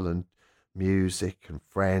 metal, and music and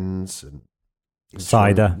friends and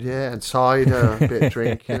cider. Yeah, and cider, a bit of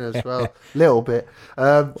drinking as well, a little bit.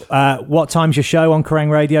 What time's your show on Kerrang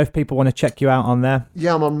Radio if people want to check you out on there?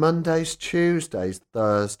 Yeah, I'm on Mondays, Tuesdays,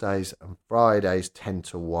 Thursdays and Fridays 10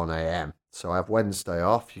 to 1 a.m. So I have Wednesday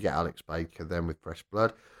off. You get Alex Baker then with Fresh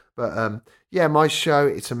Blood. But yeah, my show,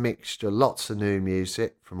 it's a mixture, lots of new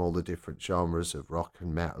music from all the different genres of rock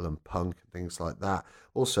and metal and punk and things like that.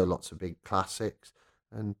 Also lots of big classics.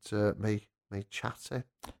 And me chatting.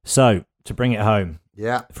 So, to bring it home,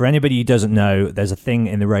 yeah. For anybody who doesn't know, there's a thing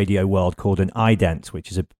in the radio world called an ident,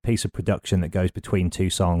 which is a piece of production that goes between 2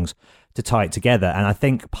 songs to tie it together. And I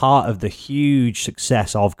think part of the huge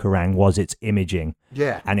success of Kerrang was its imaging,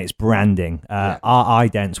 and its branding. Our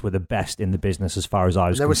idents were the best in the business as far as I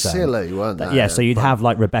was concerned. They were silly, weren't they? Yeah, so you'd have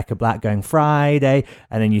like Rebecca Black going Friday,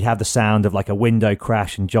 and then you'd have the sound of like a window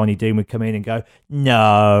crash, and Johnny Doom would come in and go,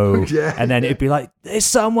 no. And then it'd be like, is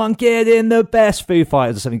someone getting the best Foo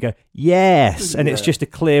Fighters or something? Go, yes. And it's just a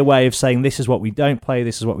clear way of saying, this is what we don't play,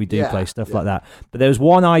 this is what we do play, stuff like that. But there was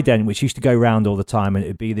one ident which used to go round all the time, and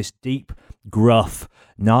it'd be this deep, gruff,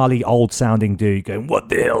 gnarly, old-sounding dude going, what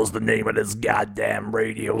the hell's the name of this goddamn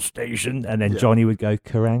radio station? And then Johnny would go,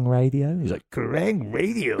 Kerrang Radio? He's like, Kerrang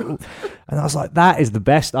Radio? And I was like, that is the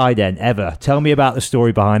best ident ever. Tell me about the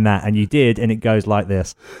story behind that. And you did, and it goes like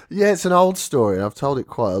this. Yeah, it's an old story. I've told it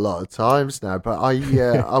quite a lot of times now, but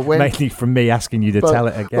I went... Mainly from me asking you to tell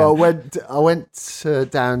it again. I went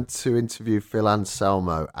down to interview Phil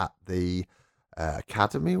Anselmo at the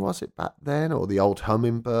Academy, was it back then? Or the Old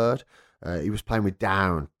Hummingbird? He was playing with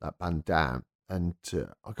Down, that band Down, and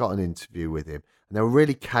I got an interview with him, and they were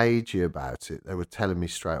really cagey about it. They were telling me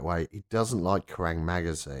straight away he doesn't like Kerrang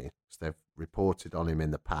magazine because they've reported on him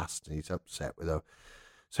in the past, and he's upset with them.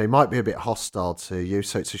 So he might be a bit hostile to you.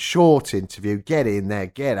 So it's a short interview. Get in there,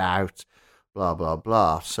 get out, blah blah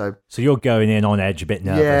blah. So you're going in on edge, a bit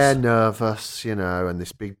nervous. Yeah, nervous, you know. And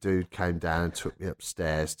this big dude came down and took me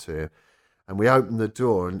upstairs to him, and we opened the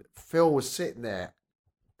door, and Phil was sitting there,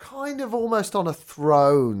 kind of almost on a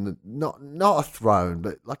throne, not a throne,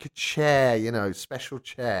 but like a chair, you know, special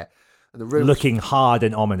chair. And the room looking hard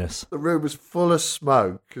and ominous. The room was full of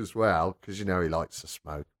smoke as well, because, you know, he likes to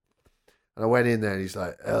smoke. And I went in there and he's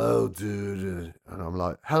like, hello, dude. And I'm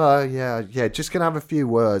like, hello, yeah, just going to have a few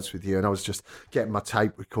words with you. And I was just getting my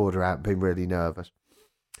tape recorder out and being really nervous.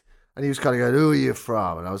 And he was kind of going, who are you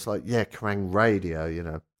from? And I was like, yeah, Kerrang Radio, you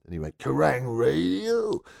know. And he went, Kerrang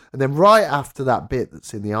Radio? And then right after that bit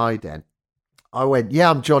that's in the ident, I went, yeah,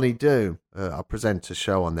 I'm Johnny Doom. I present a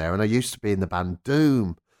show on there, and I used to be in the band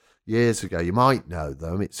Doom years ago. You might know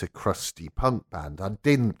them. It's a crusty punk band. I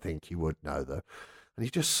didn't think he would know, though. And he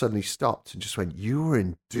just suddenly stopped and just went, you were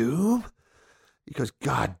in Doom? He goes,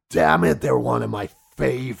 God damn it, they're one of my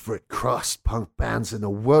favorite crust punk bands in the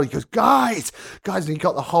world. He goes, guys, and he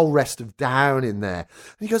got the whole rest of Down in there.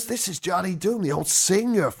 And he goes, this is Johnny Doom, the old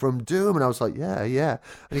singer from Doom. And I was like, yeah.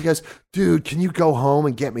 And he goes, dude, can you go home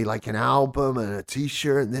and get me like an album and a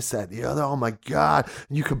t-shirt and this, that, the other? Oh my God.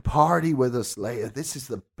 And you can party with us later. This is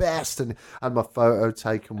the best. And I had my photo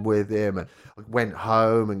taken with him, and I went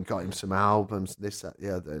home and got him some albums, this, that,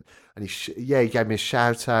 the other. And he gave me a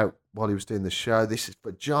shout out while he was doing the show. This is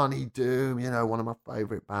for Johnny Doom, you know, one of my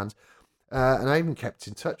favourite bands. And I even kept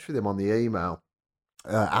in touch with him on the email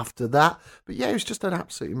after that. But yeah, he was just an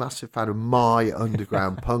absolutely massive fan of my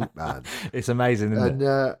underground punk band. It's amazing, isn't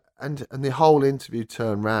it? And the whole interview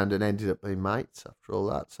turned round and ended up being mates after all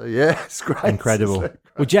that. So yeah, it's great. Incredible.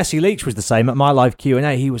 Well, Jesse Leach was the same at my live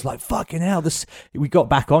Q&A. He was like, fucking hell, we got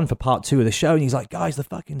back on for part 2 of the show, and he's like, guys, the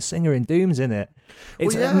fucking singer in Doom's in it.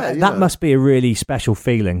 That must be a really special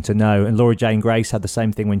feeling to know. And Laura Jane Grace had the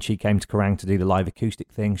same thing when she came to Kerrang to do the live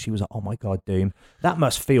acoustic thing. She was like, oh my God, Doom. That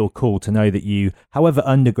must feel cool to know that you, however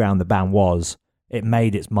underground the band was, it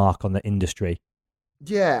made its mark on the industry.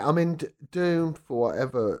 Yeah, I mean, Doom, for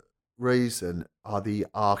whatever reason, are the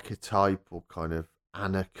archetypal kind of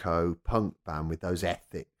anarcho punk band with those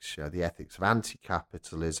ethics, the ethics of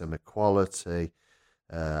anti-capitalism, equality,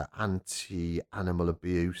 anti-animal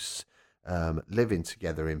abuse, living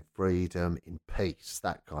together in freedom, in peace,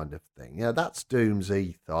 that kind of thing. That's Doom's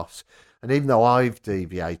ethos. And even though I've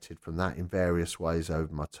deviated from that in various ways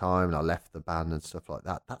over my time, and I left the band and stuff like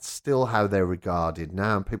that, that's still how they're regarded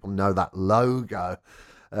now, and people know that logo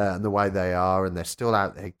and the way they are, and they're still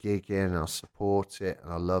out there gigging, and I support it,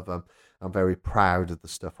 and I love them. I'm very proud of the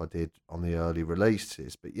stuff I did on the early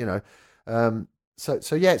releases. But,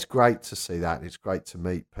 so yeah, it's great to see that, and it's great to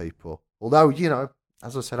meet people. Although,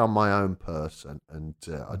 as I said, I'm my own person. And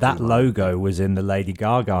that logo was in the Lady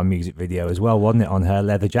Gaga music video as well, wasn't it, on her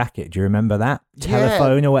leather jacket? Do you remember that?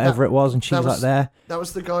 Telephone or whatever it was, and she was like there. That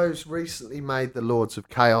was the guy who's recently made the Lords of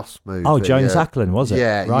Chaos movie. Oh, Jonas Ackland, was it?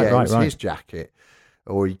 Yeah, right. It was his jacket.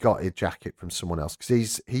 Or he got a jacket from someone else,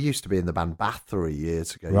 because he used to be in the band Bathory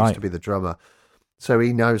years ago. He used to be the drummer, so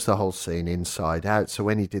he knows the whole scene inside out. So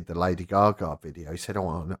when he did the Lady Gaga video, he said, "I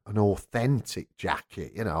want an authentic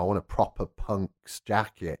jacket. I want a proper punk's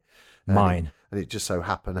jacket." Mine. And it just so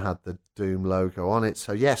happened had the Doom logo on it.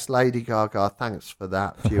 So yes, Lady Gaga, thanks for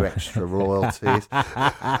that. A few extra royalties.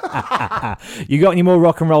 You got any more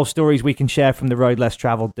rock and roll stories we can share from the road less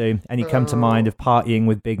travelled, Doom? Any come to mind of partying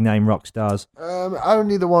with big name rock stars?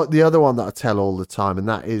 Only the other one that I tell all the time, and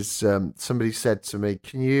that is somebody said to me,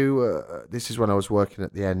 "Can you?" This is when I was working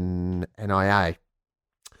at the NIA,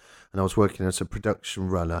 and I was working as a production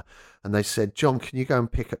runner, and they said, "John, can you go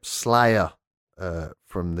and pick up Slayer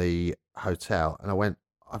from the hotel?" And I went,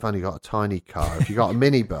 "I've only got a tiny car. Have you got a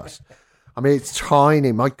minibus?" I mean, it's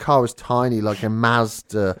tiny. My car was tiny, like a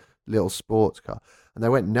Mazda little sports car. And they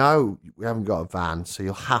went, "No, we haven't got a van, so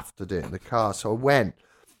you'll have to do it in the car." So I went,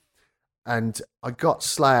 and I got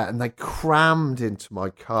Slayer, and they crammed into my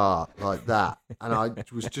car like that. And I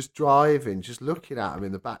was just driving, just looking at them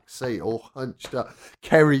in the back seat, all hunched up.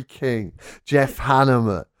 Kerry King, Jeff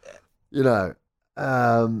Hanneman,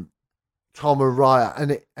 Tom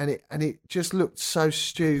Araya, and it just looked so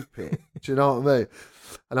stupid. Do you know what I mean?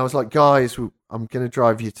 And I was like, "Guys, I'm going to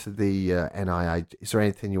drive you to the NIA. Is there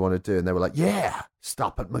anything you want to do?" And they were like, "Yeah,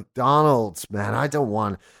 stop at McDonald's, man. I don't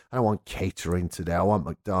want catering today. I want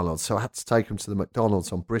McDonald's." So I had to take them to the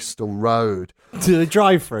McDonald's on Bristol Road. To the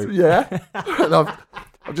drive-through? Yeah. And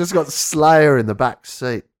I've just got Slayer in the back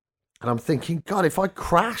seat. And I'm thinking, God, if I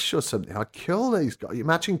crash or something, I'd kill these guys.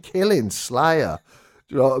 Imagine killing Slayer.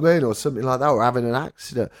 Do you know what I mean? Or something like that, or having an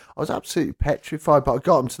accident. I was absolutely petrified, but I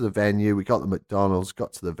got them to the venue. We got the McDonald's,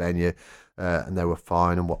 got to the venue, and they were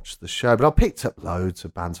fine, and watched the show. But I picked up loads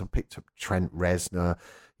of bands. I picked up Trent Reznor,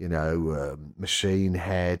 Machine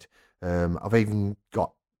Head. I've even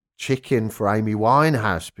got Chicken for Amy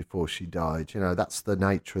Winehouse before she died. That's the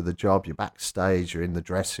nature of the job. You're backstage, you're in the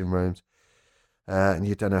dressing rooms, and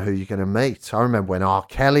you don't know who you're going to meet. I remember when R.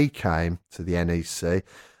 Kelly came to the NEC,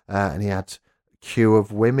 and he had queue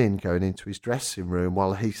of women going into his dressing room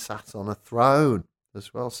while he sat on a throne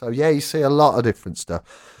as well. So yeah, you see a lot of different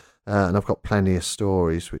stuff, and I've got plenty of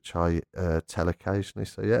stories which I tell occasionally.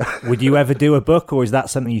 So yeah. Would you ever do a book, or is that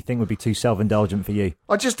something you think would be too self-indulgent for you?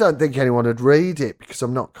 I just don't think anyone would read it, because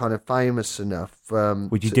I'm not kind of famous enough.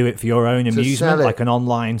 Would you do it for your own amusement, like an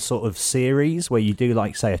online sort of series where you do,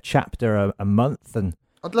 like, say, a chapter a month and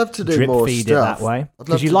I'd love to do drip more feed stuff. it that way?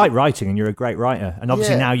 Because you like writing and you're a great writer. And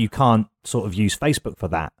obviously now you can't sort of use Facebook for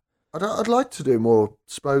that. I'd like to do more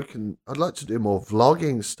I'd like to do more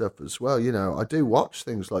vlogging stuff as well. I do watch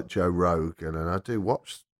things like Joe Rogan, and I do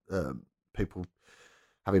watch people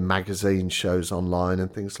having magazine shows online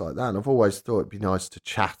and things like that. And I've always thought it'd be nice to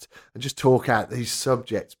chat and just talk out these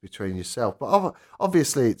subjects between yourself. But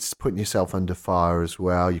obviously it's putting yourself under fire as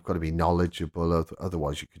well. You've got to be knowledgeable.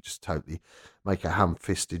 Otherwise you could just totally make a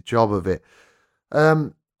ham-fisted job of it.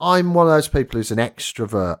 I'm one of those people who's an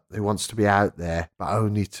extrovert who wants to be out there, but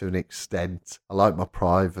only to an extent. I like my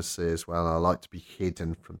privacy as well. I like to be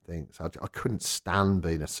hidden from things. I couldn't stand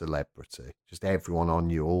being a celebrity. Just everyone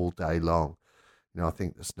on you all day long. I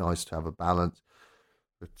think it's nice to have a balance.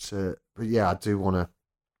 But yeah, I do want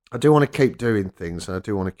to keep doing things, and I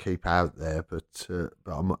do want to keep out there. But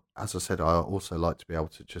I'm, as I said, I also like to be able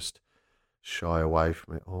to just shy away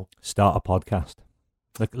from it all. Start a podcast.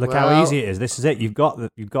 Look how easy it is. This is it. You've got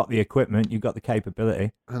the equipment. You've got the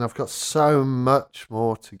capability, and I've got so much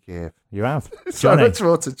more to give. You have so much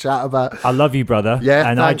more to chat about. I love you, brother. Yeah,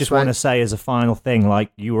 and thanks, I just want to say as a final thing,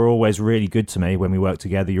 like, you were always really good to me when we worked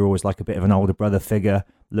together. You're always like a bit of an older brother figure.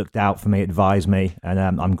 Looked out for me, advised me, and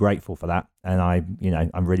I'm grateful for that. And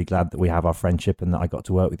I'm really glad that we have our friendship and that I got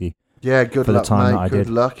to work with you. Yeah, good for luck, the time mate. That good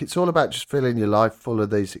luck. It's all about just filling your life full of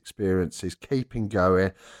these experiences, keeping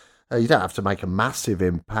going. You don't have to make a massive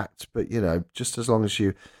impact, but just as long as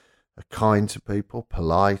you are kind to people,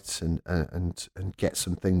 polite, and get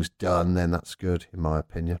some things done, then that's good, in my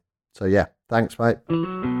opinion. So yeah, thanks, mate.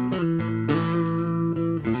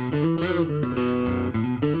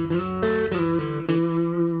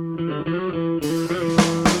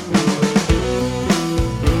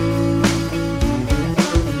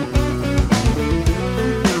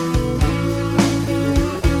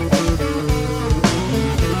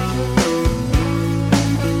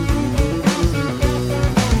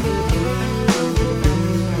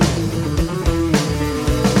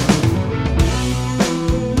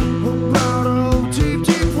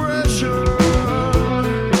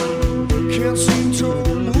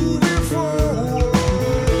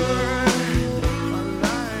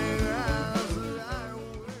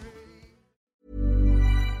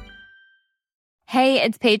 Hey,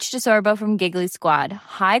 it's Paige DeSorbo from Giggly Squad.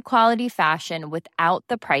 High quality fashion without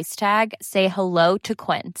the price tag. Say hello to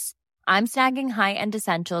Quince. I'm snagging high-end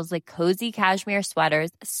essentials like cozy cashmere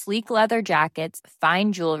sweaters, sleek leather jackets,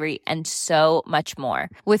 fine jewelry, and so much more.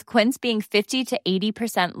 With Quince being 50 to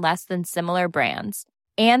 80% less than similar brands.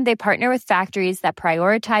 And they partner with factories that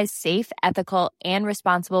prioritize safe, ethical, and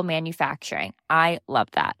responsible manufacturing. I love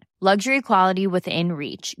that. Luxury quality within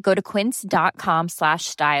reach. Go to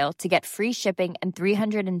quince.com/style to get free shipping and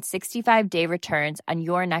 365-day returns on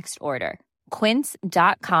your next order.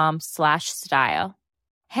 Quince.com/style.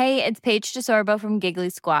 Hey, it's Paige DeSorbo from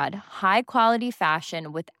Giggly Squad. High quality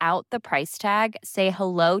fashion without the price tag. Say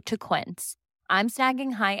hello to Quince. I'm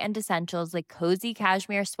snagging high-end essentials like cozy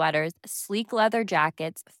cashmere sweaters, sleek leather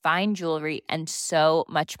jackets, fine jewelry, and so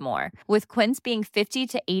much more. With Quince being 50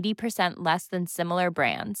 to 80% less than similar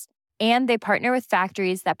brands. And they partner with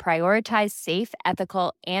factories that prioritize safe,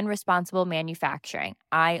 ethical, and responsible manufacturing.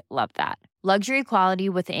 I love that. Luxury quality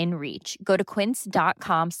within reach. Go to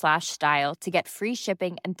quince.com/style to get free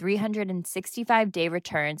shipping and 365-day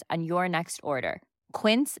returns on your next order.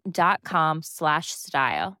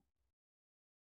 Quince.com/style.